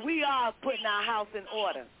 but we are putting our house in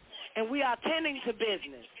order. And we are tending to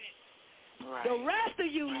business. The rest of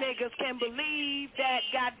you niggas can believe that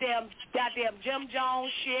goddamn Jim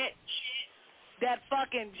Jones shit, that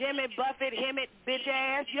fucking Jimmy Buffett, bitch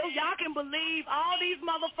ass. Y'all can believe all these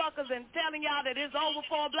motherfuckers and telling y'all that it's over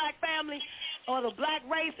for a black family or the black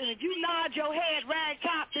race, and if you nod your head rag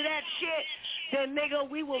top to that shit, then nigga,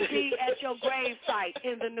 we will be at your grave site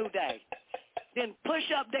in the new day. Then push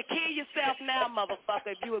up to kill yourself now,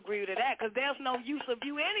 motherfucker, if you agree to that, because there's no use of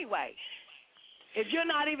you anyway. If you're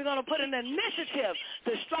not even going to put an initiative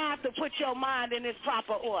to strive to put your mind in its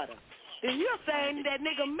proper order, then you're saying that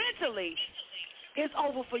nigga mentally it's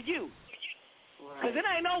over for you. Because it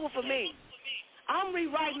ain't over for me. I'm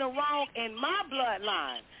rewriting the wrong in my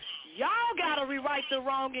bloodline. Y'all got to rewrite the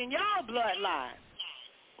wrong in y'all bloodline.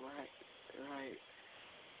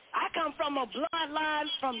 I come from a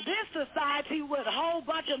bloodline from this society with a whole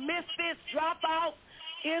bunch of misfits, dropouts,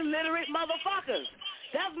 illiterate motherfuckers.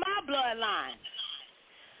 That's my bloodline.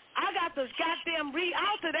 I got to goddamn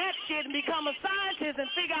re-alter that shit and become a scientist and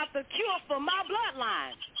figure out the cure for my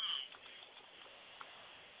bloodline.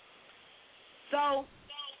 So,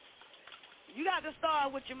 you got to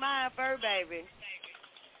start with your mind first, baby.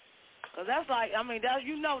 Because that's like, that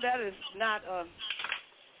is not an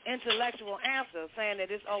intellectual answer saying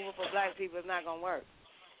that it's over for black people is not going to work.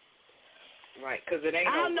 Because it ain't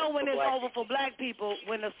over. I know when it's over for black people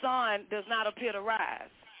when the sun does not appear to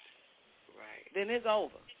rise. Then it's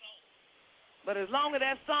over. But as long as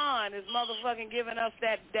that sun is motherfucking giving us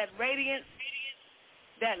that radiance,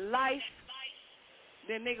 that life,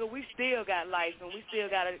 then nigga, we still got life and we still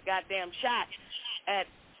got a goddamn shot at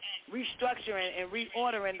restructuring and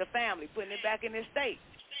reordering the family, putting it back in its state.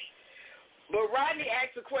 But Rodney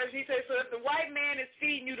asked a question. He said, so if the white man is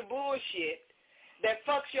feeding you the bullshit that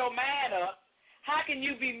fucks your mind up, how can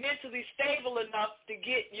you be mentally stable enough to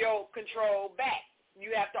get your control back?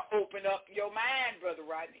 You have to open up your mind, Brother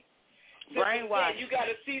Rodney. Brainwash. You got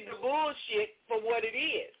to see the bullshit for what it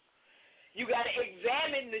is. You got to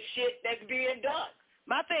examine the shit that's being done.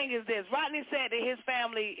 My thing is this. Rodney said that his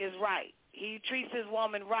family is right. He treats his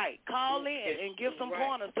woman right. Call in and give some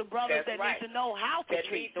pointers to brothers that need to know how to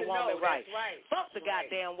treat the woman right. Fuck the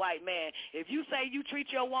goddamn white man. If you say you treat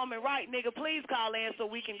your woman right, nigga, please call in so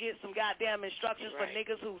we can get some goddamn instructions for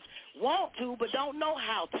niggas who want to but don't know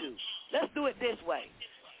how to. Let's do it this way.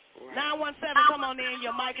 917, come on in.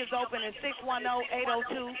 Your mic is open. And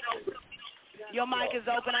 610-802. Your mic is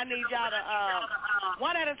open. I need y'all to,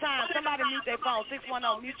 one at a time. Somebody mute their phone.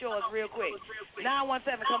 610, mute yours real quick.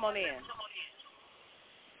 917, come on in.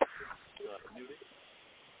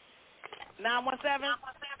 917?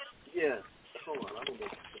 Yeah. Hold on. I don't know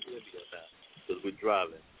because we're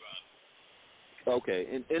driving. Okay.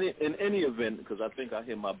 In any event, because I think I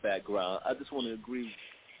hear my background, I just want to agree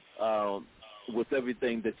with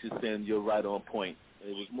everything that you're saying. You're right on point.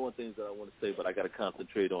 There was more things that I want to say, but I got to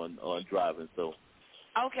concentrate on driving. So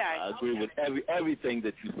okay. I agree with everything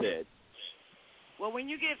that you said. Well, when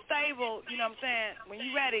you get stable, you know what I'm saying, when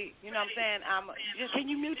you're ready, you know what I'm saying, can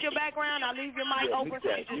you mute your background? I'll leave your mic open so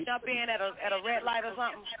you just jump in at a red light or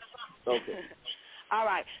something. Okay. All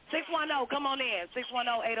right. 610, come on in.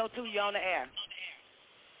 610-802, you're on the air.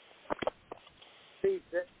 Peace.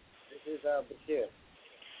 This is Bashir.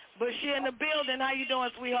 Bashir in the building. How you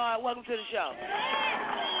doing, sweetheart? Welcome to the show.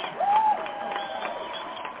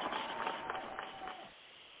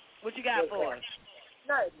 What you got for us?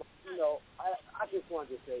 You know, I just wanted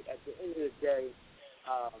to say, at the end of the day,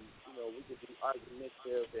 you know, we could be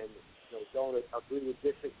argumentative and, you know, don't agree or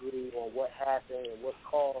disagree on what happened and what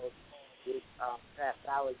caused this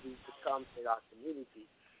pathology to come in our community.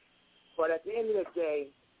 But at the end of the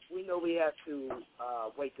day, we know we have to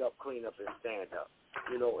wake up, clean up, and stand up.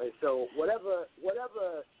 You know, and so whatever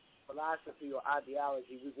philosophy or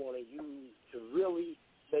ideology we want to use to really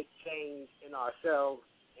make change in ourselves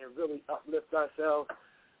and really uplift ourselves,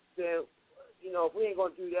 then, you know, if we ain't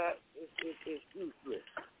going to do that, it's useless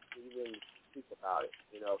to even speak about it,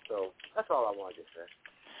 you know. So that's all I wanted to say.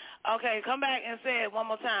 Okay, come back and say it one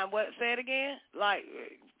more time. What? Say it again? Like,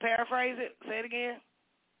 paraphrase it. Say it again.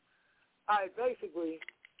 All right, basically,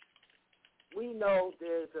 we know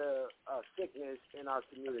there's a sickness in our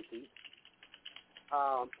community,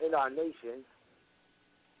 in our nation,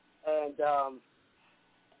 and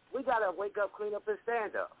we got to wake up, clean up, and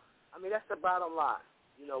stand up. I mean, that's the bottom line.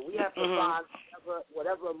 You know, we have to find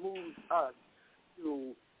whatever moves us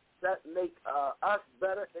to make us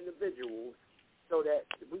better individuals so that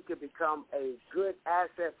we can become a good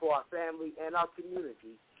asset for our family and our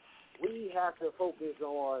community. We have to focus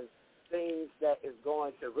on things that is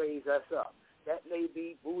going to raise us up. That may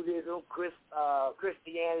be Buddhism,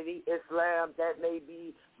 Christianity, Islam. That may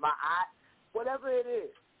be Ma'at. Whatever it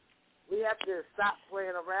is, we have to stop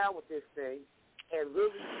playing around with this thing and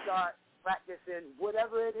really start practicing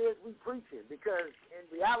whatever it is we preaching. Because in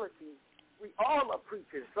reality, we all are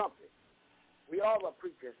preaching something. We all are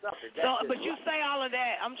preaching something. So, but you say all of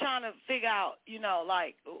that. I'm trying to figure out, you know,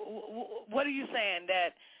 like, what are you saying?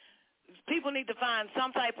 That people need to find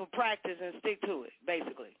some type of practice and stick to it,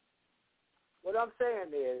 basically. What I'm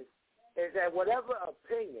saying is that whatever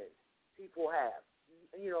opinion people have,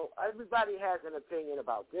 you know, everybody has an opinion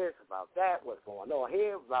about this, about that, what's going on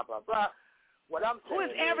here, blah, blah, blah. What I'm saying Who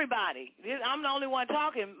is everybody? I'm the only one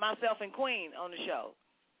talking, myself and Queen, on the show.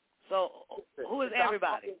 So who is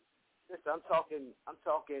everybody? I'm talking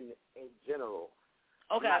in general.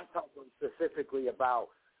 Okay. I'm not talking specifically about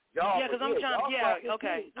y'all. Yeah, because I'm trying. Yeah,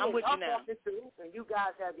 okay. I'm with you now. And you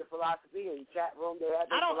guys have your philosophy in the chat room. They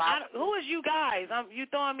have who is you guys? You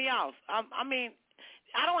throwing me off. I mean,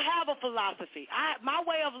 I don't have a philosophy. My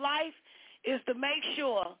way of life is to make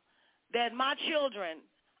sure that my children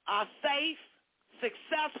are safe,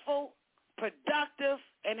 successful, productive,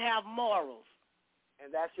 and have morals. And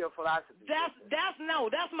that's your philosophy. That's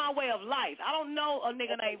my way of life. I don't know a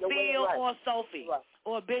nigga named Phil or Sophie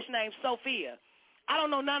or a bitch named Sophia. I don't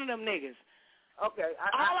know none of them niggas. Okay.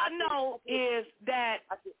 All I know is that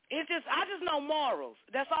I just know morals.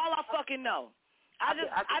 That's all I fucking know. I just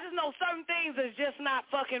know certain things is just not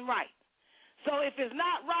fucking right. So if it's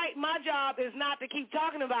not right, my job is not to keep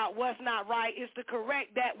talking about what's not right. It's to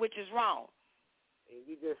correct that which is wrong. And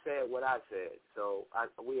you just said what I said, so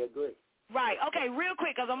we agree. Right. Okay, real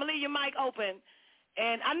quick, because I'm going to leave your mic open.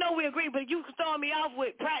 And I know we agree, but you throwing me off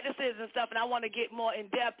with practices and stuff, and I want to get more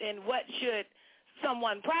in-depth in what should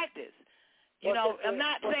someone practice. You know, I'm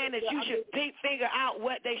not saying that you should figure out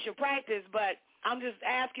what they should practice, but I'm just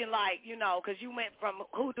asking, like, you know, because you went from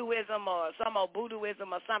hoodooism or some old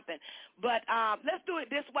voodooism or something. But let's do it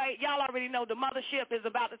this way. Y'all already know the mothership is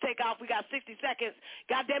about to take off. We got 60 seconds.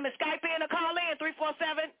 God damn it, Skype in or call in,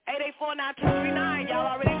 347-884-9239. Y'all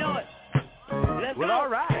already know it. Let's go. All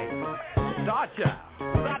right. Star Child.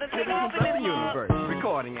 About to take off in the universe.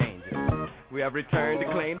 Recording angel. We have returned to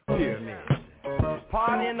claim the pyramid.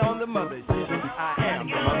 Partying on the mothership. I am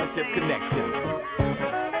the Mothership Connection.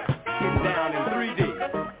 Get down in 3D.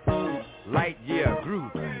 Light year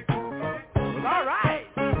groove. Well, all right.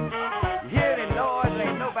 You hear the noise?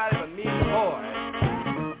 Ain't nobody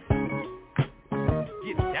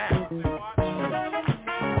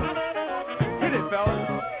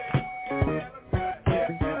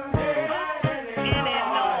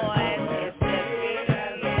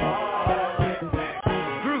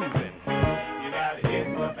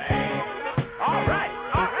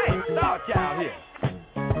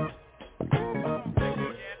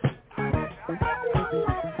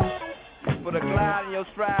Put a glide in your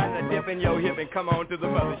stride and a dip in your hip and come on to the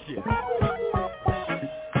mothership.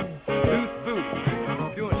 Loose boots,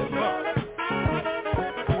 doing the bump.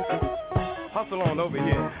 Hustle on over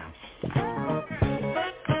here.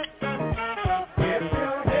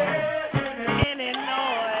 Any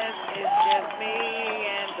noise, it's just me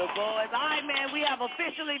and the boys. All right, man, we have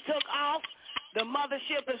officially took off. The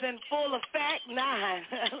mothership is in full effect. 9.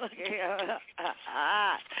 Look here.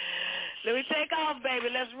 Let me take off, baby.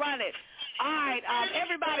 Let's run it. All right,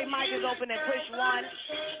 everybody, mic is open and push 1.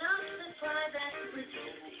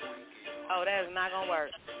 Oh, that is not going to work.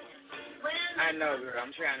 I know, girl.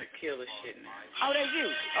 I'm trying to kill this shit now. Oh, that's you.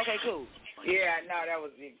 Okay, cool. Yeah, I know. That was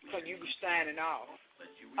it. Because you were standing off.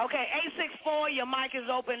 Okay, 864, your mic is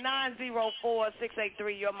open.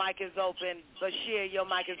 904-683, your mic is open. Bashir, your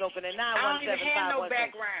mic is open. And 917-517. I don't even have no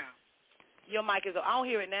background. Your mic is open. I don't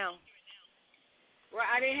hear it now. Well,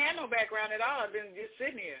 I didn't have no background at all. I've been just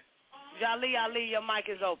sitting here. Jali, your mic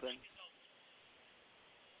is open.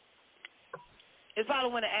 It's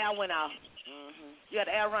probably when the air went off. Mm-hmm. You had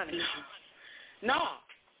the air running? No.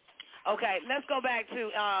 Okay, let's go back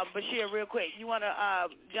to Bashir real quick. You want to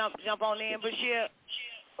jump on in, Bashir?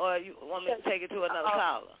 Or you want me to take it to another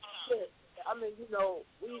caller? I mean, you know,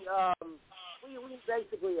 we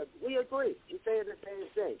basically agree. We say the same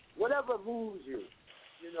thing. Whatever moves you,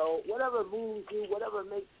 you know, whatever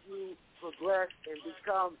makes you progress and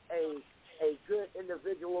become a good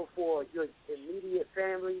individual for your immediate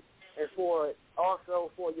family and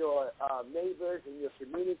also for your neighbors and your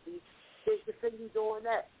community, just continue doing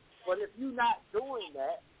that. But if you're not doing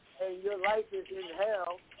that and your life is in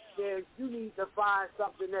hell, then you need to find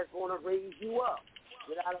something that's going to raise you up.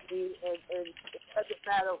 You know what I mean? And it doesn't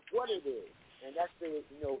matter what it is. And that's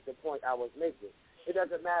the point I was making. It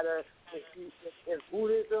doesn't matter if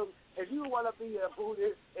Buddhism, if you want to be a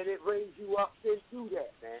Buddhist and it raise you up, then do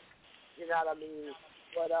that, man. You know what I mean?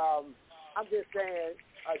 But I'm just saying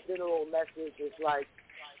a general message is like,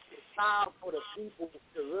 it's time for the people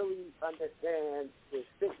to really understand the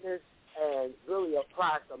sickness and really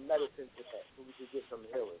apply some medicine to that so we can get some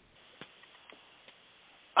healing.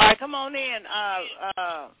 All right, come on in,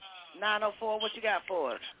 904. What you got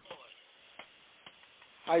for us?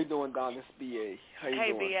 How you doing, Don? This is B.A. How you doing?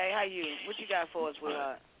 Hey, B.A., how you? What you got for us,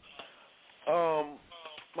 sweetheart?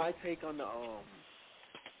 My take on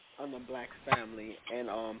the black family and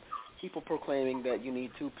people proclaiming that you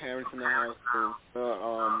need 2 parents in the house to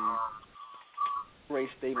raise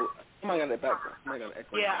stable. Somebody got that background. Somebody got an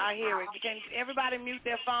echo. Yeah, I hear it. Can everybody mute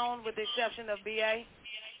their phone with the exception of B.A.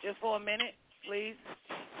 just for a minute, please?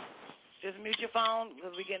 Just mute your phone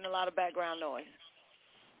because we're getting a lot of background noise.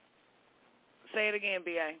 Say it again,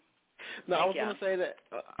 B.A. No, I was going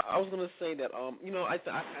to say that. You know, I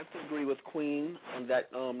have to agree with Queen on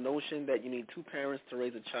that notion that you need 2 parents to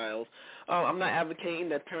raise a child. I'm not advocating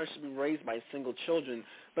that parents should be raised by single children,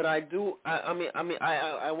 but I do. I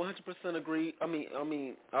 100% agree. I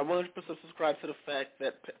 100% subscribe to the fact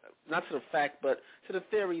that, not to the fact, but to the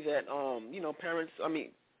theory that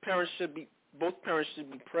both parents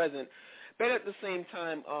should be present. But at the same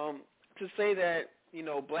time, to say that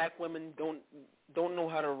black women don't know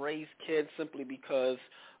how to raise kids simply because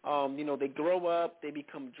they grow up, they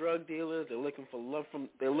become drug dealers, they're looking for love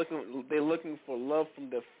from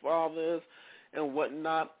their fathers and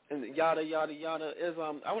whatnot, and yada yada yada is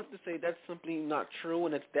I want to say that's simply not true,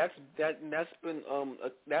 and that's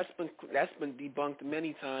been debunked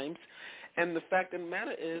many times. And the fact of the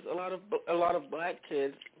matter is a lot of black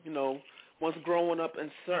kids, once growing up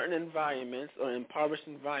in certain environments or impoverished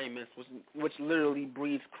environments, which literally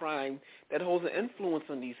breeds crime, that holds an influence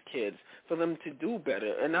on these kids for them to do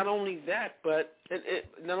better. And not only that, but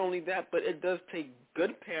it does take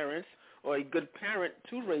good parents or a good parent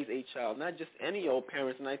to raise a child, not just any old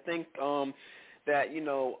parents. And I think that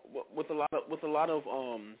with a lot of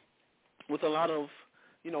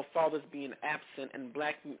fathers being absent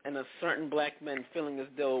and a certain black men feeling as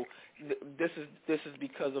though this is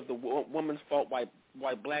because of the woman's fault why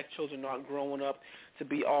black children aren't growing up to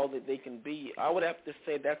be all that they can be. I would have to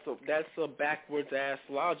say that's a backwards ass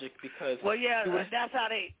logic because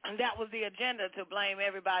that was the agenda, to blame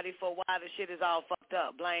everybody for why the shit is all fucked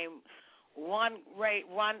up. Blame one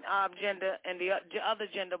gender and the other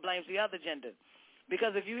gender blames the other gender.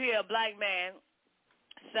 Because if you hear a black man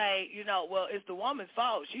say, well, it's the woman's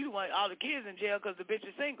fault. She the one, all the kids in jail because the bitch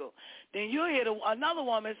is single. Then you'll hear another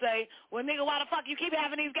woman say, well, nigga, why the fuck you keep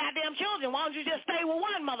having these goddamn children? Why don't you just stay with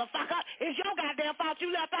one, motherfucker? It's your goddamn fault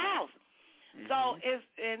you left the house. Mm-hmm. So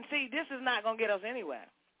this is not going to get us anywhere.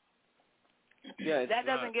 Yeah, that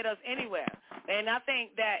doesn't get us anywhere. And I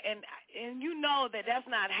think that, and that's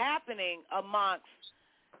not happening amongst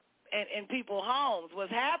in people's homes.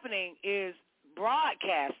 What's happening is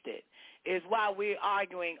broadcasted. Is why we're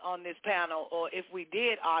arguing on this panel, or if we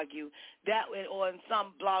did argue, that or in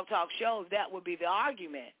some blog talk shows, that would be the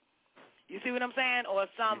argument. You see what I'm saying? Or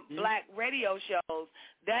some black radio shows,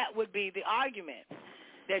 that would be the argument.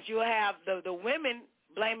 That you'll have the women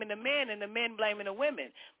blaming the men and the men blaming the women.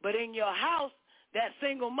 But in your house, that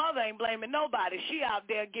single mother ain't blaming nobody. She out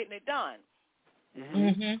there getting it done.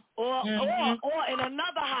 Or in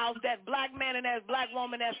another house, that black man and that black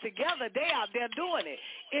woman that's together, they out there doing it.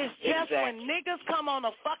 It's just when niggas come on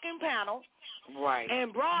a fucking panel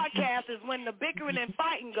and broadcast is when the bickering and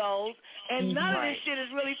fighting goes, and none of this shit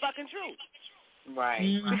is really fucking true.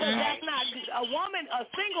 Because that's not a woman, a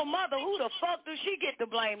single mother. Who the fuck does she get to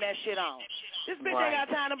blame that shit on? This bitch ain't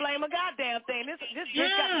got time to blame a goddamn thing. This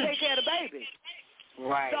bitch got to take care of the baby.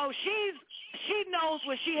 So she knows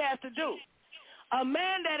what she has to do. A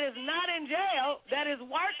man that is not in jail, that is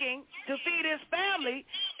working to feed his family,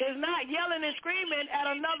 is not yelling and screaming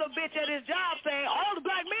at another bitch at his job saying, all the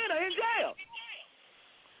black men are in jail.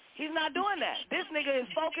 He's not doing that. This nigga is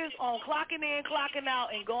focused on clocking in, clocking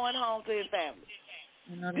out, and going home to his family.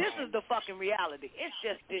 This is the fucking reality. It's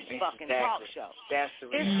just this fucking talk show.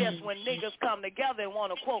 It's just when niggas come together and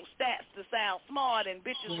want to quote stats to sound smart, and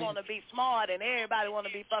bitches want to be smart, and everybody want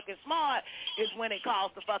to be fucking smart, is when it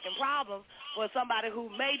causes the fucking problems for somebody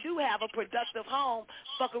who may do have a productive home,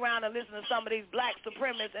 fuck around and listen to some of these black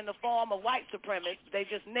supremacists in the form of white supremacists. They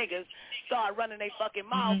just niggas start running their fucking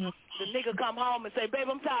mouth. The nigga come home and say,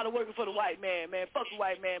 babe, I'm tired of working for the white man, man. Fuck the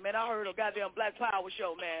white man, man. I heard a goddamn Black Power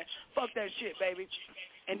show, man. Fuck that shit, baby.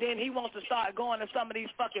 And then he wants to start going to some of these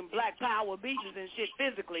fucking Black Power beaches and shit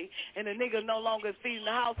physically, and the nigga no longer is feeding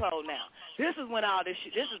the household now. This is when all this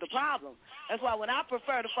shit, this is the problem. That's why when I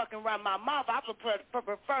prefer to fucking run my mouth, I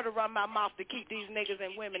prefer to run my mouth to keep these niggas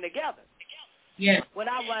and women together. Yeah. When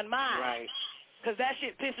I run mine. Because that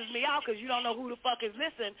shit pisses me off because you don't know who the fuck is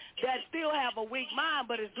listening that still have a weak mind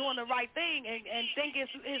but is doing the right thing and think it's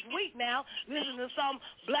weak now. Listen to some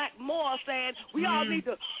black Moor saying, we all need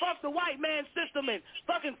to fuck the white man system and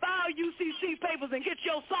fucking file UCC papers and get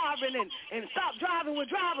your sovereign and stop driving with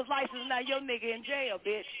driver's license. Now your nigga in jail,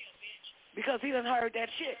 bitch, because he done heard that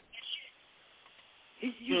shit.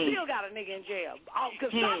 You still got a nigga in jail. Because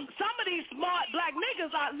some of these smart black niggas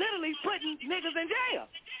are literally putting niggas in jail.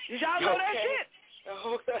 Did y'all know that shit?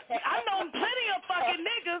 I know plenty of fucking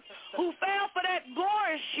niggas who fell for that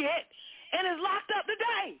glorious shit and is locked up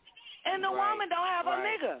today. And the woman don't have a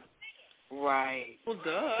nigga. Well,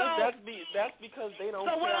 duh. That's because they don't.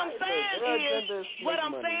 So what I'm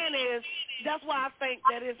saying is, that's why I think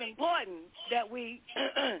that it's important that we,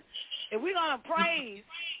 if we're gonna praise,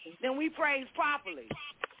 then we praise properly.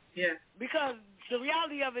 Yeah. Because the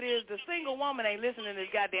reality of it is, the single woman ain't listening to this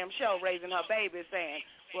goddamn show, raising her baby, saying,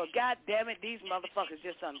 well, God damn it, these motherfuckers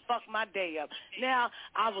just done fucked my day up. Now,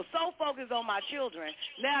 I was so focused on my children,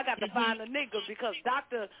 now I got to find a nigga because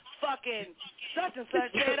Dr. fucking such and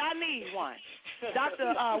such said I need one.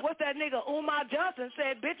 Dr. What's that nigga, Umar Johnson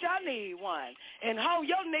said, bitch, I need one. And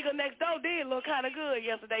your nigga next door did look kind of good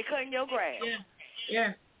yesterday cutting your grass.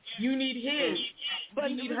 Yeah. You need his.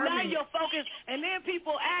 But now you're focused, and then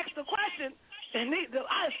people ask the question, and it's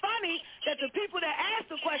funny that the people that ask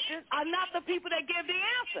the question are not the people that give the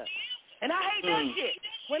answer. And I hate that shit.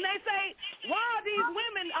 When they say, why are these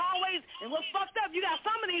women always, and what's fucked up, you got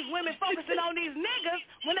some of these women focusing on these niggas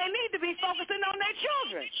when they need to be focusing on their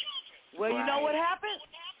children. Well, you know what happened?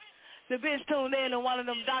 The bitch tuned in on one of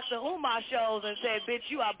them Dr. Umar shows and said, bitch,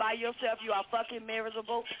 you are by yourself. You are fucking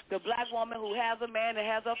miserable. The black woman who has a man and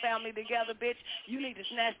has her family together, bitch, you need to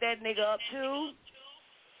snatch that nigga up too.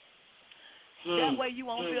 That way you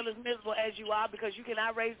won't feel as miserable as you are because you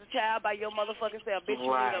cannot raise a child by your motherfucking self. Bitch, you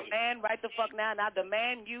need a man right the fuck now, and I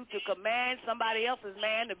demand you to command somebody else's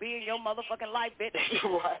man to be in your motherfucking life, bitch.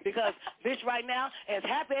 Because, bitch, right now, as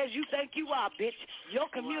happy as you think you are, bitch, your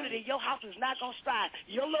community, your house is not going to strive.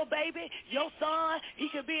 Your little baby, your son,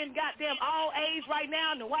 he could be in goddamn all A's right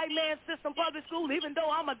now in the white man system public school, even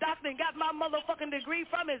though I'm a doctor and got my motherfucking degree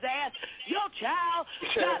from his ass. Your child,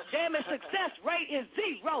 goddamn it, success rate is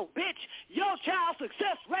 0, bitch. Your child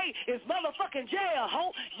success rate is motherfucking jail,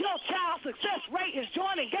 ho. Your child success rate is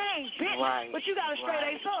joining gangs, bitch. But you got a straight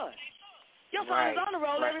A son. Your son is on the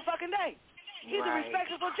road every fucking day. He's a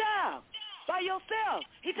respectable child. By yourself.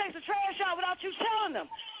 He takes the trash out without you telling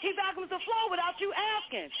him. He vacuums the floor without you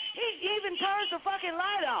asking. He even turns the fucking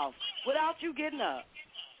light off without you getting up.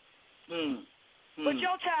 But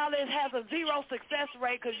your child has a 0 success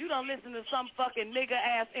rate because you don't listen to some fucking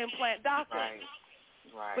nigga-ass implant doctor.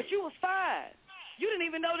 But you was fine. You didn't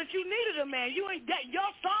even know that you needed a man. Your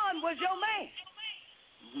son was your man.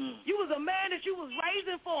 You was a man that you was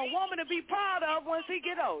raising for a woman to be proud of once he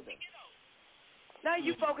get older. Now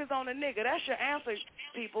you focus on the nigga. That's your answer,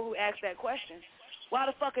 people who ask that question. Why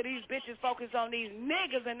the fuck are these bitches focused on these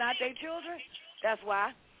niggas and not their children? That's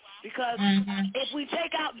why. Because if we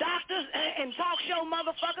take out doctors and talk show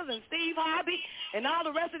motherfuckers and Steve Harvey and all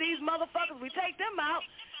the rest of these motherfuckers, we take them out,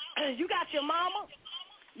 you got your mama,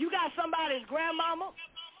 you got somebody's grandmama,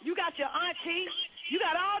 you got your auntie, you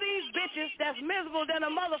got all these bitches that's miserable than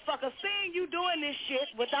a motherfucker seeing you doing this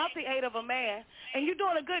shit without the aid of a man, and you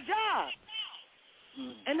doing a good job.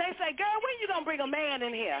 And they say, girl, when you gonna bring a man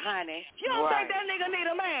in here, honey? You don't think that nigga need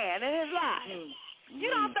a man in his life?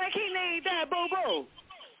 You don't think he need that, boo-boo?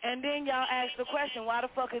 And then y'all ask the question, why the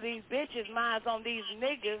fuck are these bitches minds on these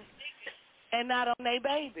niggas and not on their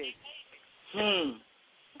babies?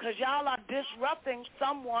 Because y'all are disrupting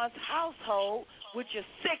someone's household with your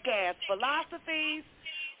sick-ass philosophies,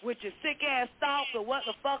 with your sick-ass thoughts of what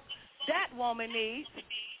the fuck that woman needs.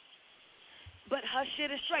 But her shit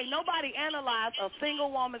is straight. Nobody analyze a single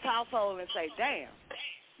woman's household and say, damn,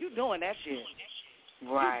 you doing that shit.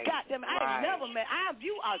 Right. You got them. I ain't never met.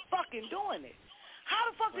 You are fucking doing it. How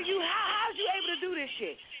the fuck are you, how's you able to do this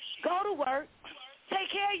shit? Go to work, take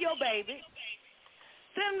care of your baby,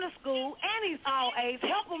 send him to school, and he's all A's,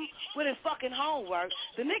 help him with his fucking homework.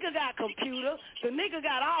 The nigga got computer. The nigga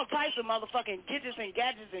got all types of motherfucking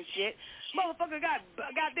gadgets and shit. Motherfucker got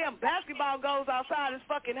goddamn basketball goals outside his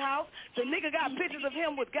fucking house. The nigga got pictures of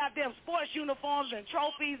him with goddamn sports uniforms and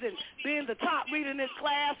trophies and being the top reader in his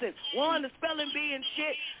class and won the spelling bee and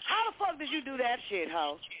shit. How the fuck did you do that shit,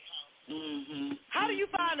 ho? How do you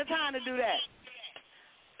find the time to do that?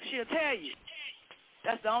 She'll tell you.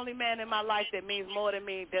 That's the only man in my life that means more to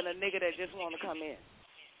me than a nigga that just want to come in.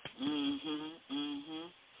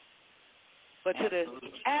 But to the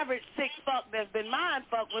average sick fuck that's been mind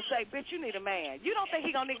fucked would say, bitch, you need a man. You don't think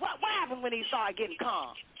he gonna need, what happened when he started getting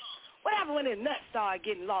calm? What happened when his nuts started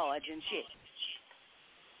getting large and shit?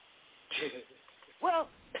 Well,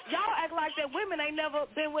 y'all act like that women ain't never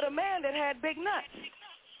been with a man that had big nuts.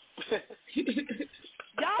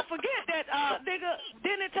 Y'all forget that nigga,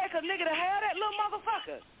 didn't it take a nigga to have that little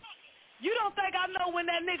motherfucker? You don't think I know when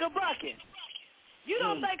that nigga bucking? You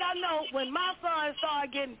don't think I know when my son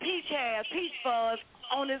started getting peach fuzz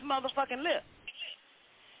on his motherfucking lip?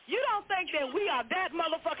 You don't think that we are that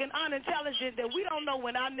motherfucking unintelligent that we don't know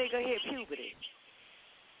when our nigga hit puberty?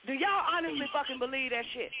 Do y'all honestly fucking believe that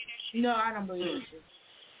shit? No, I don't believe that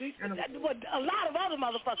shit. What a lot of other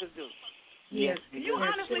motherfuckers do. Yes. You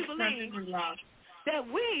honestly believe that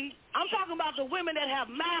I'm talking about the women that have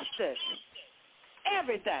mastered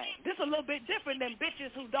everything. This is a little bit different than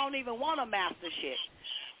bitches who don't even want to master shit.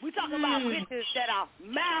 We talking about bitches that are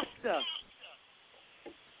master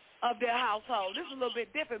of their household. This is a little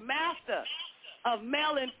bit different. Master of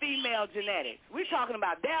male and female genetics. We talking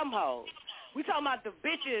about damn hoes. We talking about the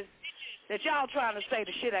bitches that y'all trying to say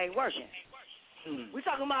the shit ain't working. We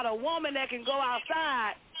talking about a woman that can go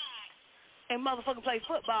outside and motherfucking play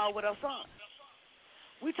football with her son.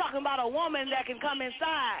 We talking about a woman that can come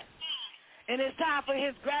inside and it's time for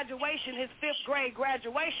his graduation, his 5th grade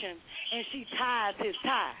graduation, and she ties his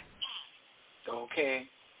tie. Okay.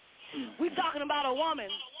 We talking about a woman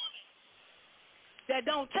that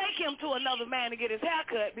don't take him to another man to get his hair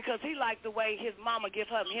cut because he liked the way his mama give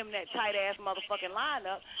him that tight-ass motherfucking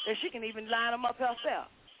lineup that she can even line him up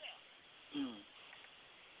herself.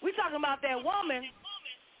 We talking about that woman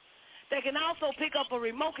that can also pick up a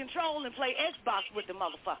remote control and play Xbox with the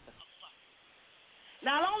motherfucker.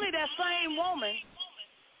 Not only that same woman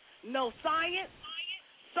knows science,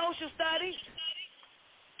 social studies,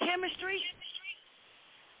 chemistry,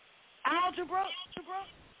 algebra,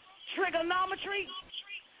 trigonometry.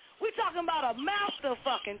 We talking about a master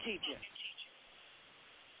fucking teacher.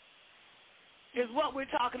 Is what we're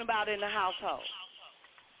talking about in the household.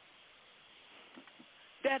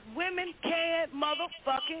 That women can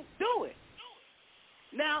motherfucking do it.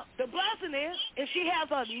 Now, the blessing is, if she has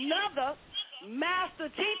another master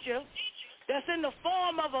teacher that's in the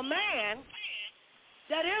form of a man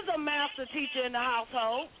that is a master teacher in the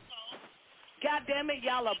household, God damn it,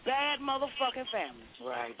 y'all a bad motherfucking family.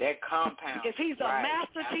 Right, that compound. If he's a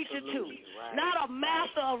master teacher too, not a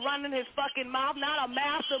master of running his fucking mouth, not a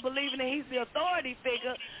master believing that he's the authority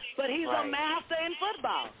figure, but he's a master in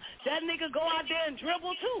football. That nigga go out there and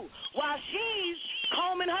dribble too. While she's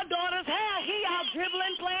combing her daughter's hair, he out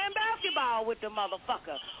dribbling, playing basketball with the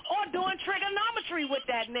motherfucker. Or doing trigonometry with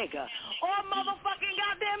that nigga. Or motherfucking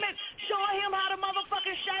goddamn it, showing him how to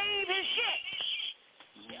motherfucking shave his shit.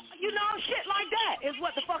 You know, shit like that is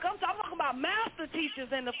what the fuck I'm talking about. Master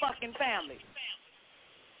teachers in the fucking family.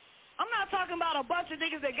 I'm not talking about a bunch of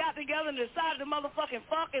niggas that got together and decided to motherfucking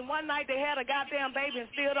fuck, and one night they had a goddamn baby and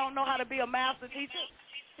still don't know how to be a master teacher.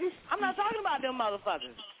 I'm not talking about them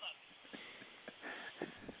motherfuckers.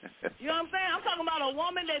 You know what I'm saying? I'm talking about a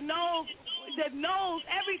woman that knows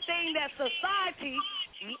everything that society.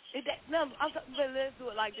 Let's do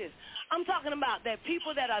it like this. I'm talking about that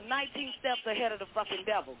people that are 19 steps ahead of the fucking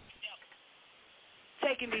devil,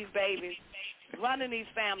 taking these babies, running these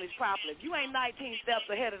families properly. If you ain't 19 steps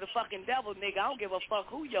ahead of the fucking devil, nigga, I don't give a fuck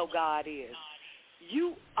who your God is.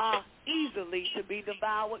 You are easily to be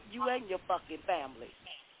devoured, you and your fucking family.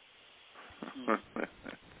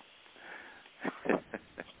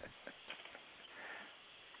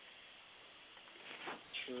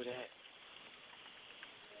 True that.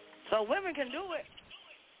 So women can do it.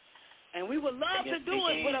 And we would love to do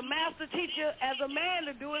it with a master teacher as a man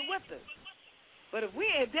to do it with us. But if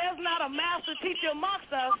there's not a master teacher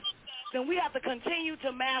amongst us, then we have to continue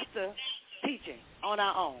to master teaching on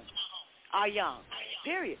our own, our young.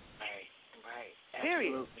 Period. Right.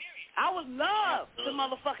 Period. Absolutely. I would love to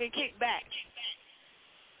motherfucking kick back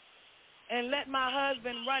and let my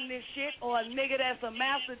husband run this shit, or a nigga that's a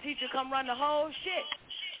master teacher come run the whole shit.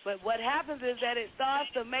 But what happens is that it starts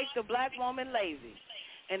to make the black woman lazy.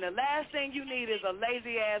 And the last thing you need is a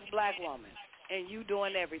lazy-ass black woman, and you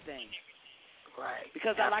doing everything. Right.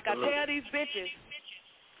 Because like I tell these bitches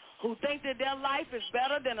who think that their life is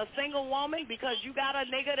better than a single woman because you got a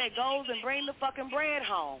nigga that goes and bring the fucking bread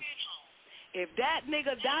home. If that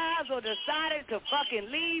nigga dies or decided to fucking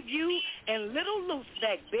leave you and little loose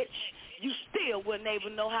neck, bitch, you still wouldn't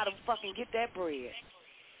even know how to fucking get that bread.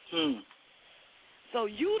 So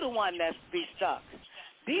you the one that's be stuck.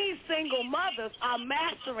 These single mothers are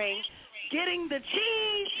mastering getting the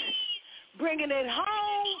cheese, bringing it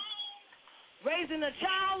home, raising a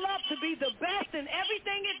child up to be the best in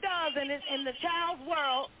everything it does in the child's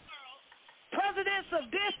world. Presidents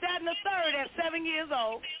of this, that, and the third at 7 years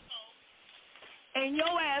old. And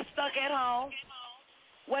your ass stuck at home,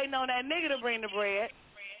 waiting on that nigga to bring the bread.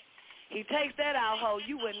 He takes that out, ho,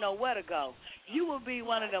 you wouldn't know where to go. You would be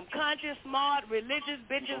one of them conscious, smart, religious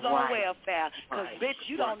bitches on welfare. Because, bitch,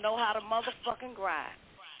 you don't know how to motherfucking grind.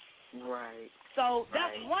 Right. So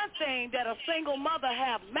that's one thing that a single mother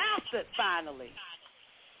have mastered finally.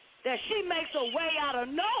 That she makes a way out of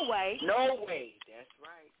no way. No way. That's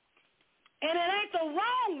right. And it ain't the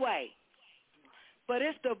wrong way. But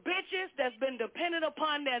it's the bitches that's been dependent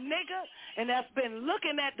upon their nigga and that's been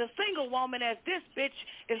looking at the single woman as this bitch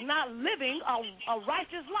is not living a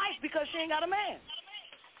righteous life because she ain't got a man.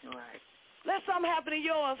 Right. Let something happen to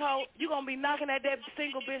yours, ho. You going to be knocking at that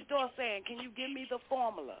single bitch door saying, can you give me the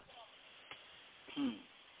formula?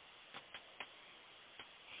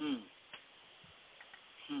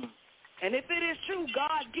 And if it is true,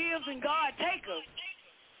 God gives and God takes,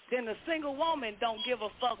 then the single woman don't give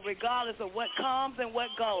a fuck regardless of what comes and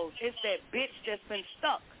what goes. It's that bitch that's been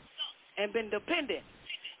stuck and been dependent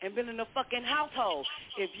and been in the fucking household.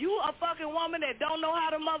 If you a fucking woman that don't know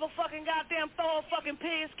how to motherfucking goddamn throw a fucking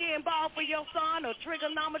pigskin ball for your son or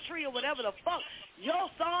trigonometry or whatever the fuck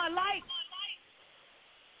your son like,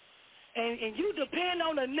 and you depend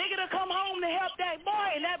on a nigga to come home to help that boy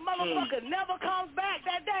and that motherfucker never comes back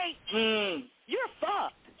that day, you're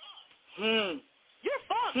fucked. You're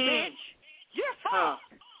fucked, bitch. You're fucked.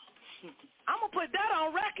 I'm going to put that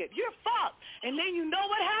on record. You're fucked. And then you know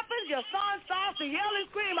what happens? Your son starts to yell and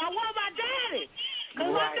scream, I want my daddy.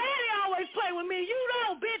 Because my daddy always play with me. You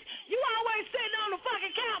know, bitch. You always sitting on the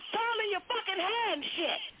fucking couch twirling your fucking hair and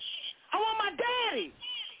shit. I want my daddy.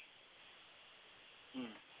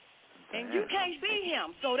 And you can't be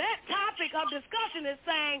him. So that topic of discussion is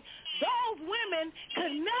saying those women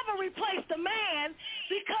could never replace the man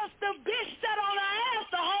because the bitch sat on her ass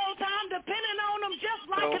the whole time depending on them just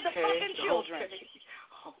like the fucking children.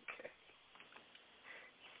 Okay.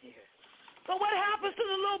 Yeah. So what happens to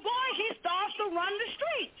the little boy? He starts to run the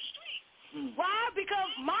streets. Why?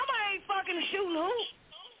 Because mama ain't fucking shooting hoops.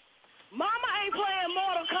 Mama ain't playing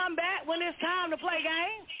Mortal Kombat when it's time to play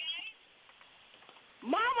games.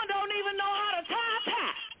 Mama don't even know how to tie.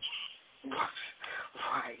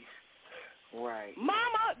 Right.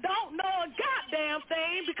 Mama don't know a goddamn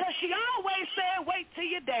thing because she always said, wait till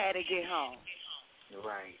your daddy get home.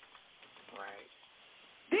 Right.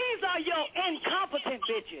 These are your incompetent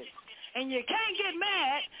bitches. And you can't get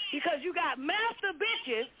mad because you got master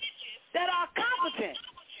bitches that are competent.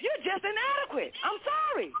 You're just inadequate. I'm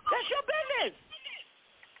sorry. That's your business.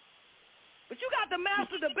 But you got to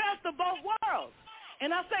master the best of both worlds. And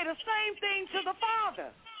I say the same thing to the father.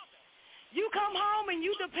 You come home and you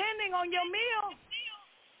depending on your meal.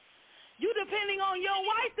 You depending on your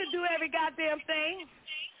wife to do every goddamn thing.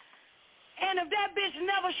 And if that bitch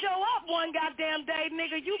never show up one goddamn day,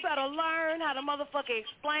 nigga, you better learn how to motherfucker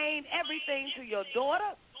explain everything to your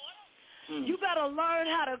daughter. You better learn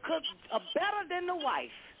how to cook better than the wife.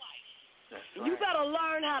 That's right. You better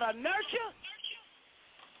learn how to nurture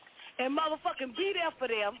and motherfucking be there for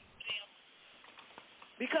them.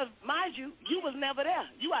 Because, mind you, you was never there.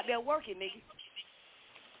 You out there working, nigga.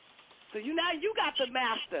 So you got to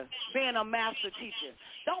master being a master teacher.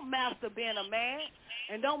 Don't master being a man,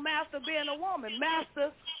 and don't master being a woman.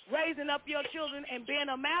 Master raising up your children and being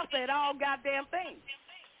a master at all goddamn things.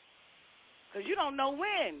 Because you don't know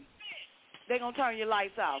when they're going to turn your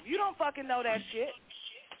lights off. You don't fucking know that shit.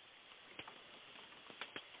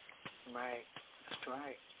 Right. That's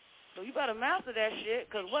right. So you better master that shit,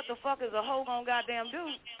 because what the fuck is a hoe gonna goddamn do?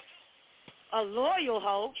 A loyal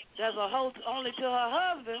hoe that's a hoe only to her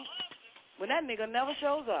husband when that nigga never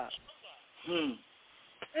shows up.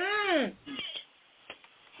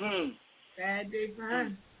 Bad day for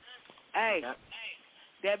her. Hey,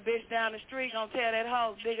 that bitch down the street gonna tell that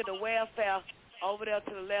hoe, nigga, the welfare over there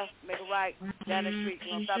to the left, make a right, down the street.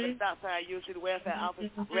 You gonna stop at the stop sign, you'll see the welfare office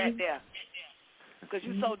right there. Because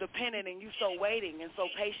you so dependent and you so waiting and so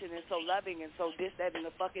patient and so loving and so this, that, and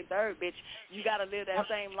the fucking third, bitch. You got to live that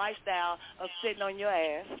same lifestyle of sitting on your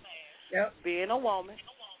ass, being a woman,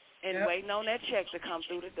 and waiting on that check to come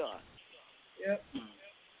through the door.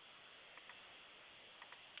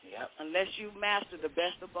 Unless you master the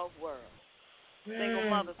best of both worlds. Single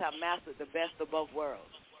mothers have mastered the best of both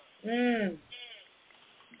worlds.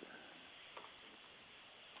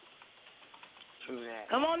 True that.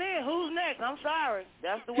 Come on in. Who's next? I'm sorry.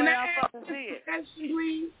 That's the way I fucking see it. Discussion,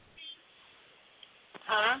 please?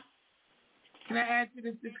 Huh? Can I add to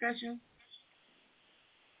this discussion?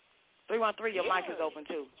 313, your mic is open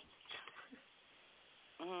too.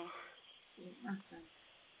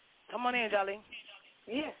 Come on in, Jolly.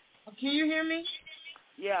 Yeah. Can you hear me?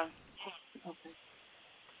 Yeah. Okay.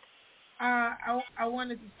 I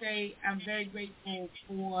wanted to say I'm very grateful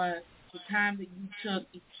for the time that you took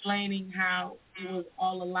explaining how it was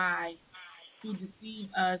all a lie to deceive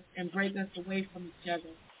us and break us away from each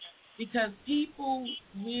other. Because people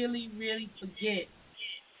really, really forget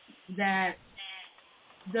that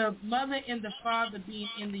the mother and the father being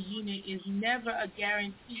in the unit is never a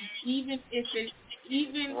guarantee, even if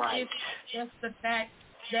it's just the fact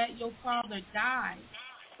that your father died.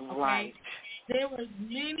 Okay? Right. There were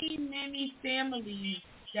many, many families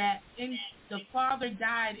that the father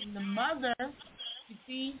died and the mother, you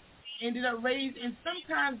see, ended up raising, and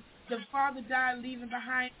sometimes the father died leaving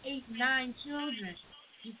behind 8, 9 children,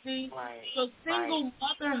 you see. Right. So single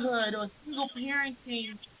motherhood or single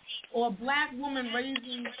parenting or a black woman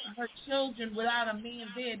raising her children without a man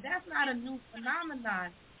there, that's not a new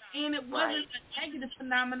phenomenon. And it wasn't a negative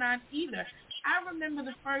phenomenon either. I remember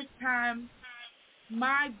the first time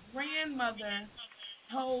my grandmother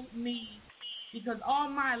told me, because all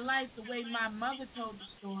my life, the way my mother told the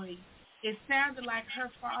story, it sounded like her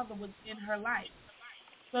father was in her life.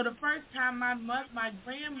 So the first time my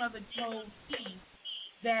grandmother told me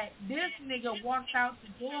that this nigga walked out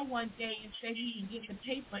the door one day and said he was getting the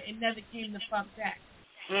paper and never came the fuck back.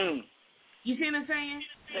 You see what I'm saying?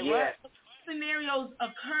 Yeah. Scenarios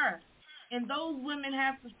occur, and those women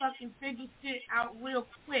have to fucking figure shit out real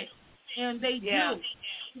quick. And they do.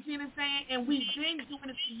 You see what I'm saying? And we've been doing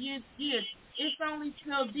it for years. It's only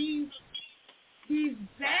till these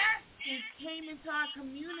bastards came into our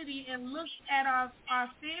community and looked at our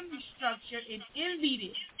family structure and envied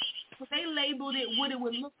it. So they labeled it what it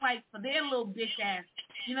would look like for their little bitch ass.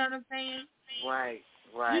 You know what I'm saying? Right.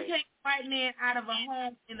 You take a white man out of a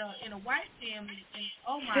home in a white family, and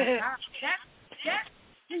oh my God, that's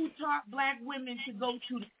who taught black women to go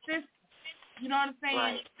to the system. You know what I'm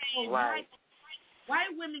saying? So white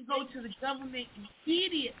women go to the government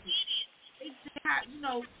immediately. They have,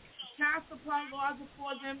 child support laws are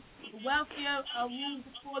for them, the welfare rules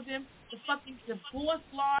are for them, the fucking divorce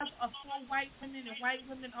laws are for white women and white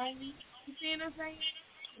women only. You see what I'm saying?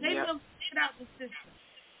 They will get out the system.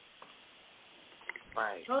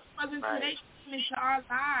 Right. So it wasn't until they came into our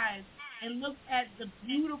lives and looked at the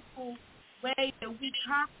beautiful way that we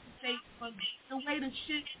compensate for the way the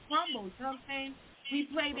shit crumbles. You know what I'm saying? We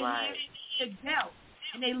play the hand to dealt,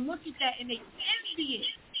 and they look at that and they envy it,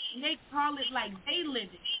 and they call it like they live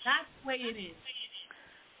it. That's the way it is.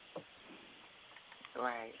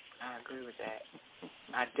 Right. I agree with that.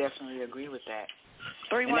 I definitely agree with that.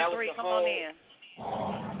 313, come on in.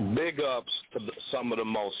 Big ups to some of the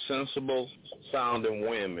most sensible sounding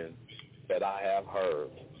women that I have heard.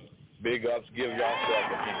 Big ups, give yourself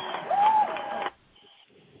a hand.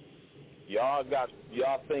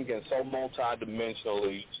 Y'all thinking so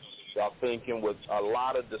multidimensionally Y'all thinking with a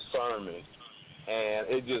lot of discernment, and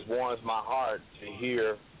it just warms my heart to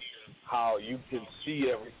hear how you can see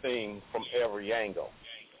everything from every angle,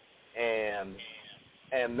 and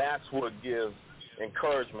that's what gives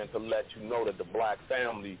encouragement to let you know that the black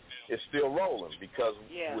family is still rolling, because,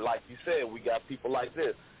 like you said, we got people like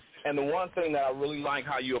this. And the one thing that I really like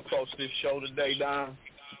how you approach this show today, Don,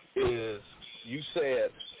 is you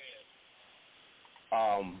said,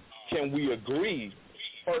 can we agree,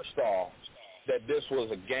 first off, that this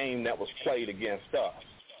was a game that was played against us?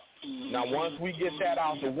 Now, once we get that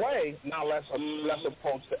out the way, now let's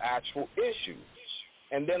approach the actual issue.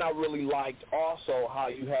 And then I really liked also how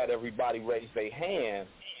you had everybody raise their hand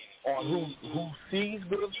on who sees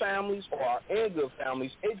good families or are in good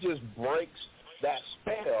families. It just breaks that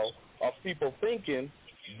spell of people thinking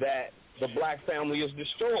that the black family is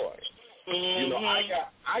destroyed. You know,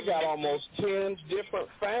 I got almost 10 different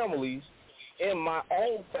families in my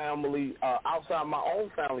own family, outside my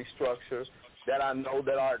own family structures, that I know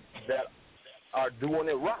that are doing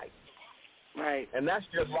it right. Right. And that's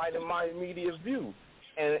just right in my immediate view.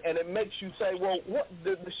 And it makes you say, well, what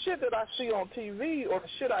the shit that I see on TV or the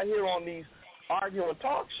shit I hear on these arguing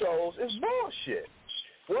talk shows is bullshit.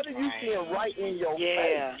 What are you seeing right in your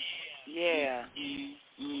face? Yeah.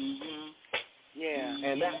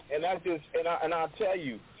 And I'll tell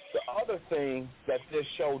you, the other thing that this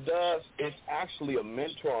show does, it's actually a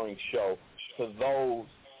mentoring show to those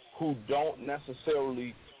who don't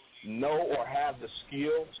necessarily know or have the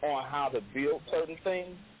skill on how to build certain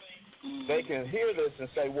things. They can hear this and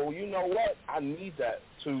say, well, you know what? I need that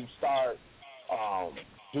to start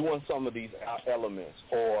doing some of these elements,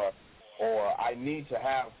 or I need to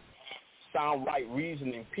have sound right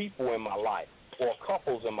reasoning people in my life or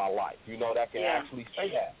couples in my life, you know, that can actually say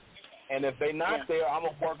that. And if they're not there, I'm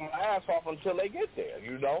gonna work my ass off until they get there,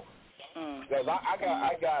 you know. Because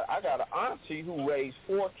I got an auntie who raised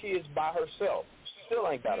 4 kids by herself, still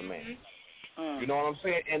ain't got a man. You know what I'm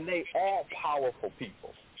saying? And they all powerful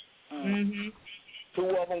people. 2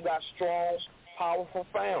 of them got strong, powerful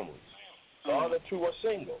families. The other 2 are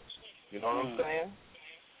singles. You know what I'm saying?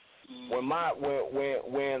 When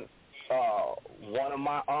one of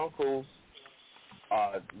my uncles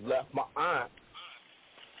left my aunt,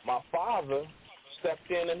 my father stepped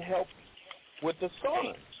in and helped with the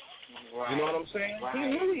son. You know what I'm saying? He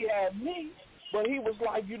knew he had me, but he was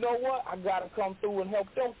like, you know what? I got to come through and help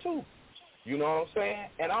them too. You know what I'm saying?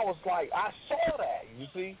 And I was like, I saw that, you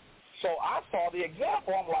see? So I saw the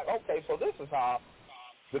example. I'm like, okay, so this is how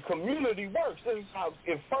the community works. This is how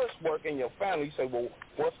it first works in your family. You say, well,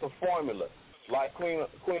 what's the formula? Like Queen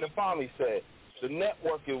Afami said, the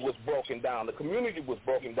network was broken down. The community was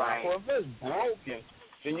broken down. So if it's broken,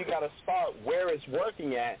 then you got to start where it's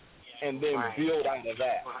working at and then build out of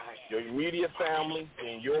that. Your immediate family,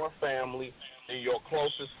 then your family, then your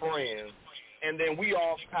closest friends, and then we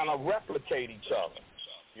all kind of replicate each other.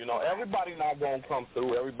 You know, everybody not going to come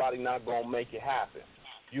through. Everybody not going to make it happen.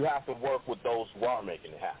 You have to work with those who are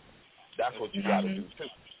making it happen. That's what you got to do, too.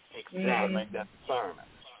 You got to make that discernment.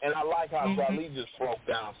 And I like how Zali just broke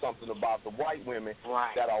down something about the white women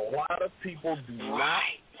that a lot of people do not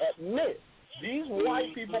admit. These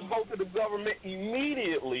white people go to the government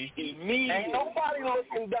immediately. Ain't nobody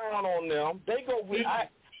looking down on them. They go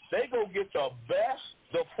get the best,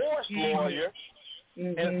 the force lawyer,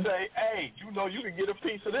 and say, hey, you know, you can get a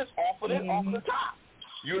piece of this off of the top.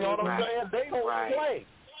 You know what I'm saying? They don't play.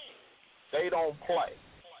 They don't play.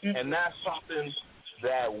 And that's something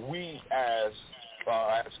that we as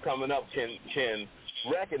coming up can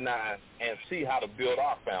recognize and see how to build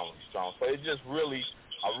our family strong. So it just really,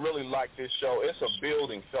 I really like this show. It's a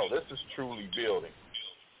building show. This is truly building.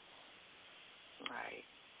 Right.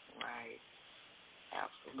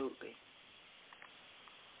 Absolutely.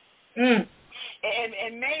 And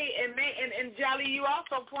Jolly, you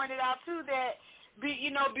also pointed out too that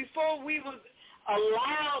before we was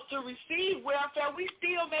allowed to receive welfare, we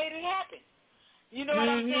still made it happen. You know what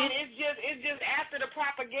I'm saying? It's just after the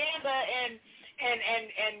propaganda and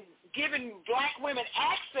giving black women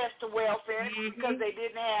access to welfare because they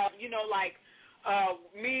didn't have,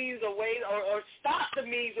 means or ways or stop the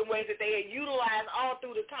means and ways that they had utilized all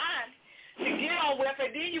through the time to get on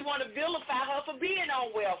welfare. Then you want to vilify her for being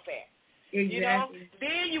on welfare. Exactly. You know?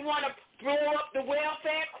 Then you want to blow up the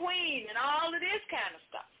welfare queen and all of this kind of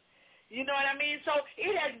stuff. You know what I mean? So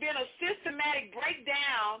it has been a systematic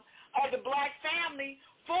breakdown of the black family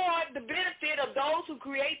for the benefit of those who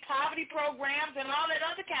create poverty programs and all that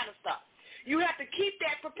other kind of stuff. You have to keep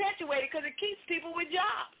that perpetuated because it keeps people with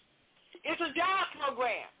jobs. It's a job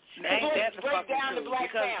program. That's break down the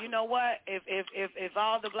black family. You know what? If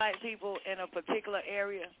all the black people in a particular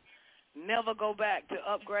area never go back to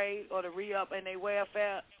upgrade or to re-up in their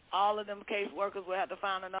welfare, all of them case workers will have to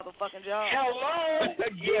find another fucking job. Hello?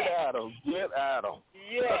 Get at them. Get at them.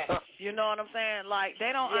 Yes. You know what I'm saying? Like,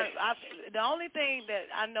 they don't, the only thing that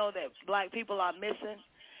I know that black people are missing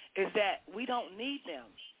is that we don't need them.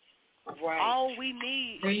 Right. All we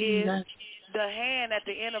need is the hand at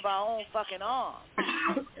the end of our own fucking arm.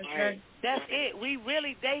 Right. That's it.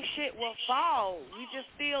 They shit will fall. We just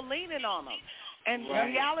still leaning on them. And the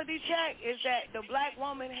reality check is that the black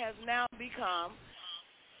woman has now become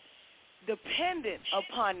dependent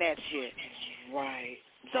upon that shit. Right.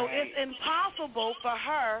 So it's impossible for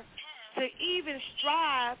her to even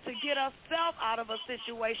strive to get herself out of a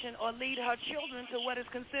situation or lead her children to what is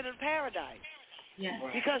considered paradise. Yeah.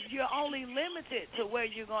 Because you're only limited to where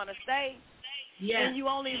you're going to stay. Yeah. And you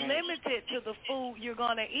only limited to the food you're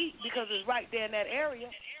going to eat because it's right there in that area.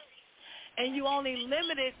 And you only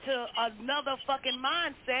limited to another fucking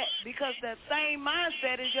mindset because that same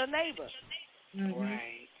mindset is your neighbor. Mm-hmm.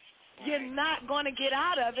 Right. You're not going to get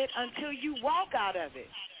out of it until you walk out of it.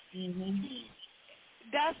 Mm-hmm.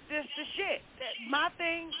 That's just the shit. My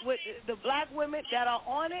thing with the black women that are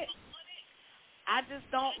on it, I just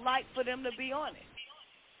don't like for them to be on it.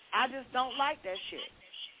 I just don't like that shit.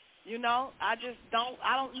 You know, I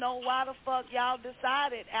don't know why the fuck y'all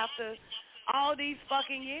decided after all these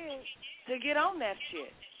fucking years to get on that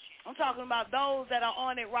shit. I'm talking about those that are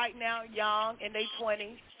on it right now, young, in their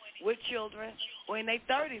 20s, with children, or in their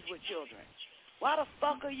 30s with children. Why the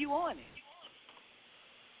fuck are you on it?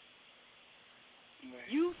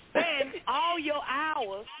 You spend all your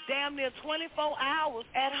hours, damn near 24 hours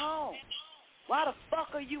at home. Why the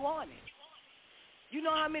fuck are you on it? You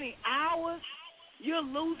know how many hours you're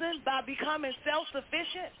losing by becoming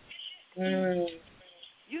self-sufficient?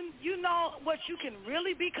 You know what you can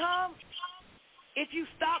really become if you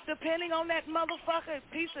stop depending on that motherfucker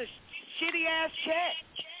piece of shitty-ass check?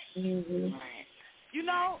 Mm-hmm. You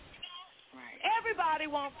know? Everybody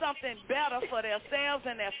wants something better for themselves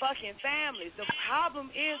and their fucking families. The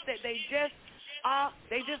problem is that they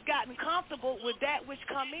just gotten comfortable with that which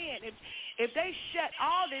come in. If they shut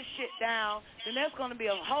all this shit down, then there's going to be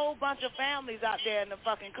a whole bunch of families out there in the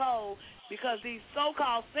fucking cold because these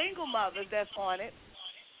so-called single mothers that's on it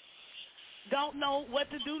don't know what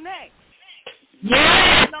to do next.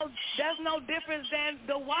 Yeah. There's no difference than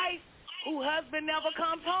the wife whose husband never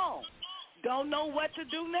comes home. Don't know what to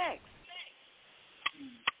do next.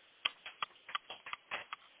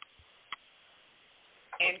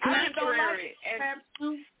 And Can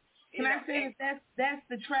I say that's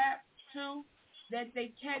the trap too that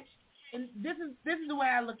they catch, and this is the way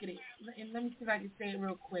I look at it. And let me see if I can say it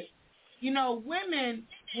real quick. You know, women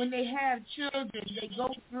when they have children, they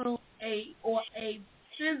go through a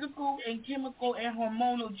physical and chemical and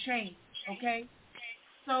hormonal change. Okay,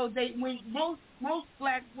 so when most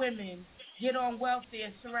black women get on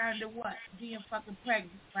welfare surrounded what? Being fucking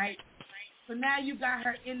pregnant, right? So now you got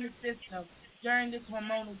her in the system during this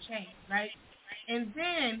hormonal change, right? And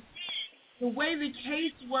then the way the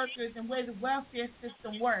caseworkers and the way the welfare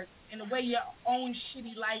system works and the way your own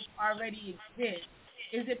shitty life already exists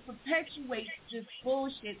is it perpetuates this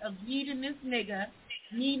bullshit of needing this nigga,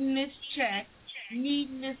 needing this check,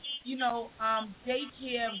 needing this,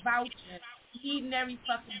 daycare voucher, needing every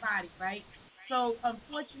fucking body, right? So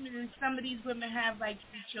unfortunately, some of these women have like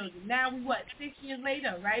 3 children. Now we 6 years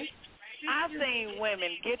later, right? I've seen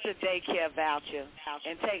women get the daycare voucher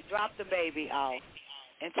and drop the baby off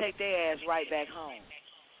and take their ass right back home.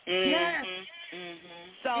 Yes.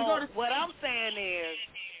 So what I'm saying is,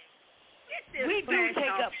 we do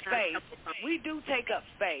take up space. We do take up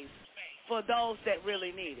space for those that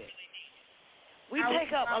really need it. We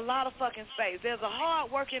take up a lot of fucking space. There's a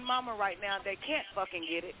hard-working mama right now that can't fucking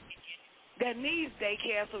get it, that needs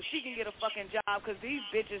daycare so she can get a fucking job because these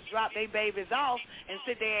bitches drop their babies off and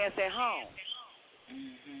sit their ass at home.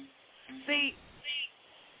 See,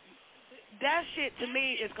 that shit to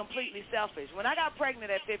me is completely selfish. When I got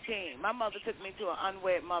pregnant at 15, my mother took me to an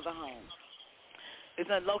unwed mother home. It's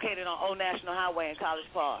located on Old National Highway in College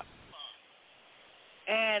Park.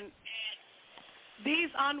 And these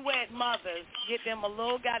unwed mothers get them a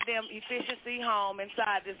little goddamn efficiency home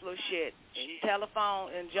inside this little shit, and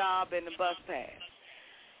telephone and job and the bus pass.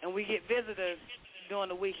 And we get visitors during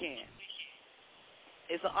the weekend.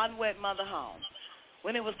 It's an unwed mother home.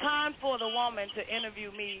 When it was time for the woman to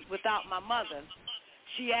interview me without my mother,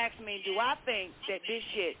 she asked me, do I think that this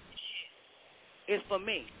shit is for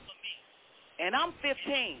me? And I'm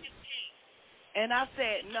 15. And I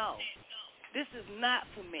said, no, this is not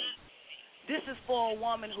for me. This is for a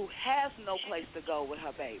woman who has no place to go with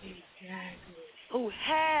her baby, who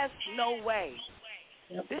has no way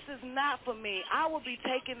Yep. This is not for me. I will be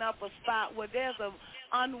taking up a spot where there's an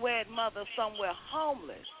unwed mother somewhere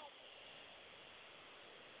homeless.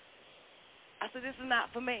 I said, this is not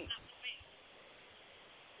for me.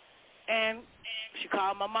 And she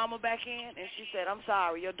called my mama back in, and she said, I'm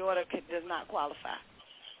sorry, your daughter does not qualify.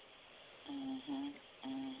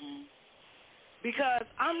 Because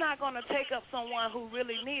I'm not going to take up someone who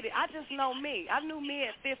really needs it. I just know me. I knew me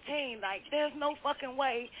at 15. Like, there's no fucking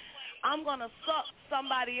way I'm going to suck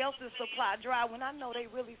somebody else's supply dry when I know they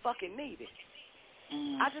really fucking need it.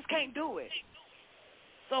 I just can't do it.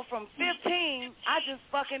 So from 15, I just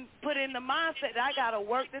fucking put in the mindset that I got to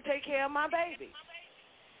work to take care of my baby.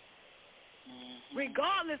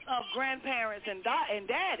 Regardless of grandparents and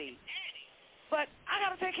daddy. But I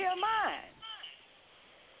got to take care of mine.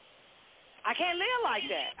 I can't live like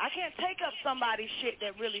that. I can't take up somebody's shit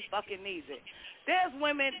that really fucking needs it. There's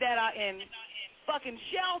women that are in fucking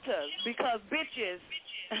shelters because bitches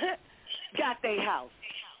got their house.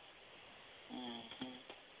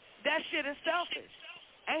 That shit is selfish.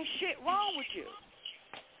 Ain't shit wrong with you.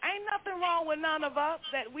 Ain't nothing wrong with none of us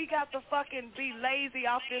that we got to fucking be lazy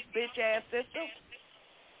off this bitch-ass system.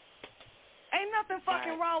 Ain't nothing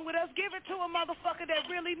fucking wrong with us. Give it to a motherfucker that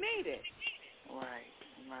really need it. Right.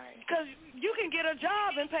 Because you can get a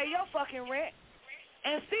job and pay your fucking rent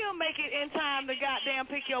and still make it in time to goddamn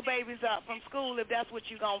pick your babies up from school if that's what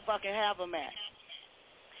you gonna fucking have them at.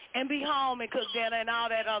 And be home and cook dinner and all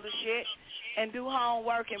that other shit and do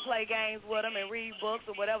homework and play games with them and read books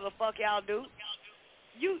or whatever the fuck y'all do.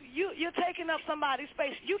 You're taking up somebody's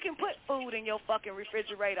space. You can put food in your fucking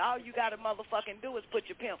refrigerator. All you gotta motherfucking do is put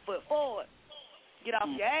your pimp foot forward. Get off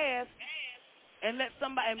your ass. And let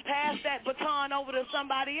somebody and pass that baton over to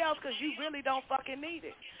somebody else because you really don't fucking need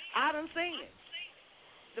it. I done seen it.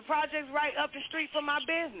 The project's right up the street from my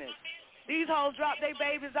business. These hoes drop their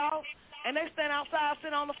babies off and they stand outside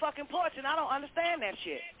sitting on the fucking porch, and I don't understand that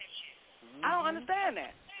shit. I don't understand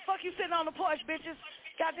that. Fuck you sitting on the porch, bitches.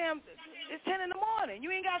 Goddamn, it's 10 in the morning. You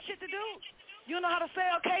ain't got shit to do. You don't know how to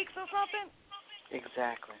sell cakes or something?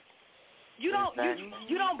 Exactly. You don't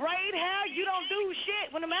braid hair. You don't do shit.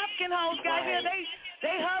 When them African hoes got here,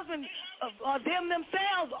 they husband or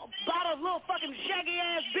themselves bought a little fucking shaggy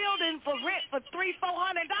ass building for rent for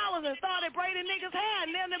 $300-400 and started braiding niggas' hair,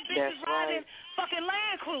 and then them bitches riding fucking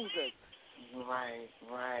Land Cruisers.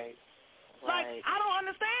 Right. Like, I don't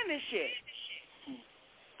understand this shit.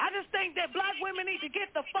 I just think that black women need to get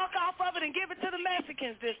the fuck off of it and give it to the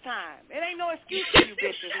Mexicans this time. It ain't no excuse for you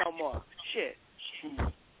bitches no more. Shit.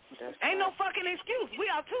 Ain't no fucking excuse. We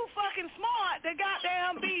are too fucking smart to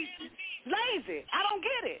goddamn be lazy. I don't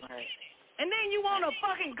get it. And then you want a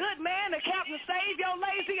fucking good man to Captain Save your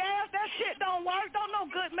lazy ass? That shit don't work. Don't no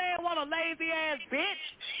good man want a lazy ass bitch.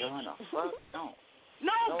 Sure the fuck don't.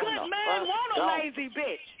 No good man want a lazy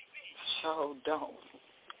bitch. Sure don't.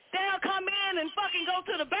 They'll come in and fucking go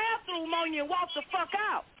to the bathroom on you and walk the fuck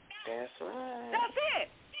out. That's right. That's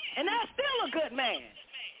it. And that's still a good man.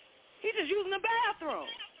 He's just using the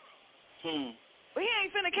bathroom. But he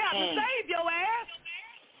ain't finna Captain Save your ass.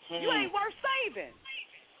 You ain't worth saving.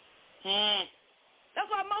 That's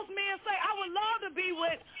why most men say, I would love to be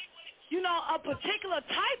with, a particular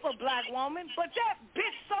type of black woman, but that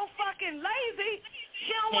bitch so fucking lazy,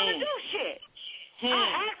 she don't want to do shit.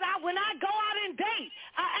 When I go out and date,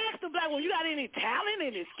 I ask the black woman, you got any talent,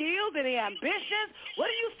 any skills, any ambitions? Where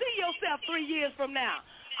do you see yourself 3 years from now?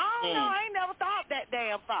 I don't know. I ain't never thought that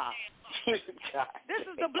damn far. This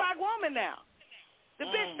is the black woman now. The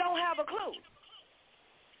bitch don't have a clue.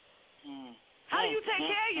 How do you take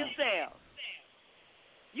care of yourself?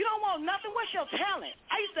 You don't want nothing. What's your talent?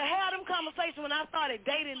 I used to have them conversations when I started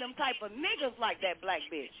dating them type of niggas like that black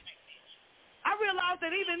bitch. I realized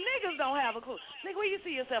that even niggas don't have a clue. Nigga, where you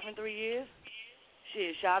see yourself in 3 years?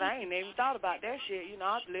 Shit, shot, I ain't even thought about that shit.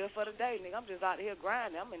 I live for the day, nigga. I'm just out here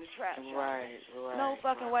grinding. I'm in the trap shop. Right. No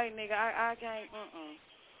fucking way, nigga. I can't,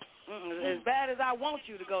 As bad as I want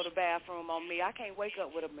you to go to the bathroom on me, I can't wake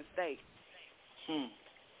up with a mistake.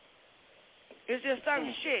 It's just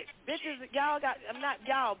certain shit. Bitches, y'all got, not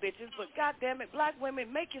y'all bitches, but goddamn it, black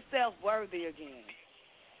women, make yourself worthy again.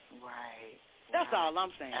 Right. That's all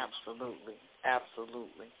I'm saying. Absolutely.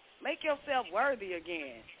 Make yourself worthy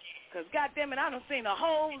again. Because, goddamn it, I done seen a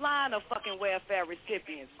whole line of fucking welfare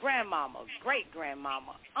recipients. Grandmama,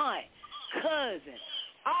 great-grandmama, aunt, cousin.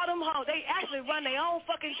 All them hoes, they actually run their own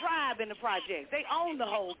fucking tribe in the project. They own the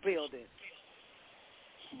whole building.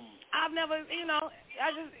 I've never,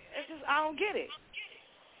 I don't get it.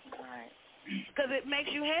 Right. Because it makes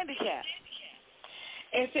you handicapped.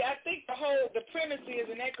 And see, I think the premise is,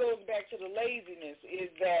 and that goes back to the laziness, is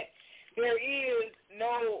that there is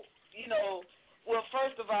no, well,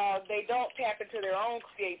 first of all, they don't tap into their own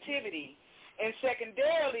creativity. And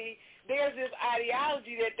secondarily, there's this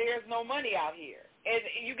ideology that there's no money out here. And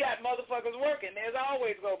you got motherfuckers working. There's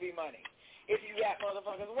always going to be money if you got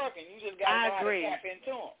motherfuckers working. You just got to know how to tap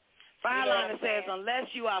into them. Frontline says, unless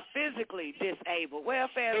you are physically disabled,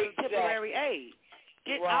 welfare is a temporary aid.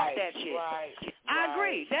 Get off that shit. I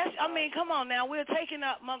agree. I mean, come on now. We're taking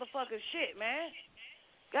up motherfuckers' shit, man.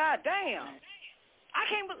 God damn. I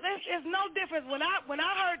can't believe it's no difference. When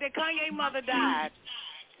I heard that Kanye's mother died,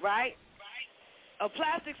 right, of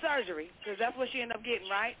plastic surgery, because that's what she ended up getting,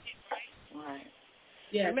 right? Right.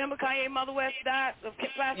 Yeah. Remember Kanye's mother West died of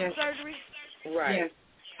plastic surgery? Right. Yes.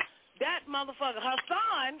 That motherfucker, her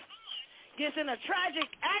son, gets in a tragic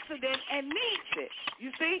accident and needs it.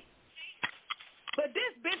 You see? But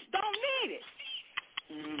this bitch don't need it.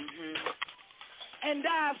 Mm-hmm. And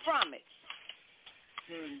dies from it.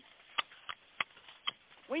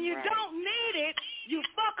 When you don't need it, you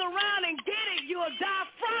fuck around and get it, you'll die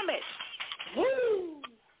from it. Woo!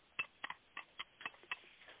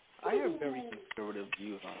 I have very conservative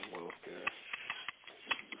views on welfare.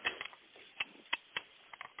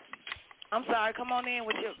 I'm sorry, come on in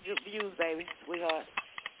with your views, baby, sweetheart.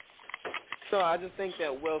 So I just think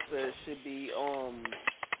that welfare should be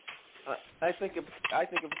I think if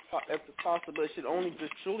it's possible, it should only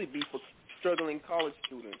just truly be for struggling college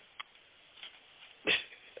students.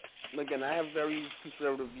 Again, I have very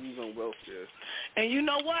conservative views on welfare. And you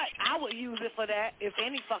know what? I would use it for that, if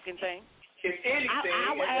any fucking thing. If anything.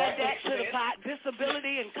 I would add that to the pot,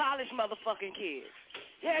 disability and college motherfucking kids.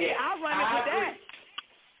 Yeah, I'll run it with that.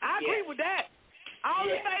 I agree with that. All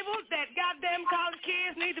in favor that goddamn college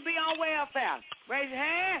kids need to be on welfare. Raise your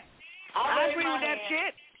hand. I agree with that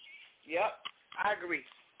shit. Yep, I agree.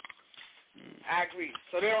 I agree.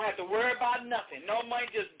 So they don't have to worry about nothing. No money,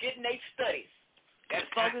 just getting their studies. Just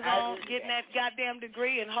focus on getting that goddamn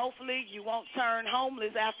degree, and hopefully you won't turn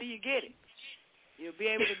homeless after you get it. You'll be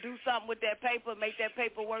able to do something with that paper, make that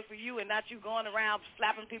paper work for you, and not you going around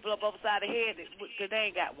slapping people up upside the head because they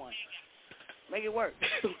ain't got one. Make it work.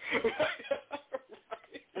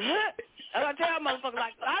 I gotta tell motherfuckers,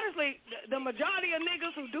 like, honestly, the majority of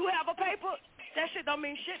niggas who do have a paper, that shit don't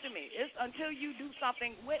mean shit to me. It's until you do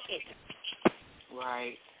something with it.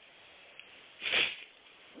 Right.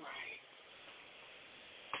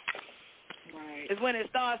 It's when it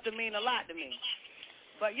starts to mean a lot to me.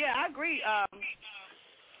 But yeah, I agree,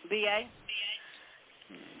 BA.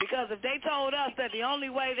 Because if they told us that the only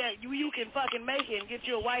way that you can fucking make it and get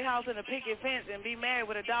you a White House and a picket fence and be married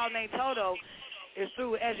with a dog named Toto is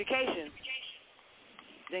through education,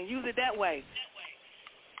 then use it that way.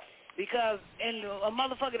 Because a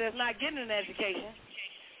motherfucker that's not getting an education,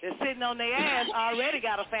 that's sitting on their ass, already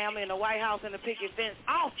got a family and a White House and a picket fence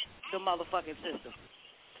off the motherfucking system.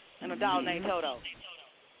 And a dog named Toto.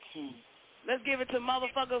 Let's give it to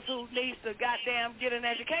motherfuckers who needs to goddamn get an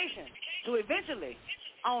education to eventually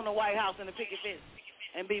own a White House and a picket fence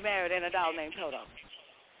and be married and a dog named Toto.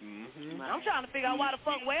 I'm trying to figure out why the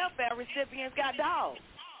fuck welfare recipients got dogs.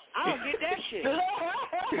 I don't get that shit.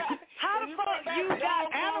 How the fuck you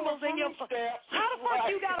got animals in your... How the fuck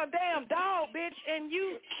you got a damn dog, bitch, and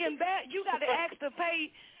you got to ask to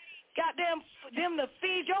pay goddamn them to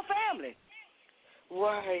feed your family?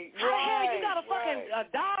 Right. How the hell you got a fucking a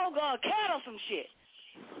dog or a cat or some shit?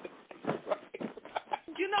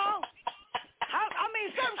 You know? I mean,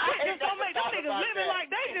 some shit just don't make them niggas living like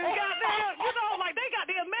they just got their, you know, like they got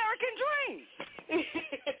the American dream.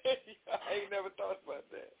 I ain't never thought about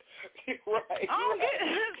that. Right. I don't get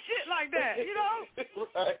shit like that, you know?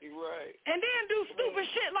 Right. And then do stupid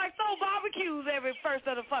shit like throw barbecues every first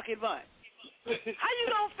of the fucking month. How you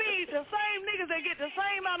gonna feed the same niggas that get the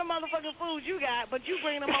same amount of motherfucking food you got, but you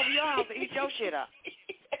bring them over your house to eat your shit up?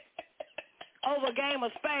 Over a game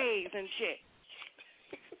of spades and shit.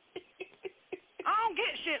 I don't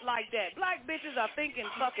get shit like that. Black bitches are thinking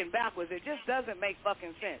fucking backwards. It just doesn't make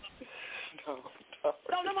fucking sense. No.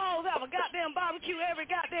 Don't them hoes have a goddamn barbecue every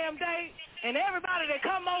goddamn day, and everybody that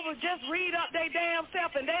come over just read up their damn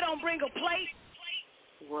self and they don't bring a plate?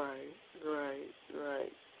 Right.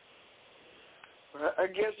 I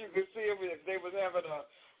guess you could see them if they was having a,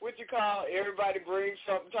 what you call, everybody brings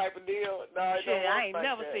something type of deal. No, shit, I ain't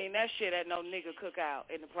never seen that shit at no nigga cookout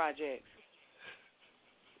in the projects.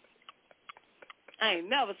 I ain't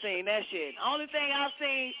never seen that shit. Only thing I've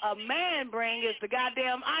seen a man bring is the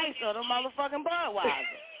goddamn ice or the motherfucking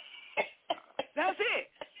Budweiser. That's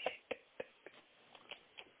it.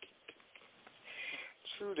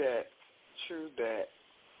 True that.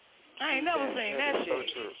 I ain't never seen that shit. So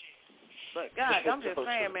true. But, God, I'm just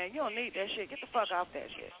saying, man, you don't need that shit. Get the fuck off that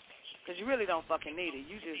shit. Because you really don't fucking need it.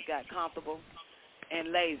 You just got comfortable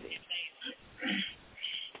and lazy.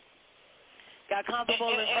 Got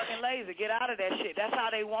comfortable and fucking lazy. Get out of that shit. That's how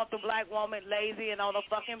they want the black woman, lazy and on her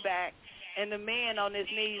fucking back, and the man on his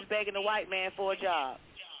knees begging the white man for a job.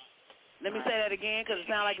 Let me say that again because it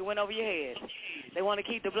sounds like it went over your head. They want to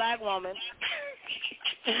keep the black woman,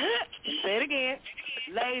 say it again,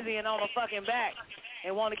 lazy and on her fucking back,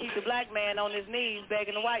 and want to keep the black man on his knees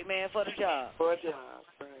begging the white man for the job. For a job,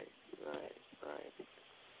 right.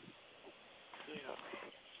 Yeah.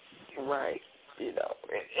 Right. You know,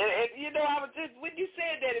 and you know, I was just, when you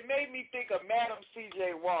said that, it made me think of Madam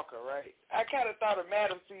C.J. Walker, right? I kind of thought of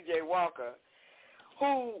Madam C.J. Walker,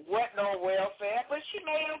 who wasn't on welfare, but she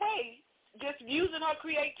made a way, just using her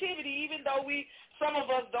creativity, even though some of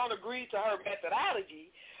us don't agree to her methodology.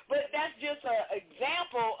 But that's just an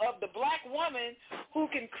example of the black woman who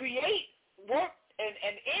can create work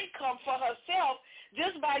and income for herself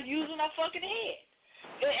just by using her fucking head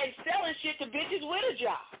and selling shit to bitches with a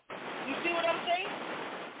job. You see what I'm saying?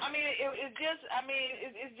 I mean, it's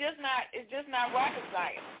just not rocket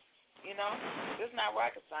science. You know, it's not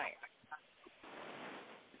rocket science.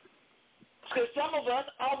 Because some of us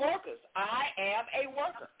are workers. I am a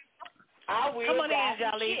worker. I will. Come on in,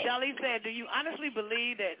 Jolly. Jolly said, do you honestly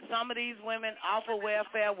believe that some of these women off of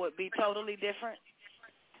welfare would be totally different?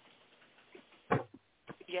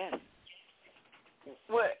 Yes.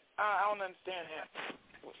 What? I don't understand that.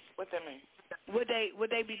 What that mean? Would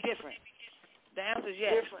they be different? The answer is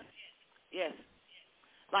yes. Different. Yes.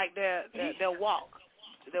 Like their walk,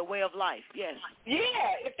 their way of life. Yes. Yeah.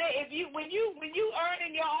 When you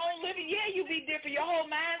earning your own living, yeah, you be different. Your whole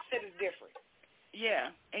mindset is different.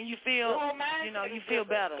 Yeah, and you feel, you feel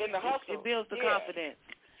better. In the hustle. It builds the confidence.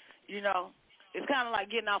 You know, it's kind of like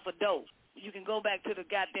getting off a dope. You can go back to the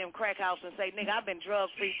goddamn crack house and say, nigga, I've been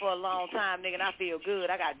drug-free for a long time, nigga, and I feel good.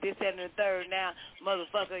 I got this, that, and the third now.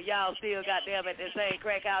 Motherfucker, y'all still goddamn at the same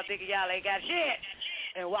crack house, nigga, y'all ain't got shit.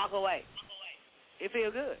 And walk away. It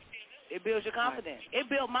feels good. It builds your confidence. It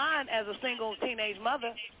built mine as a single teenage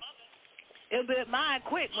mother. It built mine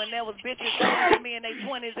quick when there was bitches coming to me in their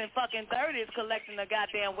 20s and fucking 30s collecting a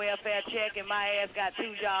goddamn welfare check and my ass got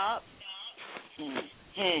 2 jobs.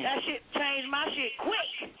 That shit changed my shit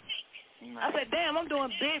quick. I said, damn, I'm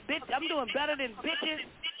doing better than bitches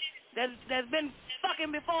that's been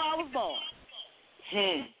fucking before I was born.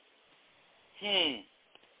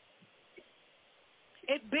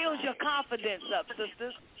 It builds your confidence up,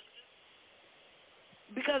 sisters.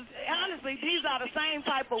 Because, honestly, these are the same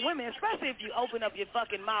type of women, especially if you open up your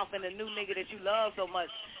fucking mouth and the new nigga that you love so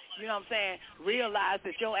much, you know what I'm saying, realize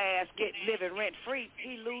that your ass get living rent-free,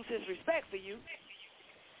 he lose his respect for you.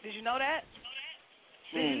 Did you know that?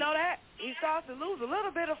 Did you know that? He starts to lose a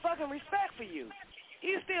little bit of fucking respect for you.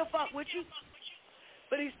 He still fuck with you,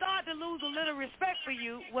 but he starts to lose a little respect for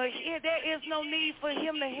you. Well, there is no need for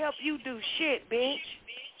him to help you do shit, bitch.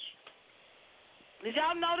 Did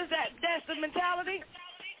y'all notice that that's the mentality?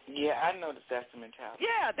 Yeah, I noticed that's the mentality.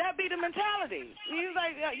 Yeah, that be the mentality. He's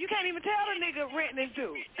like, you can't even tell the nigga renting his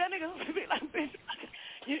due. That nigga be like, bitch,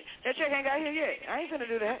 that check ain't got here yet. I ain't finna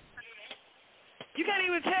do that. You can't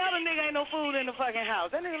even tell the nigga ain't no food in the fucking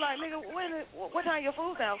house. That nigga like, nigga, what time your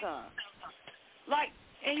food stamps come? Like,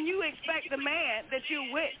 and you expect the man that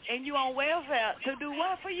you with and you on welfare to do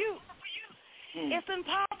what for you? It's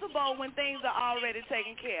impossible when things are already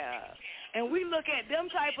taken care of. And we look at them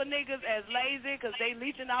type of niggas as lazy because they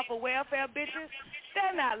leeching off of welfare bitches.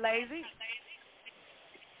 They're not lazy.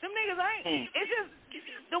 Them niggas ain't. It's just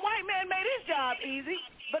the white man made his job easy,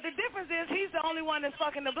 but the difference is he's the only one that's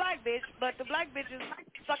fucking the black bitch, but the black bitch is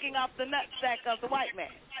sucking off the nutsack of the white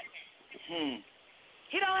man. He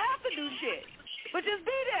don't have to do shit, but just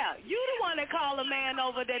be there. You the one that call a man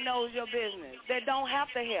over that knows your business, that don't have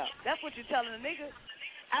to help. That's what you're telling the nigga.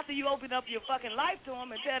 After you open up your fucking life to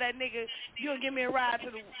him and tell that nigga, you'll give me a ride to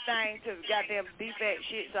the thing, to the goddamn defect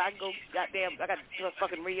shit, so I can go goddamn, I got to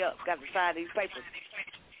fucking re-up, got to sign these papers.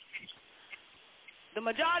 The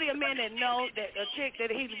majority of men that know that a chick that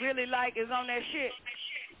he really like is on that shit,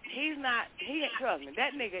 he ain't, trust me,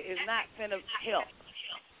 that nigga is not finna help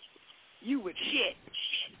you with shit.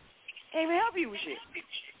 Can't even help you with shit.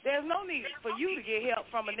 There's no need for you to get help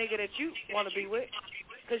from a nigga that you want to be with,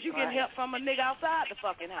 because you get help from a nigga outside the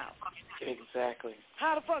fucking house. Exactly.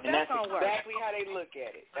 How the fuck that's gonna work? That's exactly how they look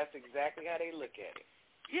at it. That's exactly how they look at it.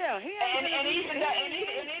 Yeah, he ain't. And it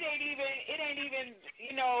ain't even,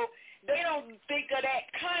 you know, they don't think of that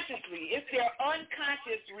consciously. It's their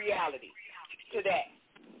unconscious reality to that.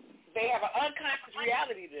 They have an unconscious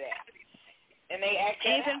reality to that, and they act.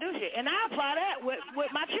 Ain't gonna do shit. And I apply that with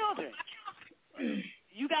my children.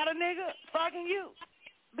 You got a nigga fucking you,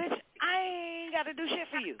 bitch. I ain't got to do shit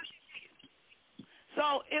for you.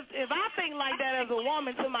 So if I think like that as a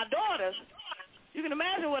woman to my daughters, you can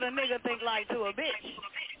imagine what a nigga think like to a bitch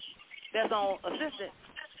that's on assistance.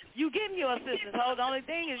 You getting your assistance, ho. The only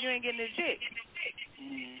thing is you ain't getting the dick.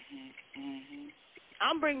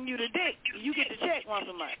 I'm bringing you the dick. You get the check once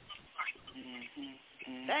a month.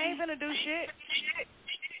 They ain't finna do shit.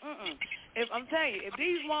 If I'm telling you, if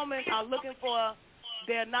these women are looking for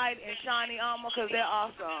their knight in shiny armor, because they're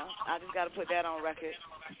awesome, I just got to put that on record.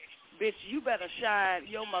 Bitch, you better shine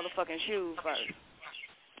your motherfucking shoes first.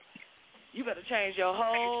 You better change your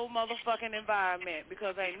whole motherfucking environment,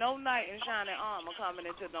 because ain't no knight in shining armor coming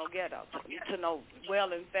into no ghetto, to no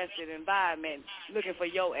well-infested environment looking for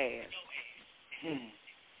your ass.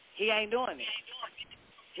 He ain't doing it.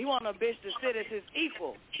 He want a bitch to sit as his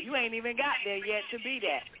equal. You ain't even got there yet to be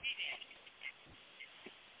that.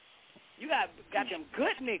 You got them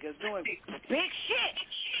good niggas doing big shit.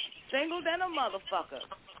 Single than a motherfucker.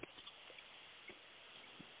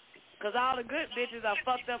 Because all the good bitches are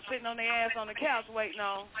fucked up sitting on their ass on the couch waiting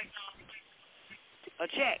on a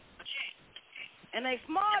check. And they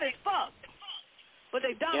smart as fuck, but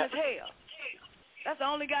they dumb as hell. That's the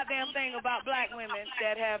only goddamn thing about black women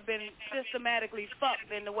that have been systematically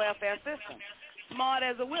fucked in the welfare system. Smart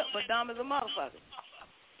as a whip, but dumb as a motherfucker.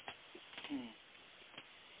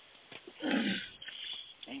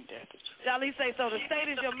 Ain't that the truth? Jolly say, so the state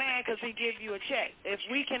is your man because he give you a check. If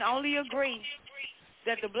we can only agree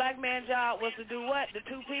that the black man job was to do what? The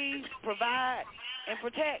 2 P's, provide and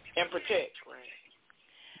protect. And protect. Right.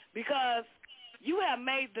 Because you have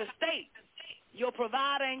made the state your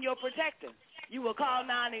provider and your protector. You will call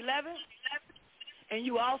 911, and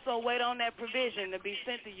you also wait on that provision to be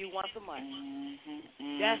sent to you once a month.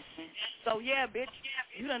 That's, so yeah, bitch,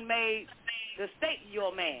 you done made the state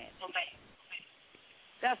your man.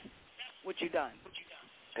 That's what you done.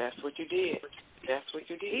 That's what you did. That's what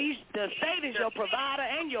you did. The state is your provider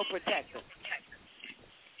and your protector.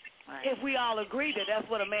 Right. If we all agree that that's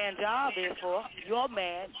what a man's job is for, your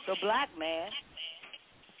man, the black man.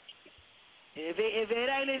 If it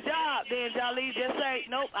ain't his job, then Jolly just say,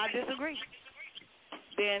 nope, I disagree.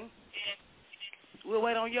 Then we'll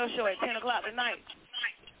wait on your show at 10 o'clock tonight.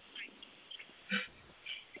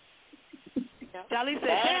 Jolly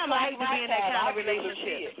said, damn, I hate to be in that kind of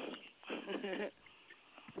relationship.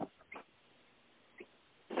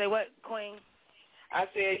 Say what, Queen? I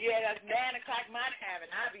said, yeah, that's 9 o'clock my time,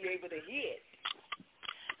 and I'll be able to hear it.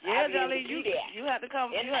 Yeah, Jolly, you have to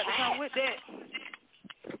come. You have to come with that.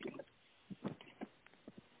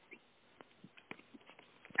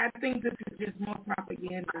 I think this is just more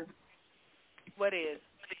propaganda. What is?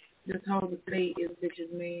 This whole state is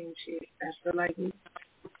bitches man shit. I feel like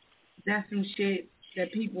that's some shit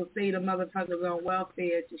that people say to motherfuckers on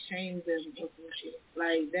welfare to shame them or some shit.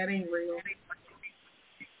 Like, that ain't real.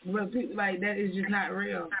 But people, like, that is just not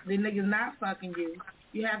real. The nigga's not fucking you.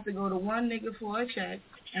 You have to go to one nigga for a check,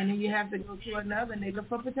 and then you have to go to another nigga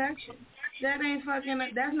for protection. That ain't fucking,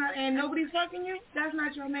 that's not, ain't nobody fucking you? That's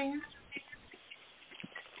not your man.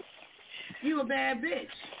 You a bad bitch.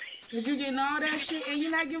 Cause you getting all that shit and you're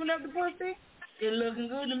not giving up the pussy? It looking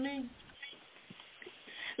good to me.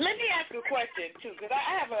 Let me ask you a question, too, because I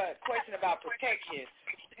have a question about protection.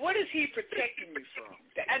 What is he protecting you from?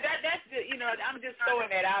 That's the, you know, I'm just throwing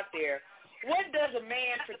that out there. What does a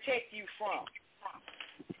man protect you from?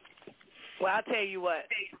 Well, I'll tell you what.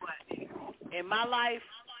 In my life,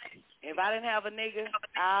 if I didn't have a nigga,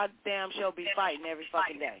 I'd damn sure be fighting every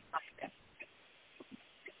fucking day.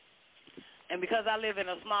 And because I live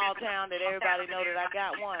in a small town that everybody know that I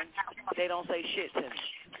got one, they don't say shit to me.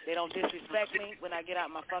 They don't disrespect me when I get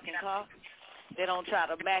out my fucking car. They don't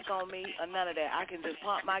try to back on me or none of that. I can just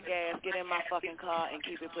pump my gas, get in my fucking car, and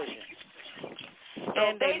keep it pushing.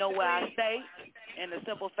 And they know where I stay. And the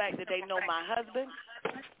simple fact that they know my husband,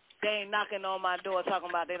 they ain't knocking on my door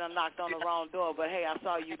talking about they done knocked on the wrong door, but hey, I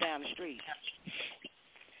saw you down the street.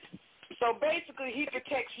 So basically he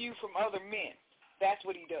protects you from other men. That's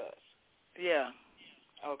what he does. Yeah.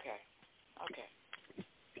 Okay.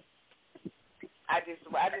 I just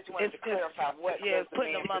wanted to clarify what. Yeah,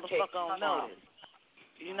 putting a motherfucker on notice.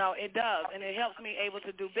 You know, it does, and it helps me able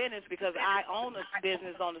to do business because I own a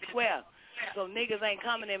business on the square. So niggas ain't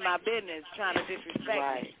coming in my business trying to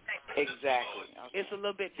disrespect me. Exactly. Okay. It's a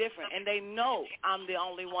little bit different, and they know I'm the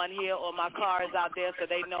only one here, or my car is out there, so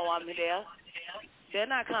they know I'm there. They're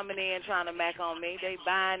not coming in trying to mac on me. They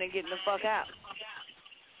buying and getting the fuck out.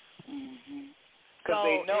 Because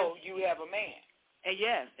they know you have a man. And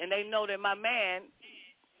yes, and they know that my man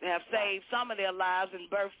have saved some of their lives and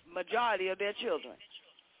birthed majority of their children.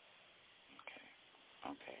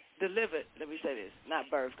 Okay. delivered, let me say this, not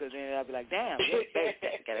birth, because then I'll be like, damn,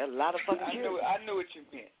 got a lot of fucking children. I knew what you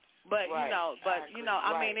meant. But, right.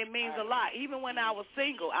 I mean, it means a lot. Even when I was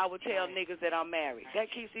single, I would tell niggas that I'm married.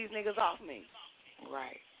 That keeps these niggas off me.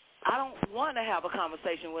 Right. I don't want to have a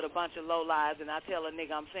conversation with a bunch of low lives and I tell a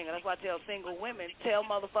nigga I'm single. That's why I tell single women, tell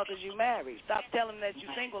motherfuckers you married. Stop telling them that you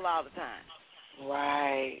single all the time.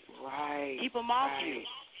 Right. Keep them off you.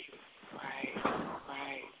 Right.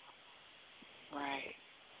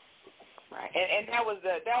 And that was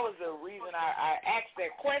the reason I asked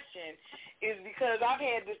that question, is because I've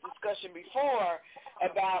had this discussion before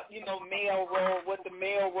about, male role, what the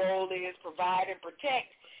male role is, provide and protect,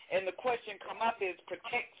 and the question come up is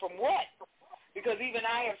protect from what? Because even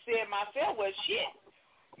I have said myself, well, shit,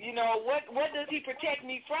 what does he protect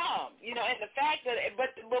me from? And the fact that,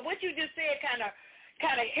 but what you just said kind of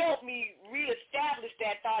helped me reestablish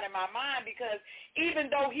that thought in my mind, because even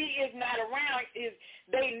though he is not around,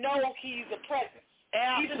 they know he's a presence.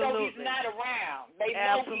 Absolutely. Even though he's not around, they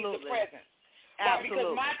know he's a presence.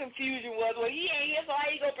 Because my confusion was, well, he ain't here, so how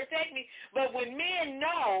you going to protect me? But when men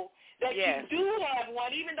know that you do have one,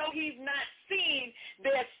 even though he's not seen,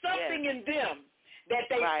 there's something in them that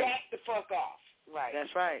they back the fuck off. Right. That's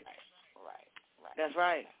right. That's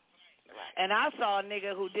right. And I saw a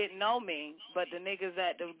nigga who didn't know me, but the niggas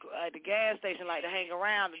at the gas station like to hang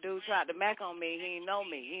around. The dude tried to mac on me. He didn't know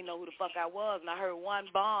me. He didn't know who the fuck I was. And I heard one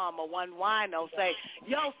bomb or one wino say,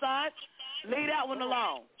 yo, son, leave that one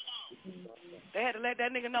alone. They had to let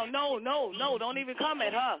that nigga know, no, don't even come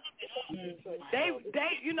at her. They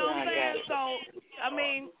you know what I'm saying? So, I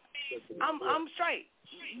mean, I'm straight.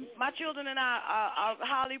 My children and I are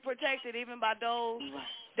highly protected, even by those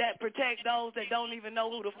that protect those that don't even know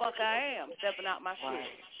who the fuck I am, stepping out my shit.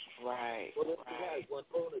 Right.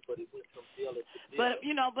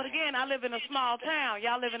 But again, I live in a small town.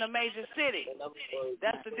 Y'all live in a major city.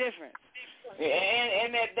 That's the difference.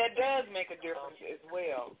 And that does make a difference as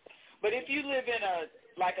well. But if you live in a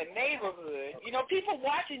neighborhood, people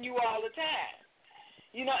watching you all the time.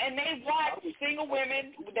 And they watch single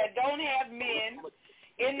women that don't have men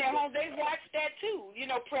in their homes. They watch that too.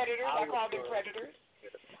 Predators. I call them predators.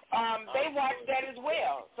 They watch that as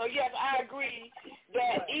well. So, yes, I agree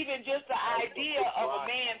that even just the idea of a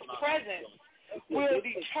man's presence will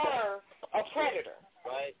deter a predator.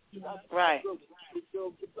 Right.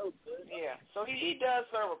 Yeah. So he does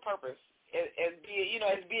serve a purpose as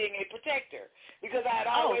being a protector. Because I'd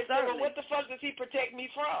always say, well, what the fuck does he protect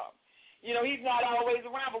me from? He's not always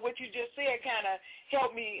around. But what you just said kind of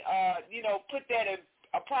helped me, put that in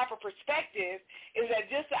a proper perspective, is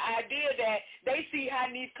that just the idea that they see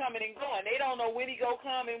how he's coming and going. They don't know when he go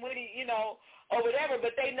come and when he, or whatever,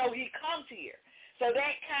 but they know he comes here. So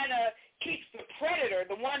that kind of keeps the predator,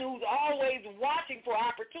 the one who's always watching for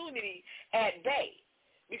opportunity, at bay,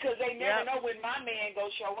 because they never know when my man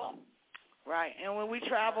go show up. Right, and when we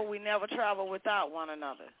travel, we never travel without one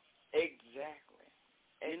another. Exactly.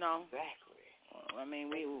 Exactly. I mean,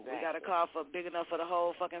 we got a car big enough for the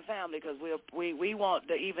whole fucking family, because we want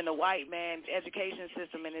even the white man education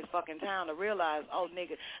system in this fucking town to realize, oh,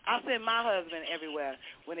 nigga, I send my husband everywhere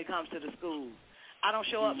when it comes to the schools. I don't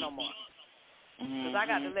show up no more. Because I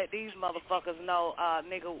got to let these motherfuckers know,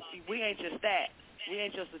 nigga, we ain't your stat. We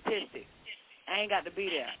ain't your statistic. I ain't got to be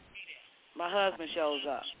there. My husband shows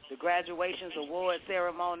up. The graduations, award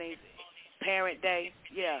ceremonies, parent day,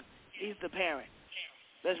 he's the parent.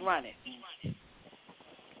 Let's run it.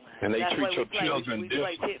 And they That's treat your children we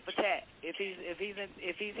different. play tit for tat. If he's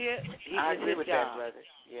here, he I gets agree his with job. that, brother.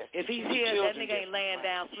 Yes. If he's here, that nigga ain't laying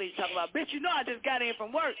down sleep talking about, bitch, I just got in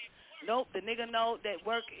from work. Nope, the nigga know that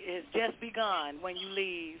work has just begun when you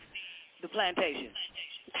leave the plantation.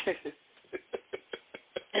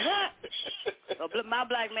 My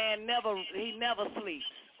black man never sleeps.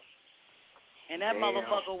 And that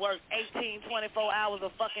motherfucker works 18, 24 hours a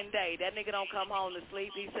fucking day. That nigga don't come home to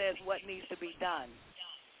sleep. He says what needs to be done.